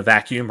changes in a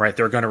vacuum, right?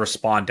 They're going to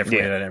respond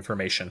differently to that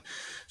information.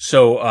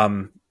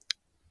 So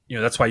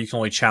that's why you can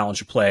only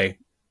challenge a play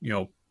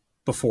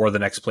before the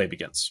next play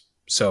begins.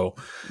 So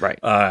right,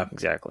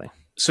 exactly.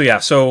 I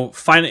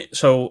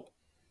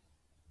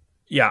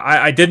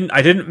didn't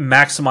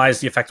maximize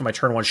the effect of my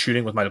turn one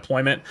shooting with my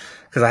deployment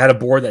because I had a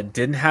board that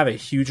didn't have a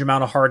huge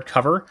amount of hard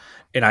cover,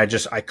 and I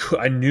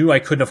knew I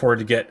couldn't afford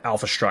to get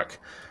alpha struck.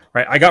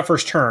 Right, I got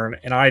first turn,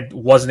 and I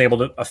wasn't able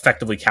to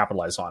effectively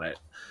capitalize on it.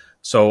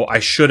 So I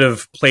should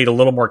have played a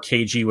little more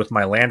cagey with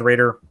my Land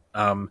Raider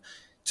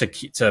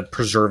to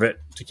preserve it,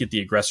 to get the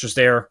aggressors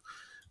there,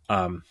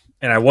 and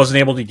I wasn't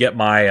able to get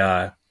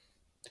my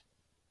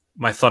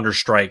my Thunder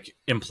Strike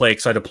in play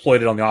because I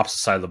deployed it on the opposite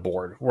side of the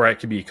board where it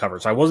could be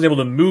covered. So I wasn't able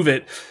to move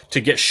it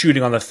to get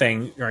shooting on the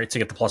thing, right, to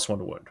get the +1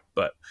 to wound.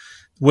 But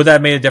would that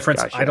have made a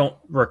difference? Gotcha. I don't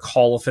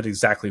recall if it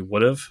exactly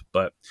would have.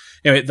 But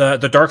anyway,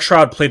 the Dark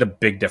Shroud played a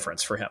big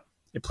difference for him.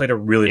 It played a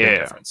really big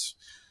difference.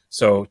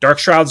 So Dark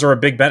Shrouds are a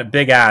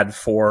big ad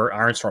for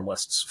Ironstorm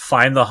lists.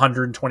 Find the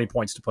 120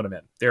 points to put them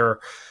in.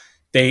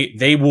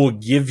 They will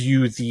give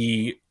you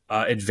the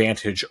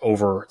advantage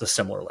over the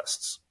similar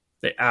lists.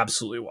 They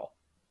absolutely will.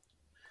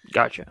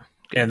 Gotcha.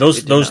 And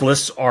those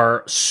lists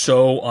are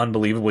so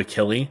unbelievably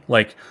killy.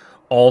 Like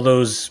all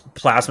those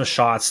plasma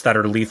shots that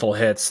are lethal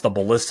hits, the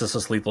ballistas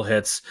as lethal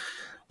hits,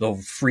 the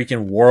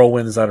freaking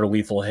whirlwinds that are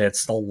lethal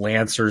hits, the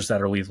lancers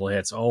that are lethal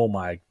hits. Oh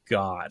my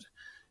god.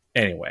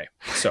 Anyway,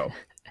 so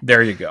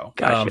there you go.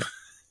 Gotcha.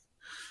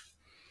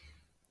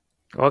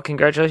 Well,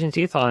 congratulations,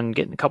 Heath, on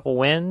getting a couple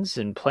wins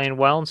and playing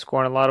well and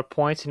scoring a lot of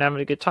points and having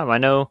a good time. I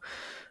know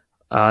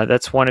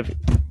that's one of.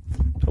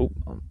 Oh,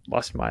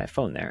 lost my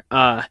phone there.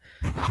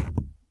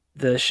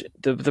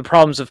 The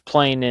problems of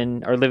playing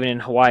in or living in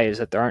Hawaii is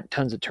that there aren't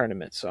tons of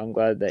tournaments. So I'm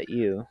glad that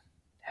you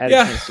had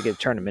a chance to get a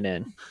tournament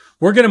in.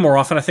 We're getting more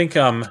often. I think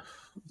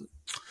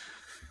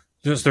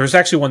there's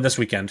actually one this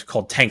weekend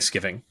called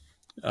Thanksgiving.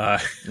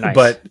 Nice.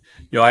 But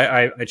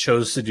I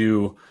chose to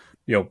do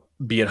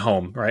be at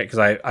home, right? Because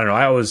I don't know,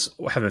 I always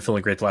haven't been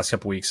feeling great the last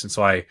couple of weeks, and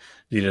so I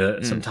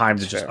needed some time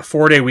to just a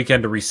 4-day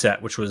weekend to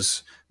reset, which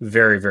was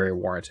very, very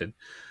warranted.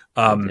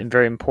 And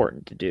very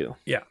important to do.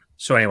 Yeah.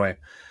 So anyway,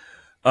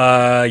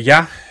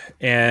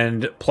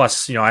 and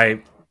plus,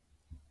 I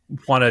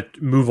want to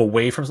move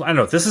away from. I don't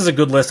know. This is a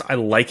good list. I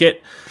like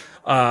it.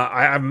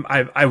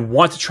 I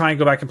want to try and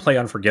go back and play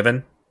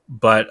Unforgiven,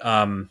 but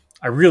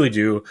I really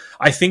do.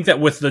 I think that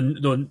with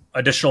the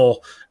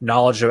additional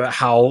knowledge about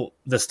how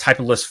this type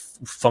of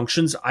list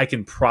functions, I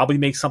can probably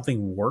make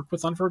something work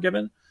with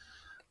Unforgiven.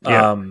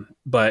 Yeah.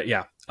 But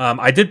yeah,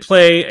 I did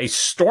play a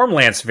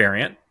Stormlance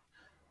variant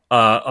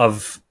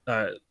of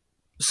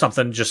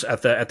something just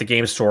at the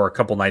game store a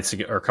couple nights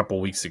ago, or a couple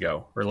weeks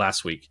ago, or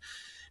last week,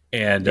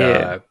 and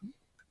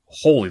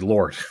holy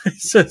lord, it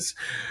says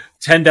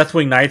 10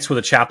 Deathwing Knights with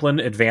a chaplain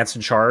advance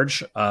and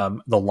charge.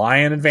 The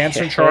Lion advance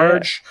and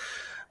charge.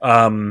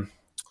 I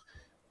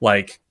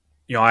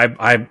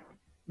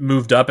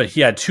moved up, and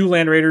he had 2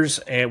 Land Raiders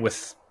and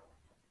with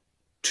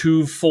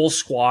 2 full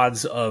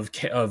squads of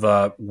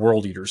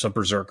World Eaters, of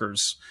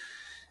Berserkers,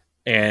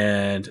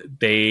 and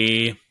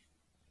they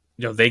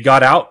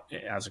got out.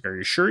 I was like, "Are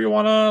you sure you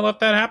want to let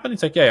that happen?"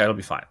 He's like, "Yeah, it'll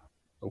be fine."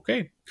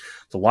 Okay.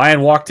 The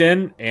Lion walked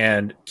in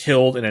and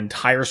killed an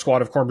entire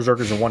squad of Khorne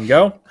Berserkers in one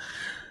go.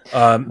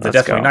 The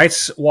Deathwing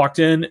Knights walked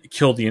in,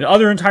 killed the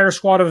other entire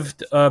squad of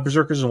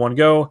Berserkers in one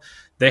go.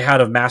 They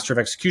had a Master of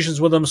Executions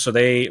with them, so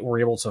they were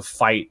able to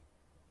fight.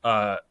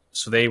 On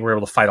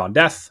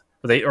death,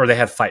 or they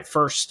had fight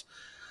first,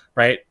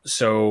 right?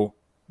 So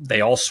they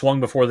all swung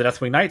before the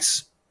Deathwing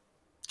Knights,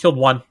 killed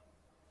one,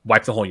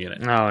 wiped the whole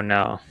unit. Oh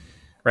no!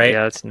 Right?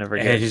 Yeah, that's never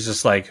good. And he's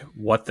just like,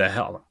 "What the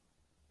hell?"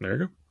 There you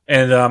go.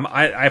 And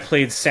I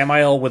played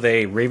Samael with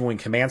a Ravenwing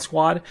Command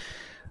Squad,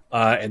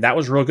 and that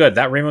was real good.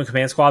 That Ravenwing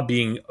Command Squad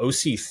being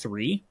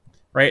OC3,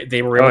 right?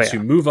 They were able to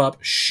move up,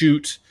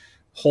 shoot,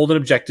 hold an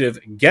objective,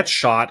 get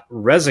shot,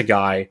 res a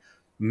guy,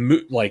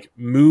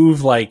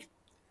 move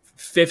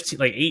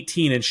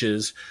 18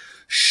 inches,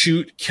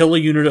 shoot, kill a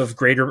unit of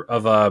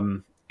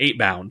 8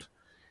 bound,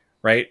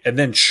 right? And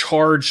then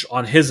charge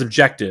on his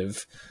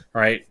objective,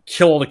 right?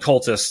 Kill all the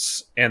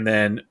cultists, and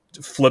then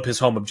flip his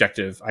home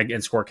objective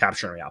and score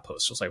capture on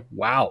outpost. So it's like,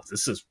 wow,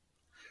 this is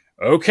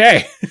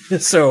okay.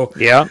 So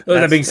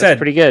that being said,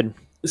 pretty good.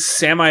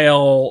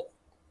 Samael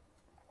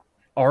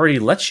already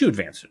lets you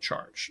advance and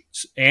charge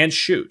and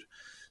shoot.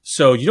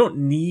 So you don't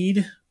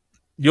need,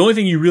 the only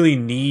thing you really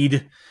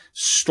need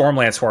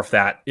Stormlance for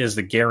that is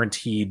the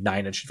guaranteed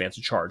 9-inch advance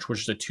and charge,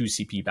 which is a 2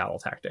 CP battle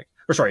tactic.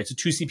 Or sorry, it's a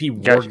 2 CP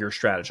warrior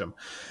stratagem.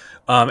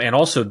 And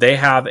also they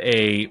have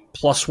a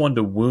 +1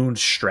 to wound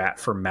strat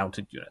for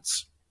mounted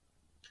units,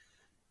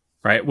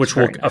 right? Which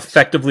will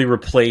effectively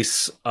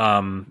replace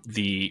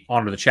the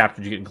Honor the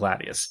Chapter you get in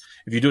Gladius.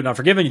 If you do it in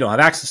Unforgiven, you don't have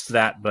access to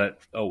that, but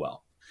oh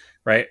well,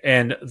 right?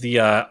 And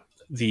the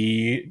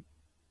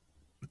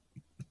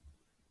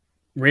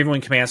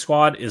Ravenwing Command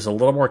Squad is a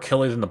little more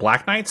killy than the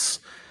Black Knights.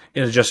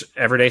 It is just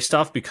everyday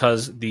stuff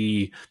because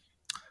the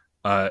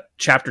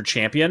Chapter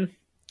Champion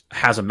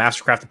has a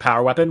Mastercrafted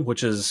power weapon,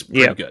 which is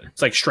pretty good.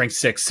 It's like strength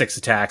 6, 6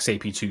 attacks,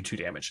 AP 2, 2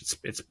 damage.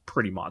 It's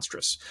pretty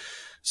monstrous.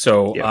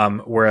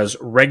 So, whereas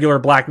regular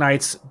Black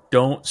Knights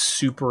don't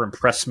super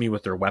impress me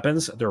with their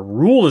weapons, their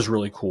rule is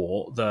really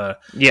cool.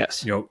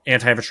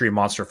 Anti-infantry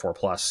monster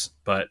 4+,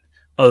 but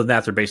other than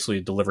that, they're basically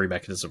a delivery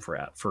mechanism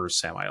for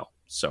Samael.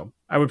 So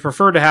I would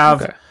prefer to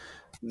have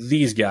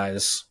these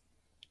guys,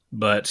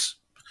 but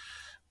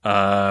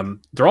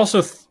they're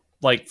also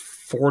like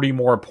 40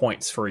 more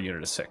points for a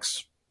unit of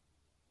 6.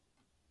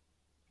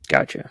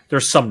 Gotcha.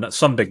 There's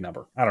some big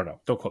number. I don't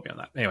know. Don't quote me on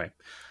that. Anyway,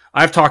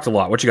 I've talked a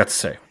lot. What you got to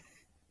say?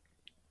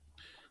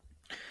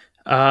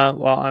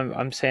 Well,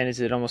 I'm saying,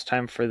 is it almost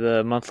time for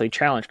the monthly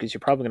challenge? Because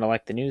you're probably going to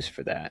like the news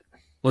for that.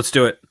 Let's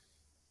do it.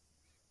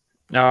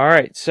 All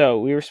right. So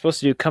we were supposed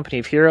to do Company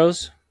of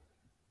Heroes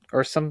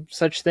or some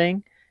such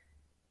thing.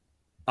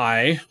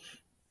 I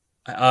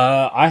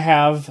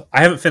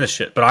haven't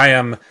finished it, but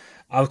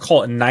I'll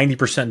call it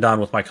 90% done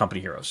with my Company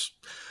Heroes.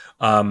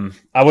 I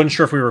wasn't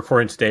sure if we were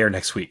recording today or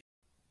next week.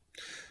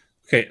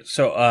 Okay,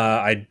 so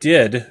I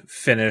did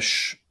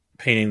finish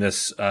painting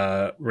this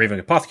Raven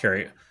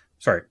Apothecary.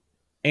 Sorry,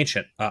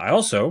 Ancient. I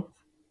also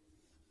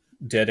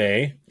did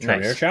a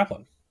Terminator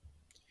Chaplain.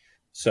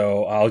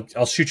 So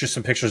I'll shoot you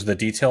some pictures of the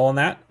detail on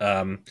that.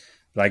 I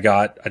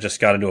just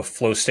got into a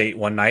flow state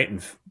one night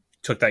and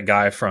took that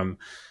guy from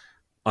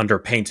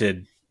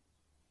underpainted,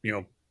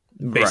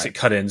 basic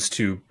cut-ins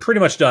to pretty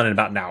much done in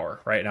about an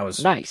hour, right? And I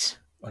was nice.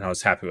 And I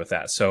was happy with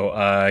that. So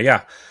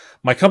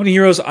my Company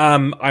Heroes,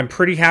 I'm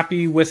pretty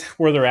happy with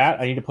where they're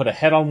at. I need to put a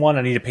head on one.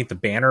 I need to paint the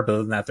banner, but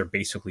other than that, they're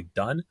basically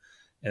done.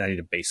 And I need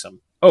to base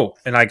them. Oh,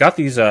 and I got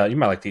these. You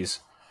might like these.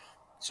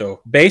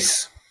 So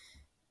base.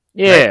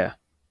 Yeah. Right?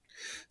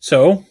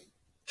 So,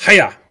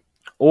 hiya.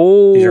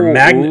 Oh, these are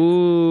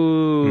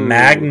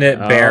magnet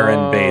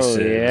Baron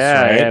bases.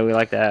 Yeah, right? yeah, we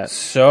like that.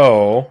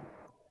 So,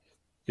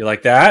 you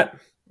like that?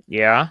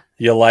 Yeah.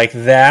 You like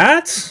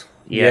that?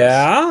 Yes.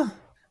 Yeah.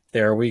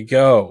 There we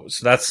go.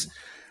 So that's,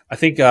 I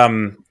think,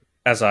 I'm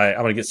going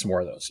to get some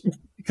more of those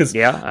because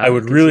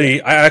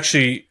I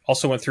actually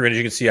also went through, and as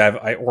you can see,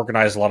 I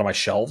organized a lot of my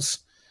shelves.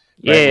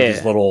 Right, with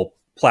these little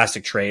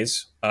plastic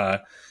trays.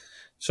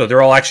 So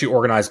they're all actually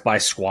organized by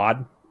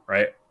squad,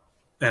 right?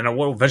 And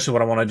eventually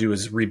what I want to do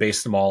is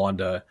rebase them all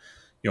onto,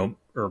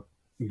 or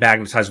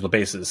magnetize the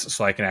bases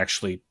so I can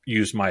actually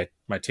use my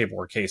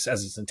tableware case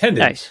as it's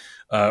intended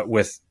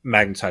with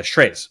magnetized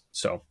trays.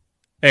 So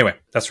anyway,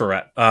 that's where we're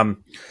at.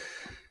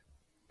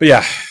 But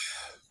yeah.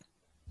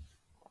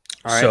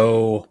 All right.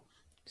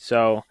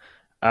 So,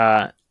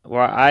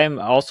 I'm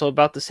also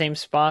about the same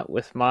spot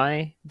with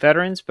my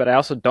veterans, but I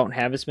also don't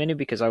have as many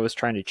because I was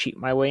trying to cheat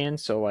my way in.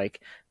 So,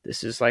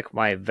 this is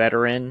my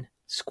veteran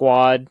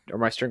squad or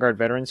my Stern Guard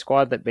veteran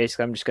squad that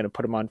basically I'm just going to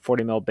put them on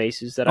 40 mil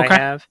bases that I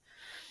have.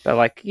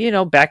 But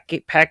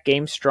pack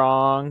game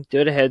strong,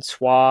 do it a head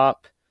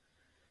swap,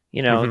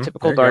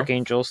 typical Dark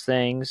Angels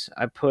things.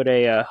 I put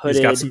a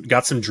hooded. He's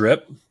got some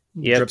drip.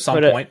 Yeah, drips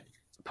on point.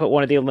 Put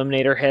one of the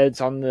Eliminator heads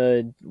on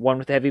the one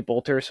with the heavy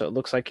bolter, so it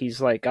looks like he's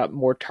got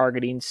more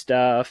targeting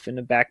stuff and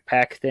a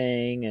backpack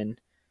thing. And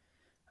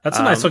that's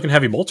a nice looking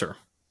heavy bolter.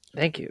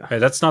 Thank you. Hey,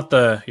 that's not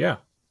the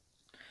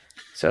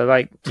So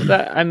but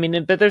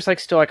there's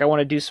still I want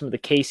to do some of the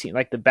casing,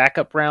 the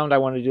backup round. I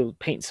want to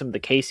paint some of the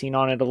casing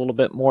on it a little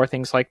bit more,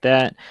 things like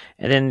that.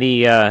 And then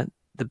the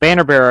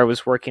banner bearer I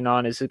was working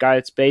on is a guy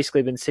that's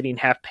basically been sitting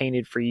half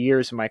painted for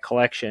years in my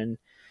collection.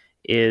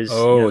 Is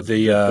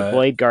the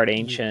Blade Guard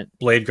Ancient.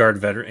 Blade Guard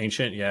Veteran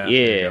Ancient, yeah.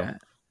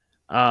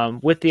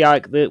 With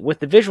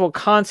the visual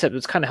concept,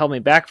 it's kind of held me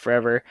back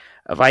forever.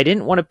 I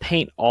didn't want to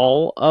paint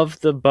all of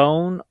the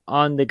bone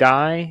on the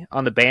guy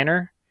on the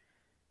banner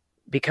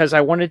because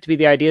I wanted it to be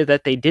the idea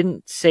that they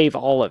didn't save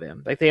all of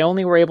him. They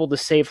only were able to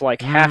save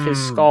half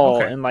his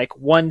skull and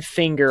one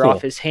finger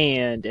off his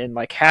hand and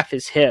half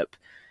his hip.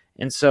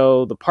 And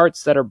so the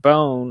parts that are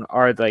bone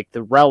are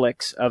the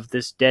relics of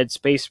this dead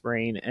Space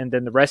Marine, and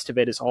then the rest of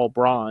it is all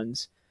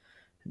bronze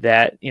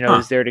that,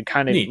 is there to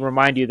kind of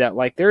remind you that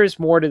there is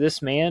more to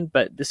this man,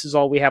 but this is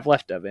all we have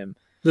left of him.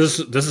 This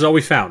is all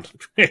we found.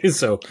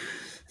 So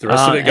the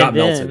rest of it got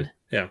melted.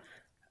 Yeah.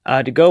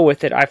 To go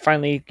with it, I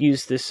finally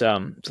used this,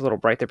 it's a little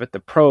bright there, but the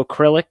Pro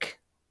Acrylic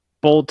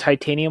Bold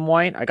Titanium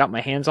White. I got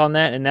my hands on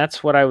that, and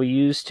that's what I will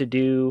use to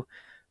do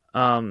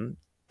the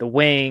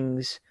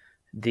wings,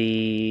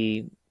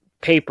 the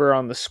paper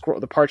on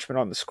the parchment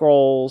on the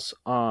scrolls,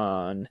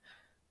 on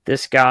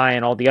this guy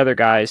and all the other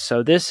guys.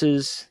 So this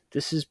has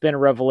been a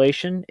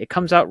revelation. It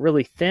comes out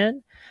really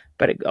thin,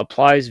 but it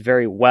applies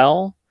very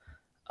well.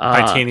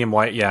 Titanium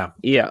white, yeah.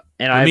 Yeah,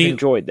 and I've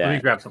enjoyed that. Let me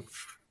grab some.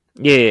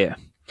 Yeah.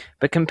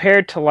 But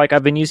compared to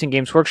I've been using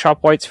Games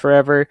Workshop whites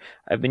forever.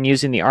 I've been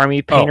using the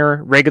Army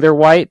Painter regular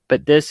white,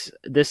 but this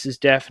is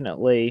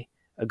definitely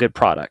a good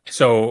product.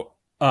 So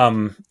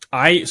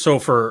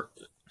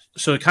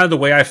So kind of the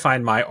way I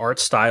find my art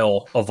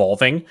style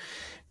evolving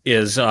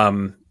is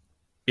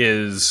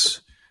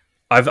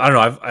I don't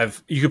know.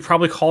 I've you could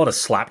probably call it a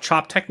slap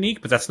chop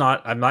technique, but that's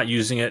not. I'm not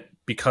using it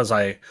because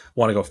I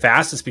want to go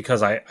fast. It's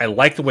because I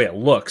like the way it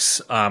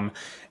looks. And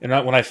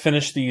when I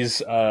finish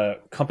these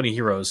company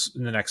heroes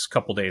in the next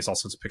couple days, I'll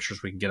send some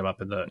pictures. We can get them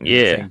up in the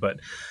thing. But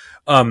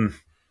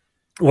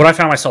what I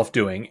found myself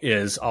doing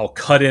is I'll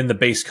cut in the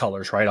base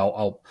colors. Right.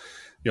 I'll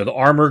the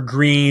armor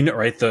green.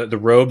 Right. The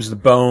robes, the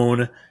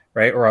bone.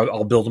 Right. Or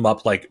I'll build them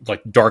up like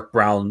dark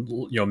brown.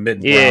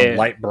 Mid brown,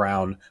 light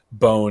brown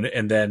bone,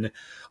 and then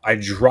I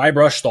dry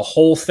brush the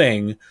whole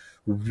thing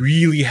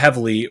really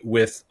heavily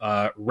with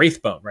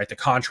Wraithbone, right? The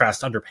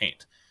contrast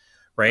underpaint,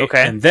 right?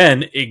 Okay. And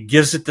then it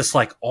gives it this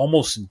like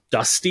almost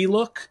dusty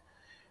look,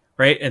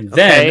 right? And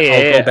then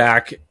I'll go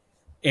back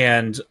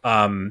and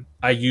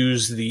I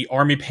use the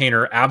Army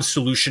Painter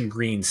Absolution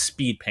Green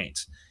Speed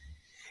Paint.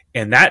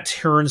 And that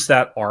turns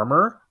that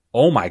armor,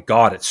 oh my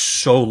god, it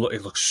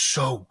looks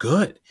so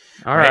good.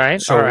 All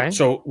right.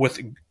 So with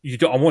you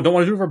don't want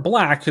to do it for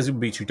black because it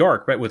would be too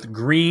dark, right? With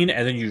green,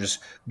 and then you just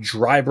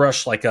dry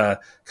brush like a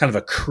kind of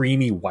a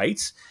creamy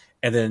white,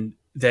 and then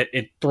that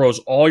it throws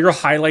all your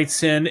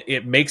highlights in.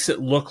 It makes it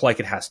look like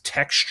it has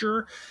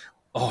texture.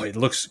 Oh, it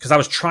looks, because I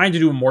was trying to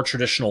do a more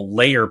traditional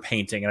layer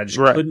painting and I just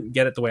couldn't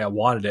get it the way I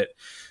wanted it.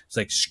 It's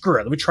like, screw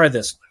it, let me try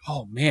this.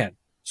 Oh man.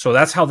 So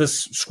that's how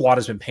this squad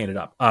has been painted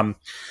up.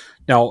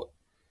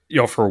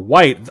 Now, for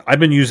white,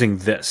 I've been using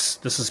this.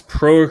 This is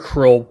Pro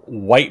Acryl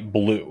White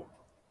Blue.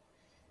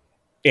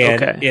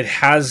 And it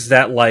has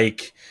that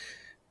like,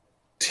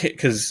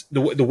 because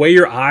the way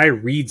your eye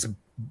reads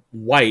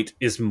white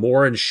is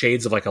more in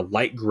shades of like a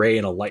light gray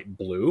and a light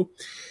blue.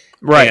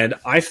 Right. And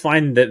I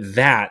find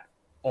that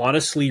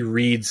honestly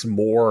reads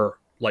more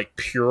like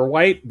pure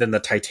white than the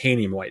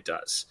titanium white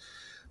does.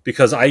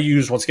 Because I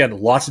use, once again,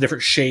 lots of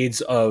different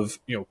shades of,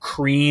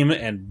 cream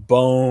and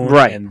bone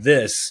and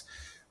this.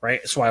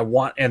 Right, so I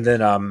want, and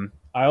then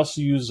I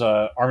also use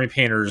Army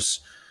Painter's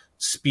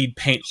Speed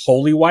Paint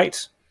Holy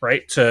White,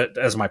 right,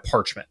 as my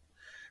parchment,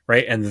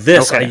 right, and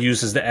this I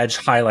use as the edge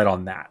highlight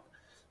on that.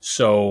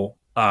 So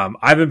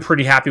I've been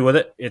pretty happy with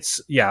it. It's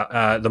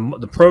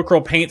the Pro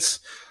Acryl paints,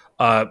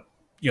 they have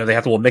the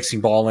little mixing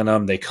ball in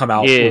them. They come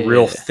out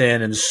real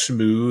thin and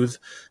smooth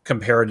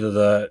compared to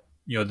the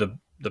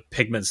the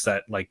pigments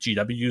that like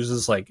GW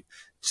uses. Like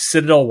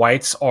Citadel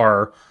whites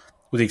are,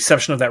 with the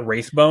exception of that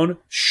Wraithbone,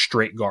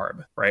 straight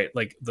garb, right?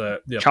 Like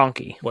the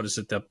chonky. What is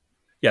it? They're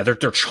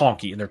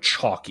chonky and they're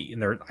chalky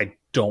and I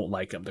don't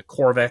like them. The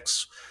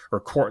Corvex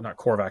not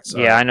Corvex.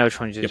 I know which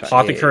one you're talking about.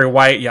 Apothecary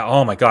white. Yeah.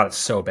 Oh my god, it's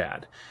so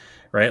bad,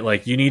 right?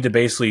 Like you need to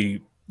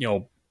basically,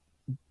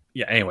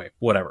 anyway,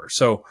 whatever.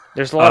 So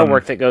there's a lot of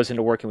work that goes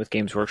into working with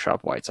Games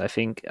Workshop whites. I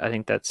think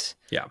that's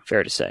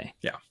fair to say.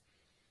 Yeah,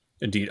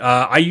 indeed.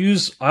 I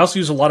also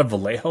use a lot of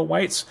Vallejo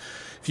whites.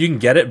 If you can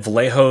get it,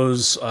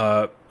 Vallejo's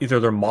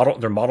either their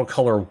model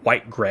color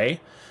white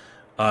gray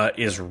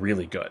is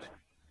really good.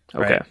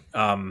 Right?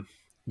 Okay.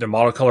 Their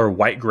model color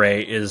white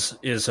gray is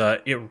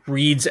it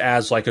reads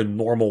as like a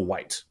normal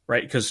white,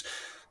 right? Because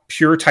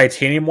pure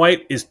titanium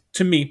white is,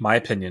 to me, my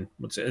opinion,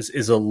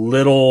 is a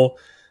little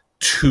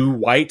too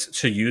white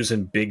to use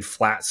in big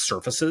flat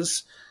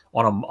surfaces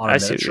on a miniature. I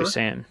see what you're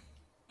saying.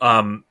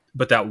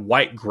 But that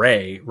white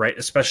gray, right?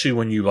 Especially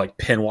when you like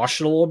pin wash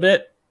it a little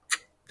bit,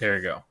 there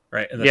you go.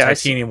 Right, and the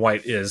titanium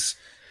white is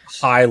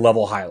high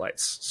level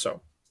highlights.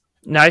 So,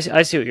 no, I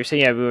see what you're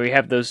saying. Yeah, we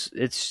have those.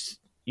 It's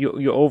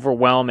you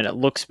overwhelm and it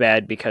looks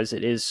bad because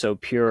it is so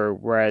pure.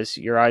 Whereas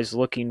your eye's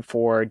looking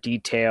for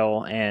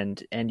detail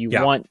and you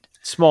want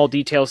small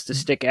details to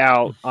stick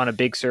out on a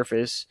big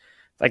surface.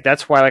 Like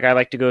that's why I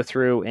like to go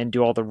through and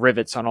do all the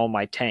rivets on all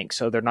my tanks,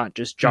 so they're not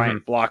just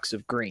giant blocks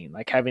of green.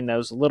 Like having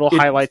those little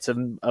highlights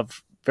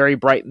of very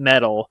bright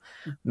metal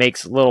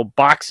makes little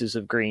boxes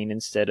of green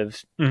instead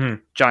of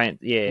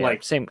giant.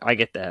 Same. I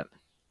get that.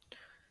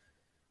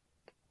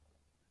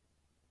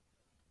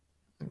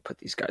 Let me put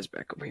these guys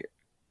back over here.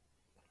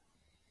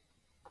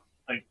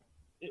 Like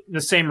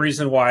the same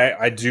reason why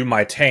I do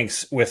my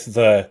tanks with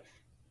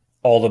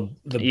all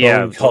the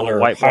bone color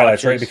white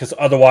highlights, right? Because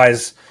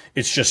otherwise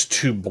it's just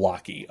too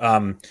blocky.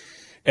 And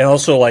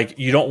also like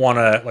you don't want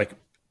to like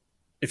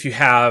if you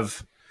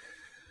have.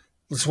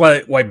 That's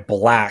why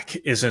black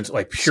isn't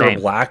like pure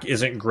black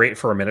isn't great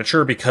for a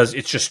miniature because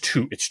it's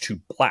too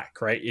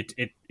black, right?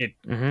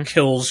 It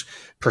kills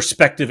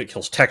perspective, it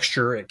kills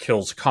texture, it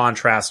kills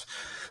contrast.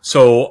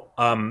 So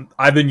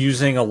I've been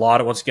using a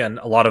lot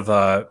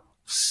of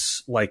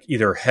like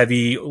either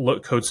heavy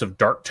coats of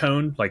dark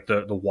tone, like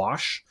the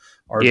wash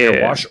or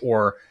wash,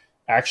 or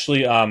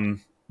actually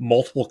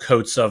multiple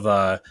coats of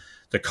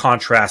the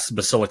contrast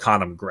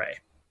Basilicanum gray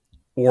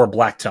or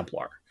Black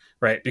Templar,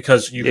 right?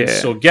 Because you can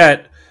still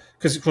get.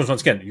 Because once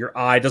again, your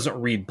eye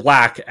doesn't read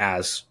black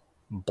as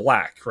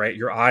black, right?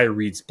 Your eye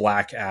reads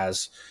black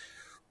as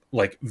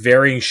like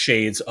varying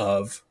shades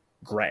of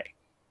gray,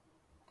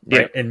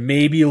 right? And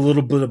maybe a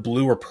little bit of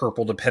blue or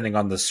purple depending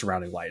on the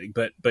surrounding lighting.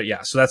 But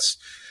yeah, so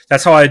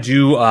that's how I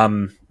do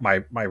my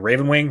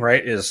Ravenwing,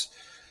 right? Is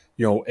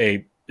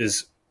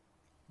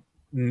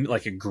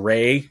like a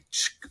gray,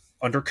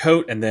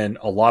 undercoat, and then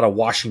a lot of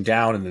washing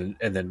down,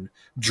 and then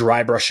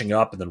dry brushing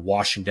up, and then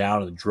washing down,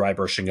 and then dry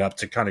brushing up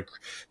to kind of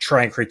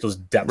try and create those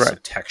depths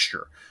of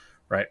texture,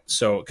 right?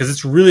 So because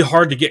it's really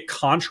hard to get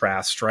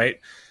contrast, right,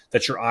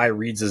 that your eye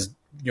reads as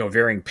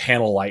varying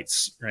panel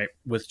lights, right,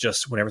 with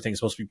just when everything's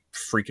supposed to be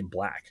freaking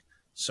black.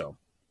 So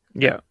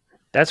yeah,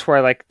 that's where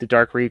I like the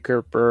Dark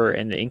Reaper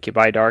and the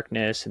Incubi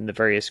Darkness and the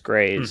various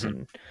grays,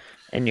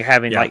 and you're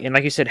having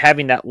like you said,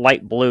 having that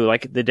light blue.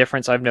 Like the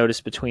difference I've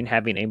noticed between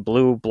having a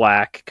blue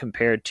black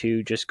compared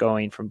to just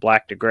going from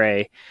black to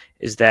gray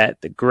is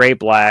that the gray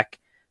black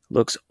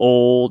looks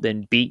old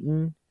and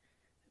beaten,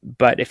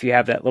 but if you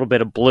have that little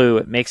bit of blue,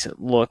 it makes it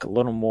look a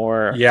little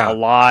more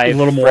alive, a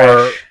little fresh.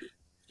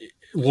 More,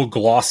 a little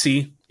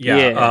glossy.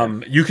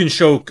 You can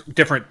show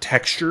different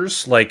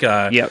textures, like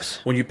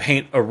when you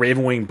paint a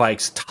Ravenwing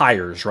bike's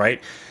tires,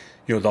 right?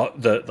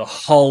 The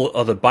hull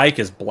of the bike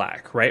is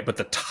black, right? But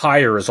the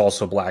tire is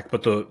also black.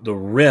 But the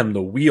rim,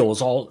 the wheel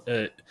is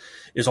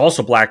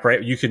also black,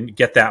 right? You can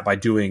get that by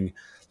doing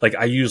like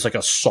I use like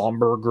a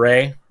somber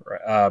gray,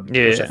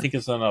 which I think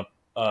is on a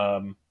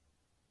I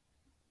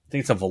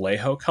think it's a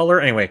Vallejo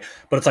color anyway,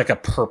 but it's like a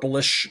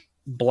purplish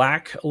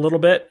black a little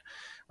bit,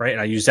 right?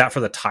 And I use that for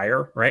the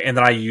tire, right? And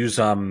then I use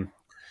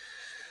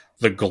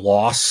the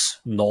gloss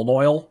Nuln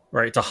Oil,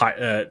 right,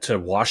 to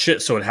wash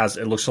it so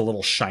it looks a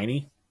little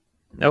shiny.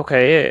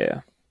 Okay,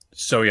 yeah.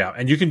 So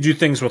and you can do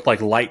things with like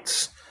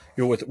lights,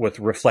 with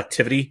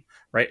reflectivity,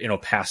 right, and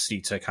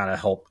opacity to kind of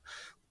help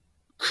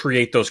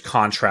create those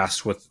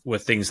contrasts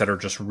with things that are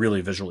just really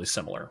visually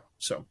similar.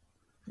 So,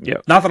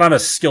 not that I'm a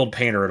skilled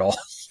painter at all,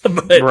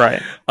 but right.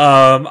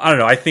 I don't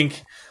know.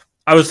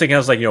 I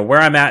was like, where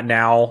I'm at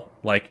now.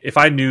 Like if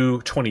I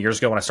knew 20 years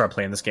ago when I started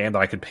playing this game that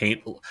I could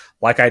paint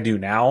like I do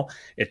now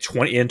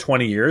in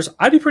 20 years,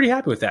 I'd be pretty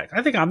happy with that.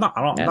 I think I'm not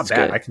bad.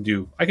 Good.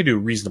 I can do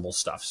reasonable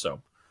stuff.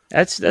 So.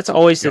 That's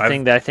always the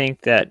thing that I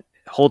think that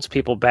holds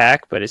people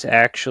back, but it's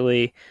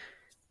actually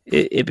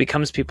it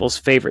becomes people's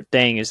favorite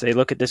thing is they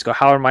look at this, go,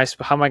 how am I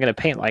going to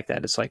paint like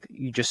that? It's like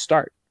you just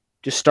start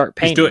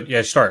painting. Just do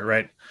it. Start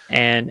right.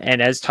 And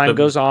as time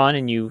goes on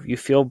and you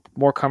feel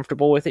more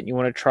comfortable with it and you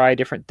want to try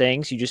different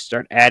things, you just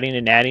start adding,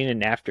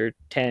 and after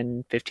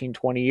 10, 15,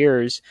 20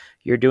 years,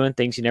 you're doing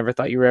things you never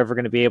thought you were ever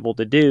going to be able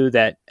to do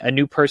that a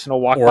new person will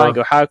walk by and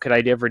go, how could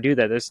I ever do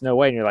that? There's no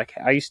way. And you're like,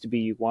 I used to be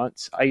you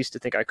once. I used to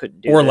think I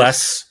couldn't do or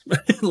this.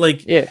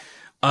 less.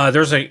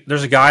 There's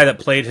a guy that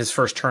played his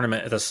first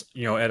tournament at this,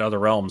 at Other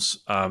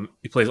Realms.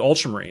 He plays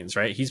Ultramarines,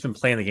 right? He's been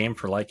playing the game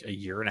for like a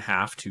year and a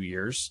half, 2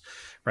 years,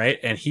 right?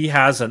 And he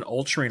has an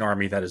Ultramarine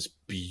army that is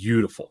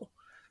beautiful,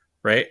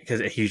 right?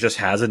 Because he just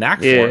has a knack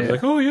for it. He's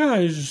like, oh yeah,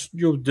 I just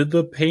did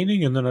the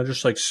painting and then I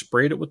just like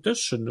sprayed it with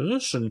this and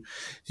this, and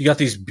he got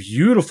these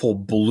beautiful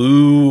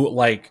blue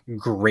like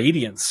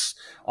gradients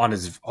on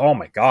his. Oh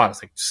my god!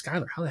 It's like,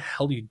 Skylar, how the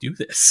hell do you do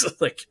this?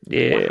 Like,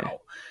 wow.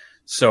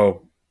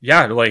 So.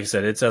 Yeah, like I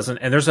said, it doesn't.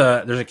 And there's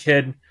a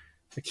kid.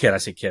 I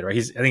say kid, right?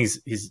 I think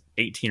he's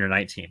 18 or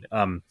 19.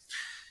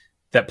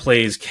 That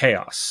plays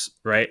Chaos,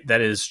 right?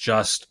 That is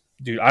just,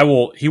 dude.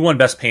 He won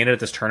Best Painted at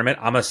this tournament.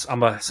 I'm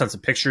gonna send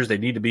some pictures. They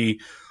need to be.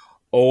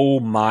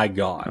 Oh my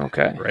god.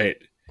 Okay. Right.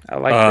 I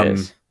like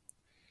this.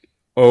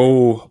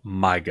 Oh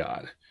my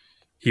god.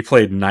 He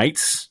played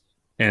Knights,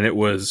 and it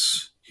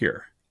was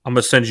here. I'm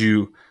gonna send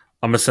you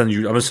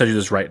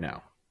this right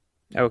now.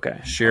 Okay.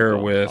 Share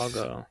with. I'll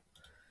go.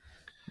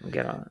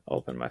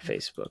 Open my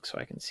Facebook so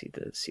I can see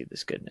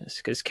this goodness.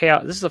 Because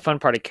Chaos, this is the fun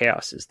part of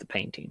Chaos, is the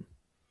painting.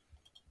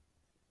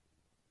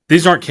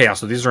 These aren't Chaos,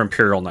 so these are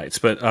Imperial Knights.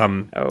 But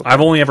I've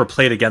only ever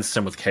played against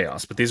him with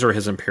Chaos, but these are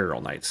his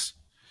Imperial Knights.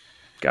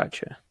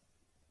 Gotcha.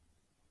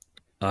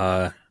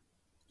 Y'all,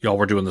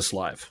 we're doing this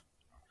live.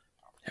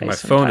 And my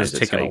phone is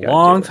taking a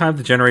long time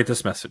to generate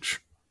this message.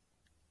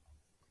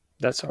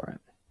 That's all right.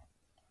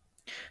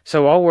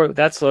 So while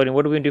that's loading,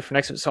 what are we going to do for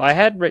next week? So I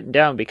had written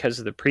down, because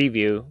of the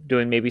preview,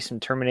 doing maybe some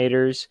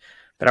Terminators,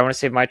 but I want to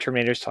save my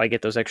Terminators till I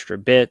get those extra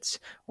bits,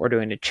 or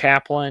doing a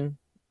Chaplain,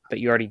 but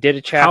you already did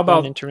a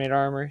Chaplain in Terminator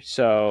Armor.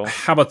 So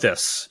how about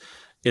this?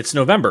 It's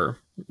November.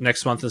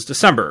 Next month is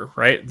December,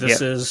 right? This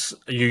is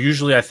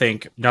usually, I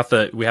think, not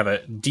that we have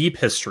a deep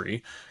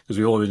history, because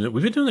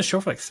we've been doing this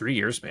show for like 3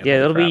 years, man.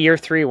 Yeah, it'll be year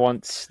 3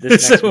 once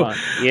this next month.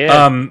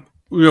 Yeah.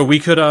 We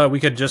could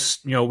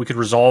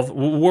resolve.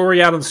 Where are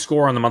we at on the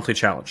score on the monthly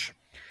challenge?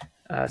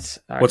 What's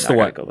the what? I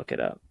gotta go look it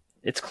up.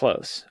 It's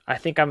close. I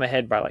think I'm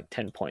ahead by like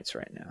 10 points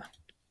right now.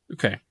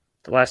 Okay.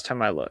 The last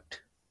time I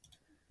looked.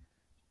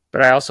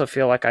 But I also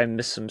feel like I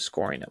missed some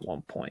scoring at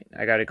one point.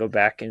 I got to go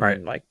back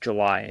in like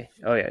July.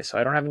 Oh yeah, so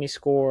I don't have any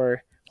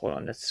score. Hold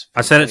on,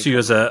 I sent it to you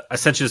I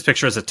sent you this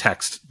picture as a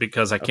text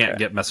because I can't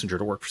get Messenger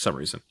to work for some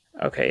reason.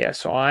 Okay, yeah.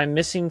 So I'm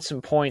missing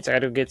some points. I got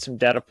to get some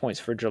data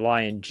points for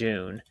July and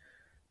June.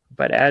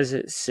 But as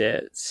it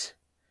sits,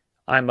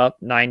 I'm up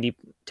 90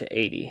 to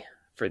 80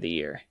 for the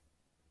year.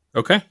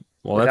 Okay.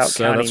 Well, that's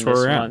where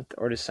we're at. Month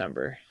or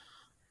December.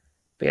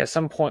 But yeah,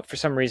 for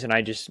some reason,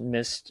 I just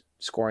missed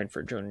scoring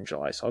for June and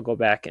July. So I'll go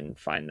back and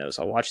find those.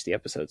 I'll watch the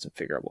episodes and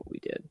figure out what we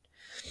did.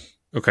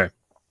 Okay.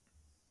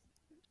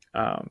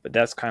 But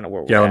that's kind of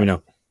where we're Yeah, at. let me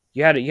know.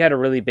 You had a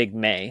really big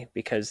May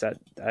because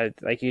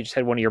like you just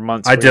had one of your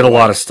months. I did a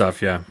lot of stuff.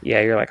 Yeah.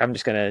 Yeah, you're like, I'm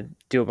just gonna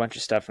do a bunch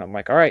of stuff, and I'm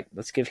like, all right,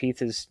 let's give Heath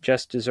his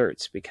just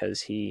desserts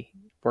because he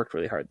worked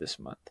really hard this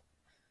month.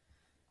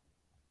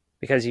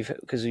 Because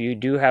you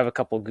do have a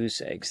couple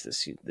goose eggs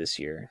this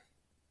year.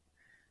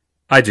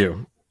 I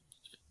do.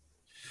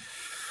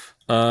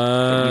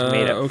 You've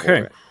made up Okay. for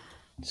it.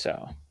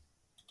 So,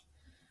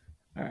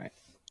 all right.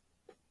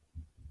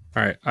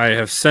 All right. I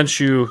have sent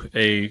you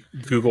a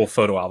Google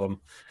photo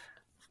album.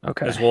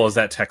 Okay. As well as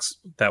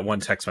that one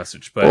text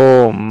message. But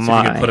oh see my,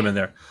 if you can put them in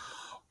there.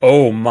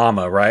 Oh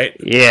mama, right?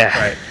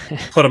 Yeah. Right.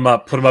 Put them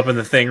up in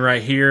the thing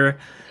right here.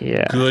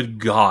 Yeah. Good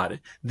God.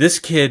 This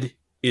kid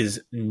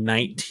is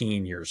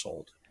 19 years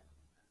old.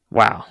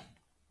 Wow.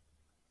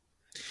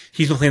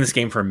 He's been playing this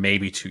game for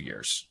maybe 2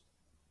 years.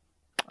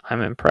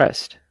 I'm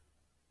impressed.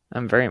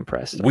 I'm very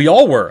impressed. We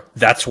all were.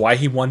 That's why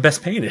he won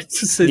Best Painted.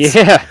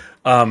 Yeah.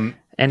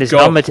 And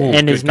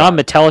his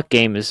non-metallic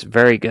game is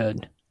very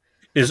good.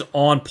 Is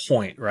on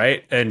point,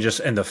 right? And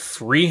the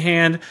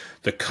freehand,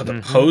 the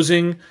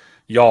posing,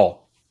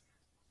 y'all.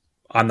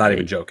 I'm not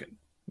even joking.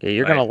 Yeah,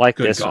 you're gonna like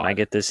this when I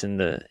get this in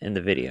the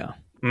video.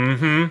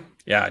 Mm-hmm.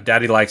 Yeah,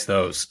 Daddy likes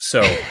those.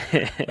 So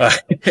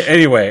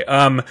anyway,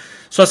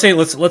 so let's say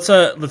let's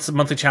a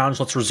monthly challenge.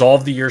 Let's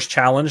resolve the year's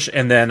challenge,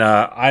 and then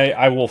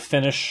I will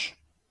finish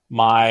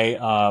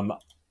my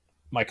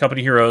my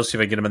company heroes. See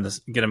if I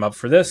get them up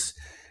for this,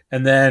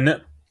 and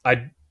then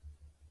I.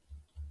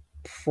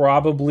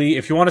 Probably,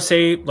 if you want to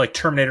say like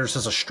Terminators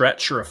as a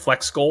stretch or a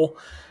flex goal,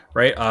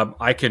 right?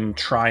 I can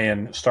try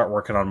and start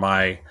working on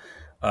my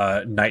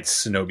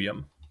Knights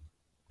Cenobium.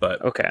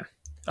 But okay,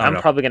 I'm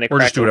probably going to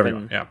crack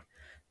open. Yeah,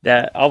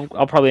 that I'll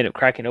probably end up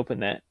cracking open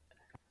that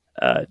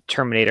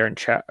Terminator and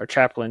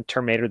Chaplain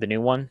Terminator, the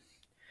new one,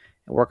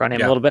 and work on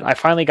him a little bit. I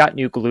finally got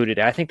New Glue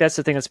today. I think that's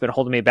the thing that's been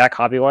holding me back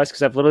hobby wise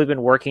because I've literally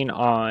been working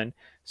on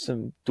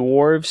some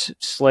dwarves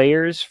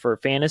slayers for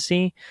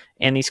fantasy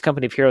and these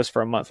company of heroes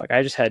for a month. Like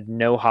I just had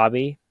no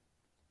hobby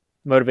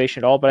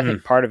motivation at all, but I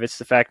think part of it's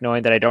the fact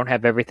knowing that I don't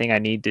have everything I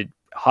need to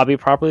hobby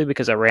properly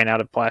because I ran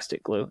out of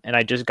plastic glue and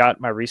I just got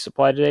my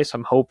resupply today. So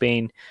I'm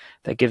hoping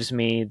that gives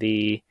me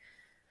the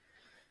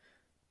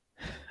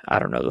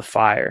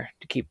fire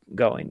to keep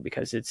going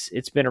because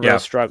it's been a real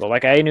struggle.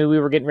 Like I knew we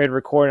were getting ready to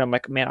record and I'm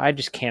like, man, I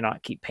just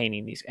cannot keep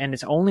painting these. And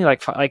it's only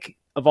like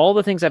of all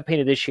the things I've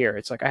painted this year,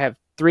 it's like I have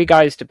 3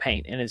 guys to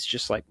paint and it's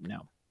just like,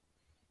 no,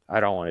 I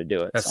don't want to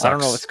do it. So I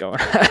don't know what's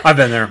going on. I've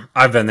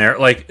been there.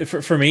 Like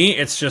for me,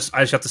 it's just,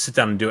 I just have to sit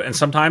down and do it. And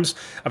sometimes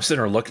I'm sitting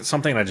there and look at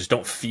something and I just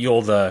don't feel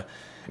and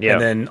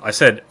then I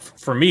said,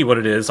 for me, what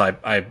it is,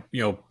 I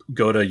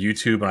go to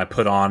YouTube and I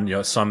put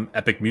on, some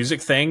epic music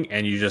thing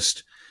and you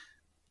just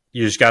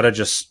got to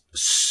just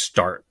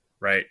start,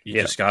 right?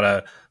 You just got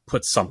to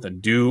put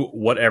something, do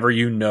whatever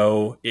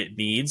it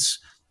needs.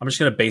 I'm just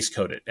going to base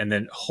code it. And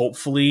then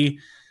hopefully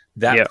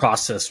that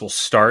process will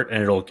start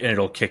and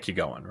it'll kick you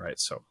going. Right.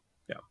 So,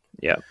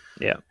 yeah.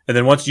 And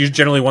then once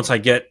I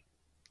get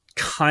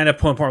kind of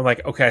point, I'm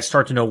like, okay, I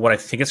start to know what I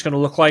think it's going to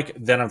look like.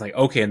 Then I'm like,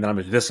 okay. And then I'm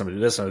going to do this, I'm going to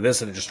do this, I'm going to do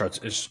this. And it just starts,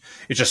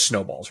 it just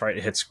snowballs, right?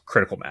 It hits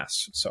critical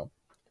mass. So,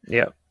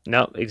 yeah.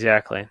 No,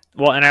 exactly.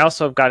 Well, and I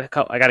also got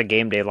a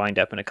game day lined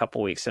up in a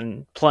couple weeks,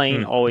 and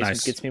playing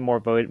always gets me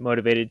more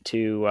motivated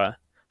to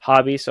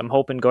hobby. So I'm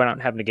hoping going out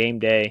and having a game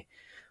day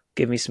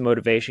give me some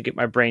motivation, get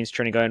my brains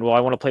turning, going, well, I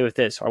want to play with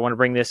this, or I want to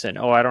bring this in.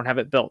 Oh, I don't have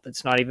it built.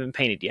 It's not even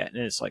painted yet.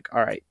 And it's like, all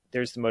right,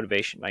 there's the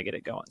motivation. I get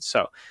it going.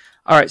 So,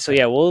 all right. So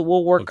yeah,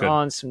 we'll work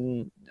on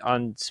some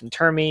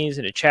termies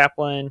and a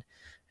chaplain,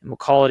 and we'll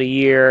call it a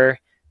year.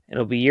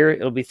 It'll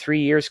be 3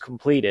 years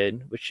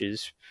completed, which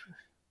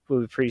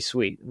will be pretty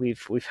sweet.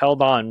 We've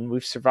held on.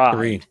 We've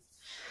survived.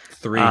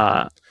 Three.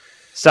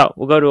 So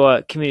we'll go to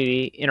a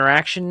community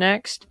interaction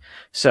next.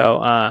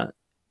 So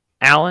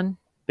Alan,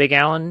 Big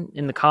Alan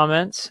in the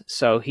comments.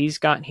 So he's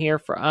gotten here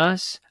for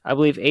us. I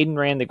believe Aiden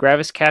ran the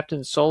Gravis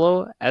Captain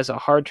solo as a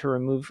hard to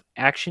remove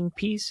action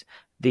piece.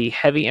 The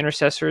heavy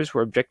intercessors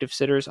were objective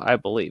sitters, I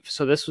believe.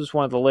 So this was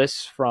one of the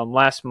lists from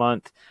last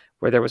month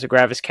where there was a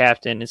Gravis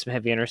Captain and some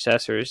heavy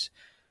intercessors.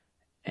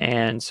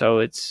 And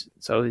so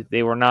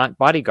they were not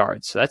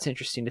bodyguards. So that's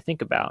interesting to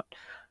think about.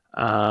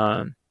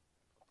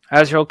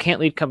 Azrael can't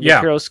lead company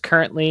heroes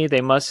currently. They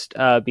must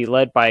be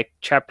led by a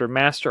chapter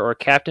master or a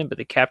captain, but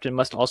the captain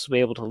must also be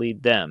able to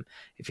lead them.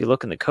 If you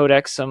look in the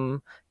codex,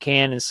 some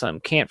can and some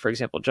can't. For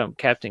example, Jump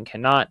Captain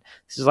cannot.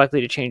 This is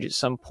likely to change at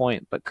some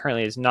point, but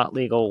currently is not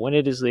legal. When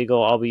it is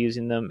legal, I'll be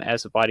using them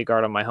as a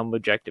bodyguard on my home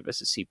objective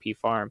as a CP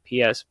farm.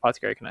 P.S.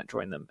 Apothecary cannot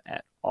join them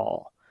at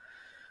all.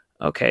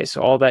 Okay,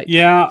 so all that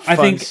I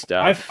think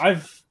stuff.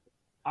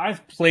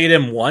 I've played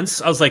him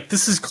once. I was like,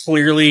 this is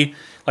clearly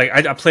like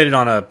I played it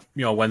on a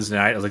Wednesday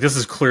night. I was like, this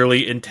is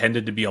clearly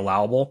intended to be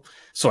allowable.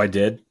 So I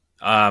did.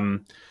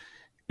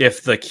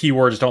 If the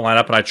keywords don't line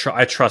up, and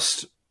I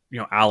trust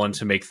Alan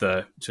to make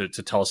to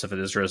tell us if it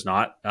is or is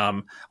not.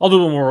 I'll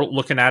do when we're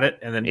looking at it,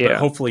 and then but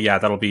hopefully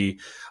that'll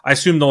be. I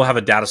assume they'll have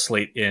a data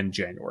slate in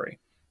January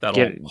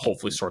that'll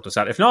hopefully sort this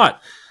out. If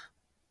not,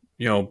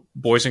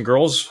 boys and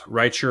girls,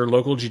 write your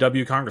local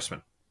GW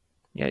congressman.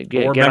 Yeah,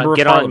 Or member of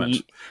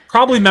parliament.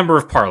 Probably member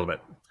of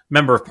parliament.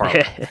 Member of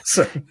parliament.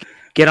 So.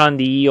 Get on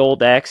the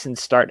old X and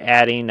start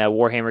adding a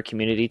Warhammer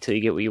community till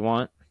you get what you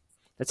want.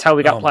 That's how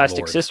we got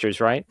Plastic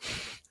Sisters, right?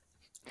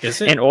 Is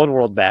it? And Old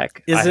World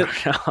back. Is it?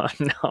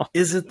 No.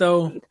 Is it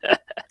though?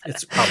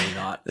 It's probably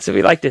not. That's what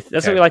we like to.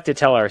 That's what we like to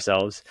tell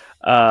ourselves.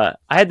 I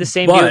had the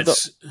same view.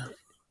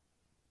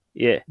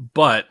 Yeah.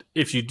 But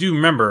if you do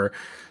remember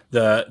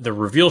the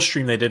reveal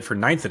stream they did for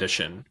 9th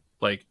edition,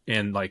 like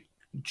in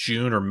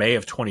June or May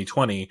of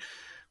 2020,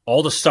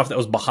 all the stuff that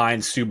was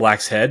behind Stu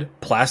Black's head,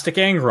 plastic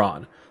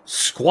Angron,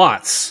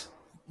 squats,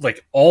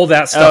 like all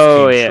that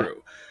stuff came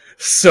true.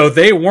 So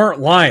they weren't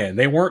lying.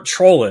 They weren't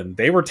trolling.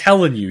 They were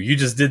telling you. You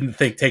just didn't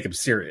take them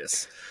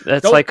serious.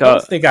 That's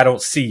don't think I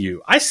don't see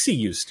you. I see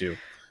you, Stu.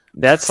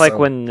 That's like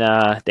when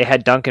they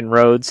had Duncan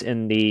Rhodes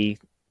in the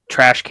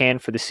trash can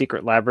for the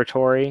secret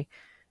laboratory.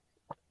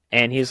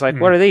 And he's like,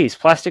 what are these?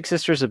 Plastic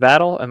Sisters of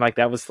Battle? And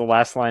that was the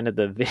last line of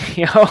the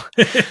video.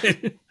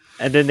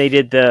 And then they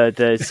did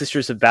the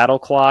Sisters of Battle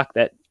clock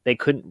that they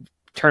couldn't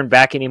turn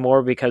back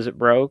anymore because it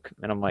broke.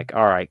 And I'm like,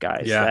 all right,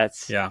 guys.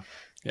 That's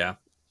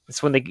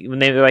when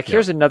they were like,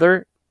 here's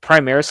another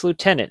Primaris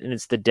Lieutenant. And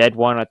it's the dead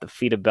one at the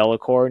feet of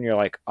Be'lakor. And you're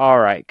like, all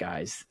right,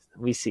 guys.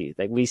 We see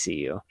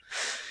you.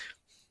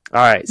 All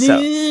right. So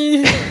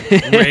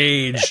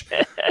rage.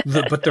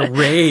 But the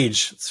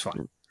rage. It's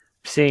fun.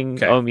 Seeing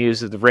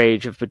Omuse of the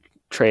rage of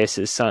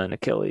Atreus' son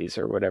Achilles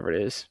or whatever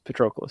it is.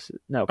 Patroclus.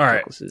 No,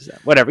 Patroclus is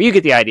that. Whatever. You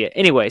get the idea.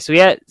 Anyway, so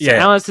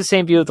now it's the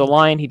same view of the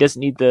line. He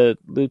doesn't need the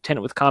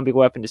lieutenant with combi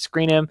weapon to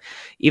screen him.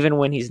 Even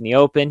when he's in the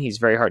open, he's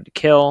very hard to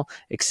kill,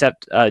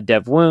 except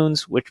dev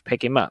wounds, which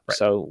pick him up. Right.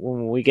 So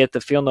when we get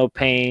the feel no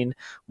pain,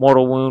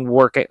 mortal wound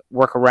work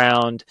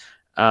around,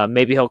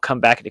 maybe he'll come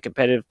back into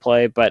competitive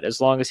play, but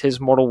as long as his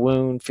mortal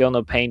wound, feel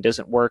no pain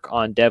doesn't work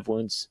on dev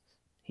wounds,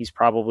 he's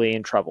probably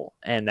in trouble.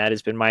 And that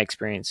has been my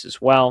experience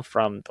as well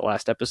from the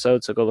last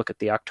episode. So go look at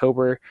the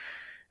October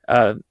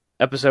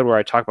episode where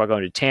I talk about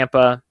going to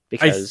Tampa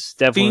because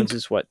dev wounds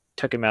is what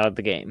took him out of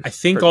the game. I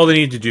think all they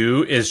need to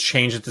do is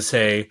change it to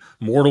say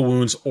mortal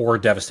wounds or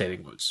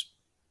devastating wounds.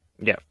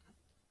 Yeah.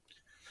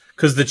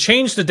 Because the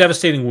change to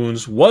devastating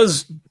wounds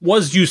was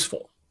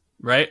useful,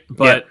 right?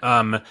 But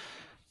like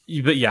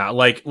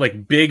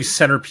big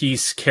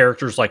centerpiece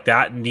characters like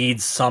that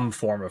need some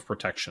form of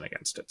protection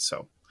against it.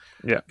 So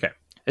okay.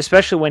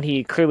 Especially when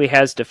he clearly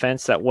has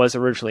defense that was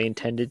originally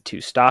intended to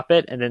stop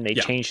it, and then they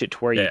changed it to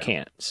where you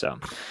can't. So,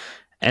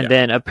 and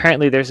then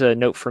apparently there's a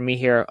note for me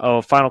here.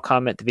 Oh, final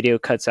comment. The video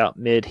cuts out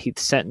mid-Heath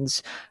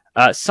sentence.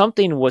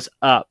 Something was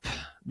up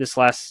this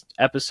last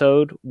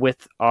episode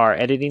with our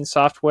editing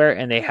software,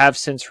 and they have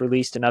since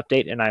released an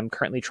update, and I'm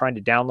currently trying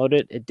to download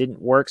it. It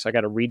didn't work, so I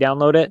got to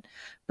re-download it.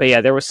 But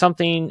yeah, there was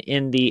something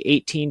in the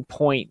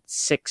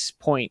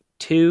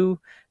 18.6.2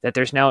 that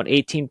there's now an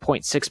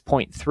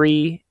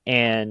 18.6.3,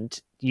 and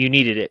you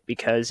needed it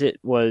because it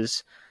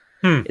was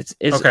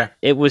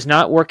it was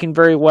not working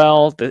very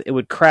well. It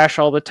would crash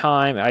all the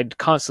time. I'd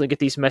constantly get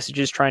these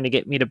messages trying to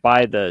get me to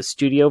buy the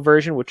studio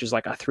version, which is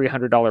like a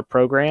 $300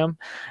 program,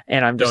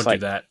 and I'm just don't do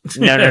that.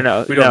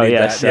 No, we don't need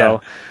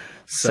that.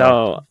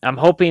 So I'm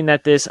hoping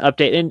that this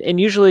update and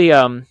usually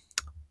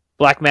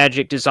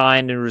Blackmagic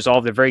Design and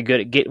Resolve, they're very good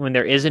at getting when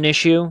there is an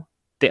issue.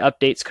 The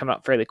updates come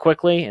out fairly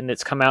quickly, and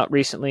it's come out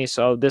recently.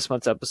 So this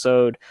month's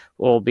episode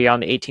will be on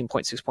the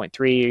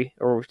 18.6.3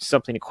 or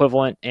something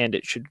equivalent, and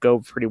it should go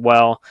pretty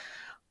well.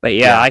 But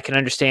I can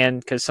understand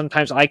because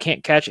sometimes I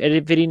can't catch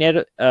editing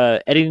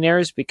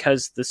errors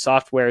because the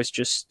software is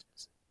just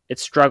it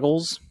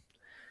struggles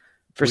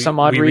for some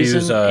odd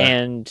reason. We use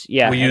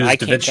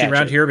DaVinci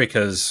around here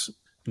because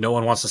no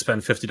one wants to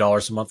spend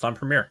 $50 a month on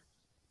Premiere.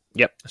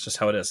 Yep, that's just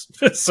how it is.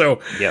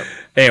 So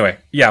anyway,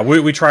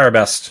 we try our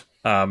best.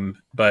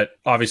 But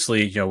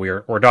obviously,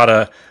 we're not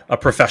a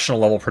professional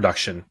level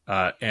production,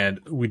 and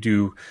we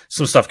do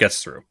some stuff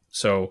gets through.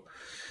 So,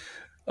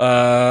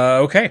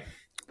 okay.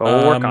 But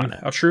we'll work on it.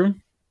 How true?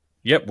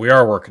 Yep. We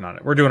are working on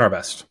it. We're doing our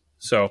best.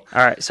 So,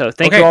 all right. So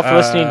thank you all for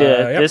listening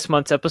to this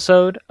month's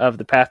episode of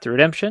the Path to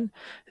Redemption,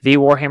 the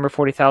Warhammer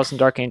 40,000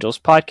 Dark Angels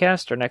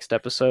podcast. Our next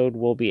episode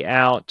will be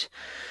out.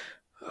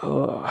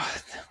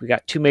 We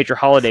got 2 major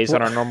holidays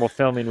on our normal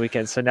filming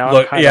weekend. So now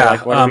I'm kind of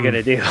like, what are we going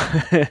to do?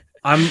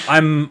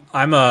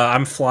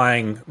 I'm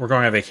flying. We're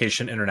going on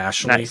vacation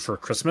internationally for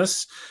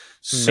Christmas.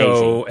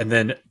 So, and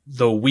then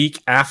the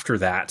week after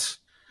that,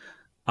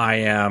 I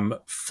am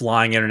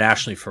flying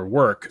internationally for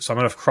work. So I'm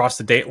going to cross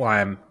the date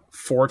line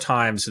 4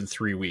 times in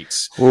 3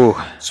 weeks. Ooh.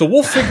 So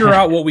we'll figure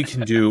out what we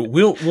can do.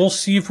 We'll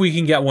see if we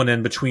can get one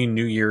in between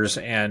New Year's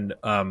and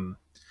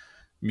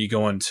me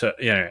going to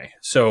anyway.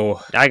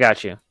 So I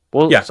got you.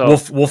 We'll figure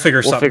something. We'll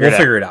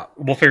figure it out.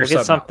 We'll figure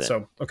something out.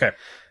 So okay.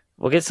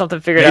 We'll get something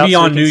figured out. Maybe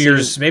on New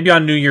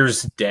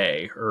Year's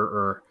Day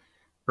or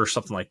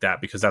something like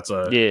that, because that's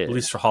at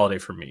least a holiday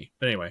for me.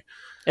 But anyway,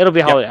 it'll be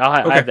a holiday.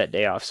 I have that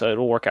day off, so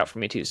it'll work out for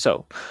me too.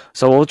 So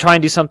we'll try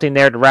and do something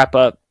there to wrap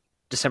up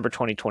December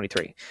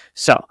 2023.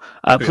 So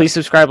please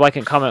subscribe, like,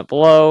 and comment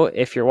below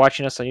if you're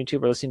watching us on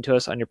YouTube or listening to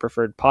us on your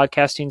preferred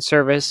podcasting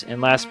service. And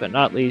last but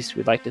not least,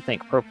 we'd like to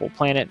thank Purple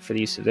Planet for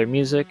the use of their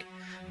music.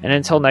 And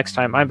until next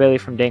time, I'm Bailey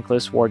from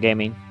Dankless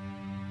Wargaming.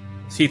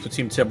 Heath with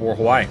Team Tib War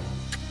Hawaii.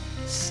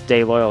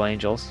 Stay loyal,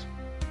 Angels.